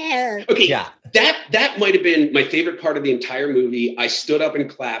 Okay, yeah. That might have been my favorite part of the entire movie. I stood up and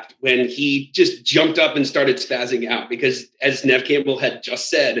clapped when he just jumped up and started spazzing out, because, as Neve Campbell had just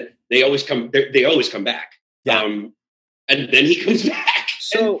said, they always come back. Yeah. And then he comes back.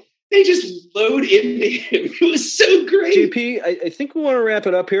 So they just load into him. It was so great. JP, I think we want to wrap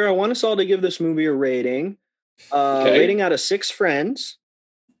it up here. I want us all to give this movie a rating. Rating out of 6 friends.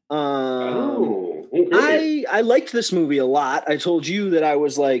 Okay. I liked this movie a lot. I told you that I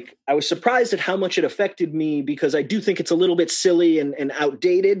was surprised at how much it affected me, because I do think it's a little bit silly and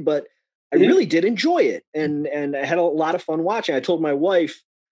outdated, but I really did enjoy it. And I had a lot of fun watching. I told my wife,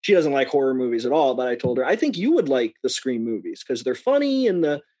 she doesn't like horror movies at all, but I told her, I think you would like the Scream movies because they're funny and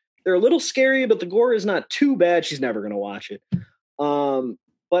they're a little scary, but the gore is not too bad. She's never going to watch it.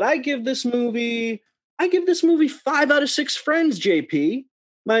 But I give this movie 5 out of 6 friends, JP.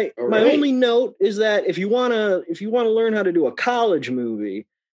 My only note is that if you want to learn how to do a college movie,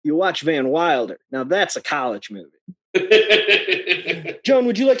 you watch Van Wilder. Now that's a college movie. Joan,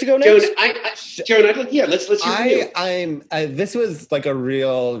 would you like to go next? Joan, let's hear this was like a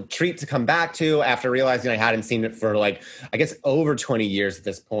real treat to come back to after realizing I hadn't seen it for over 20 years at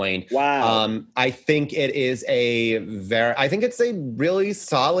this point. Wow. I think it's a really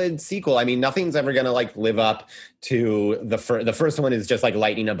solid sequel. I mean, nothing's ever going to live up to the first one. Is just like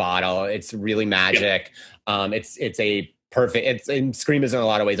lightning in a bottle. It's really magic. Yep. Scream is in a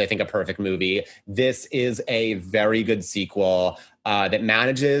lot of ways, I think, a perfect movie. This is a very good sequel that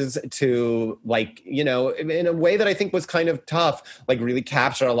manages to, in a way that I think was kind of tough, really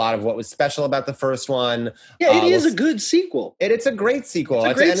capture a lot of what was special about the first one. Yeah, it is a good sequel. It's a great sequel.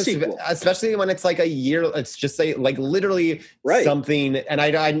 It's a great sequel. Especially when it's a year, it's just literally something, and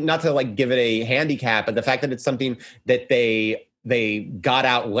I not to give it a handicap, but the fact that it's something that they got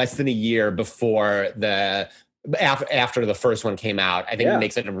out less than a year before after the first one came out, I think it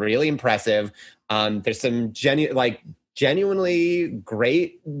makes it really impressive. There's some genuinely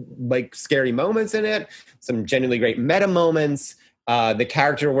great, scary moments in it. Some genuinely great meta moments. The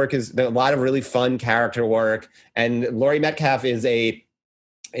character work is a lot of really fun character work, and Laurie Metcalf is an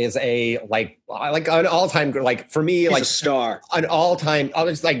all-time, for me, he's a star, an all-time, I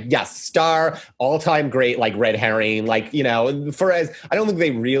was star, all-time great, red herring, I don't think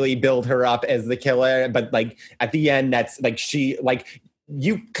they really build her up as the killer, but at the end, that's she,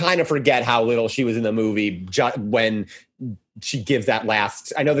 you kind of forget how little she was in the movie when she gives that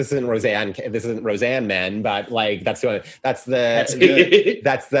last. I know this isn't Roseanne Men, but that's the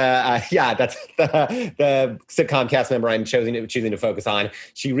sitcom cast member I'm choosing to focus on.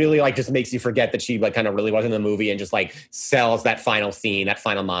 She really just makes you forget that she kind of really was in the movie and just sells that final scene, that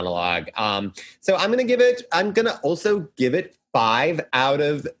final monologue. So I'm gonna also give it 5 out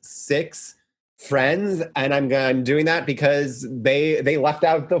of 6 Friends, and I'm doing that because they left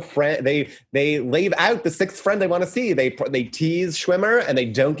out the friend. They leave out the sixth friend they want to see. They tease Schwimmer and they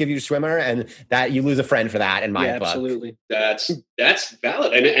don't give you Schwimmer, and that you lose a friend for that in my book. Absolutely. That's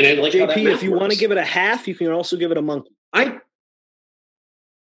valid, and I like JP, how that if you works. want to give it a half, you can also give it a monkey.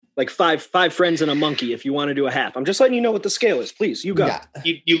 Like five friends and a monkey. If you want to do a half, I'm just letting you know what the scale is. Please, you go. Yeah.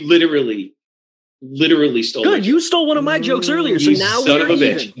 You literally stole. Good, you stole one of my jokes earlier, so now we're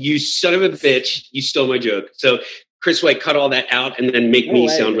even. You son of a bitch! You stole my joke. So Chris White, cut all that out and then make me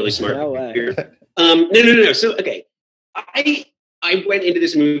sound really smart. No. So okay, I went into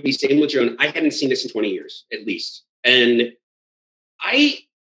this movie, same with Joan. I hadn't seen this in 20 years at least, and I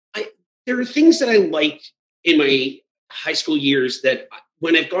there are things that I liked in my high school years that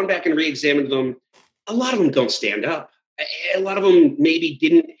when I've gone back and re-examined them, a lot of them don't stand up. A lot of them maybe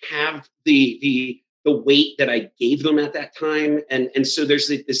didn't have the weight that I gave them at that time. And so there's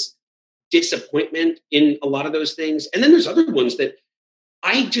this disappointment in a lot of those things. And then there's other ones that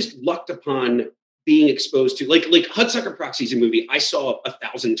I just lucked upon being exposed to, like Hudsucker Proxy is a movie I saw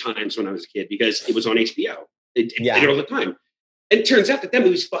 1,000 times when I was a kid because it was on HBO. It did it all the time. And it turns out that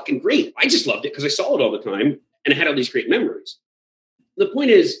movie's fucking great. I just loved it because I saw it all the time and I had all these great memories. The point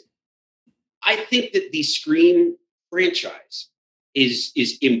is, I think that the Scream franchise is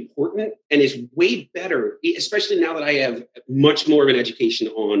important and is way better, especially now that I have much more of an education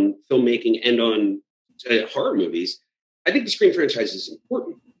on filmmaking and on horror movies. I think the Scream franchise is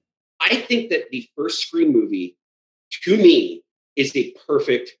important. I think that the first Scream movie, to me, is a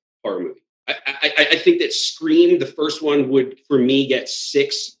perfect horror movie. I think that Scream, the first one, would, for me, get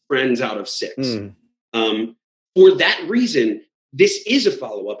 6 friends out of 6. For that reason, this is a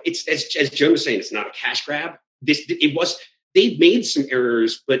follow-up. It's as Joan was saying, it's not a cash grab. They made some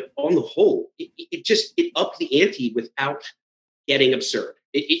errors, but on the whole, it upped the ante without getting absurd.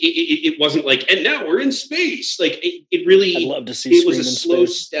 It wasn't like, and now we're in space. Like it really, I'd love to see. It was a slow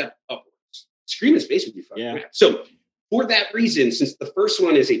step upwards. Scream in space would be fun. Yeah. So for that reason, since the first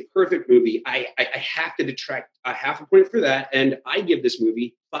one is a perfect movie, I have to detract a half a point for that, and I give this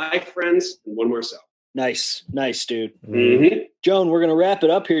movie 5 friends and 1 Marcel. Nice, dude. Mm-hmm. Joan, we're gonna wrap it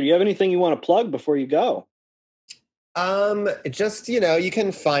up here. Do you have anything you want to plug before you go? Just, you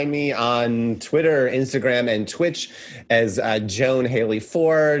can find me on Twitter, Instagram, and Twitch as Joan Haley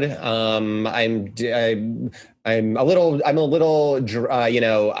Ford. I'm a little,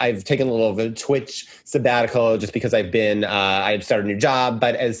 I've taken a little of a Twitch sabbatical just because I had started a new job,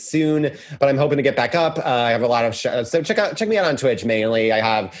 but I'm hoping to get back up. I have a lot of shows. So check me out on Twitch mainly. I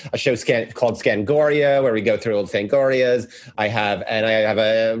have a show called Scangoria where we go through old Fangorias. I have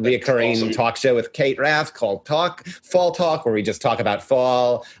a reoccurring talk show with Kate Raff called Fall Talk, where we just talk about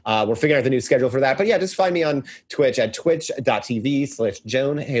fall. We're figuring out the new schedule for that. But yeah, just find me on Twitch at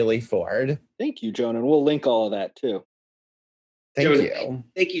twitch.tv/Joan Haley Ford. Thank you, Joan, and we'll link all of that too. Thank you.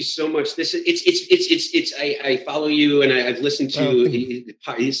 Thank you so much. I follow you and I've listened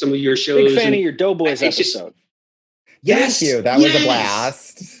to some of your shows. Big fan of your Doughboys episode. Yes. Thank you. That was a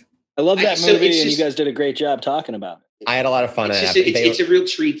blast. I love that movie, and you guys did a great job talking about it. I had a lot of fun. It's a real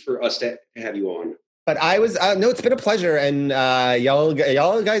treat for us to have you on. But I was it's been a pleasure, and y'all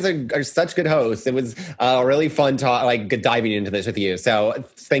guys are such good hosts. It was really fun diving into this with you. So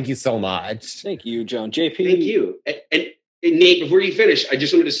thank you so much. Thank you, Joan. JP, thank you. And Nate, before you finish, I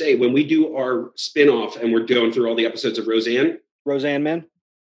just wanted to say when we do our spin-off and we're going through all the episodes of Roseanne, Man.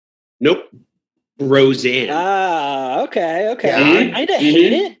 Nope. Roseanne. Ah, okay. Yeah. I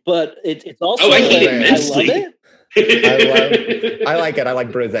hate it, but it's also. I hate it immensely. I love it. I like it. I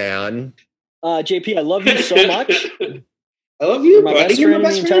like Roseanne. JP, I love you so much. I love you. You're my best friend in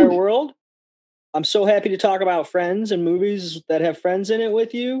the entire world. I'm so happy to talk about Friends and movies that have friends in it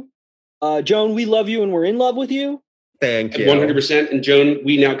with you. Joan, we love you and we're in love with you. Thank you. 100%. And Joan,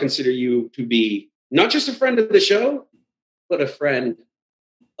 we now consider you to be not just a friend of the show, but a friend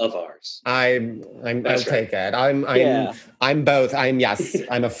of ours. I'll take it. I'm both.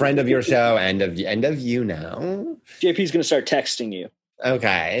 I'm a friend of your show and of you now. JP's going to start texting you.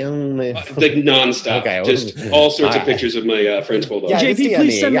 Okay. Like nonstop. Okay. Just all sorts of pictures of my friends pulled up. Yeah, JP,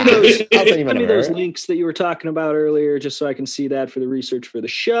 please send me those. Send me those links that you were talking about earlier, just so I can see that for the research for the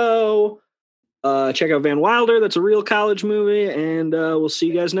show. Check out Van Wilder. That's a real college movie, and we'll see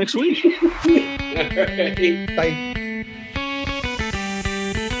you guys next week. All right. Bye.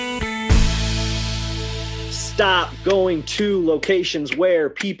 Stop going to locations where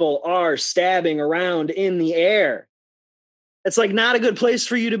people are stabbing around in the air. It's like not a good place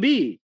for you to be.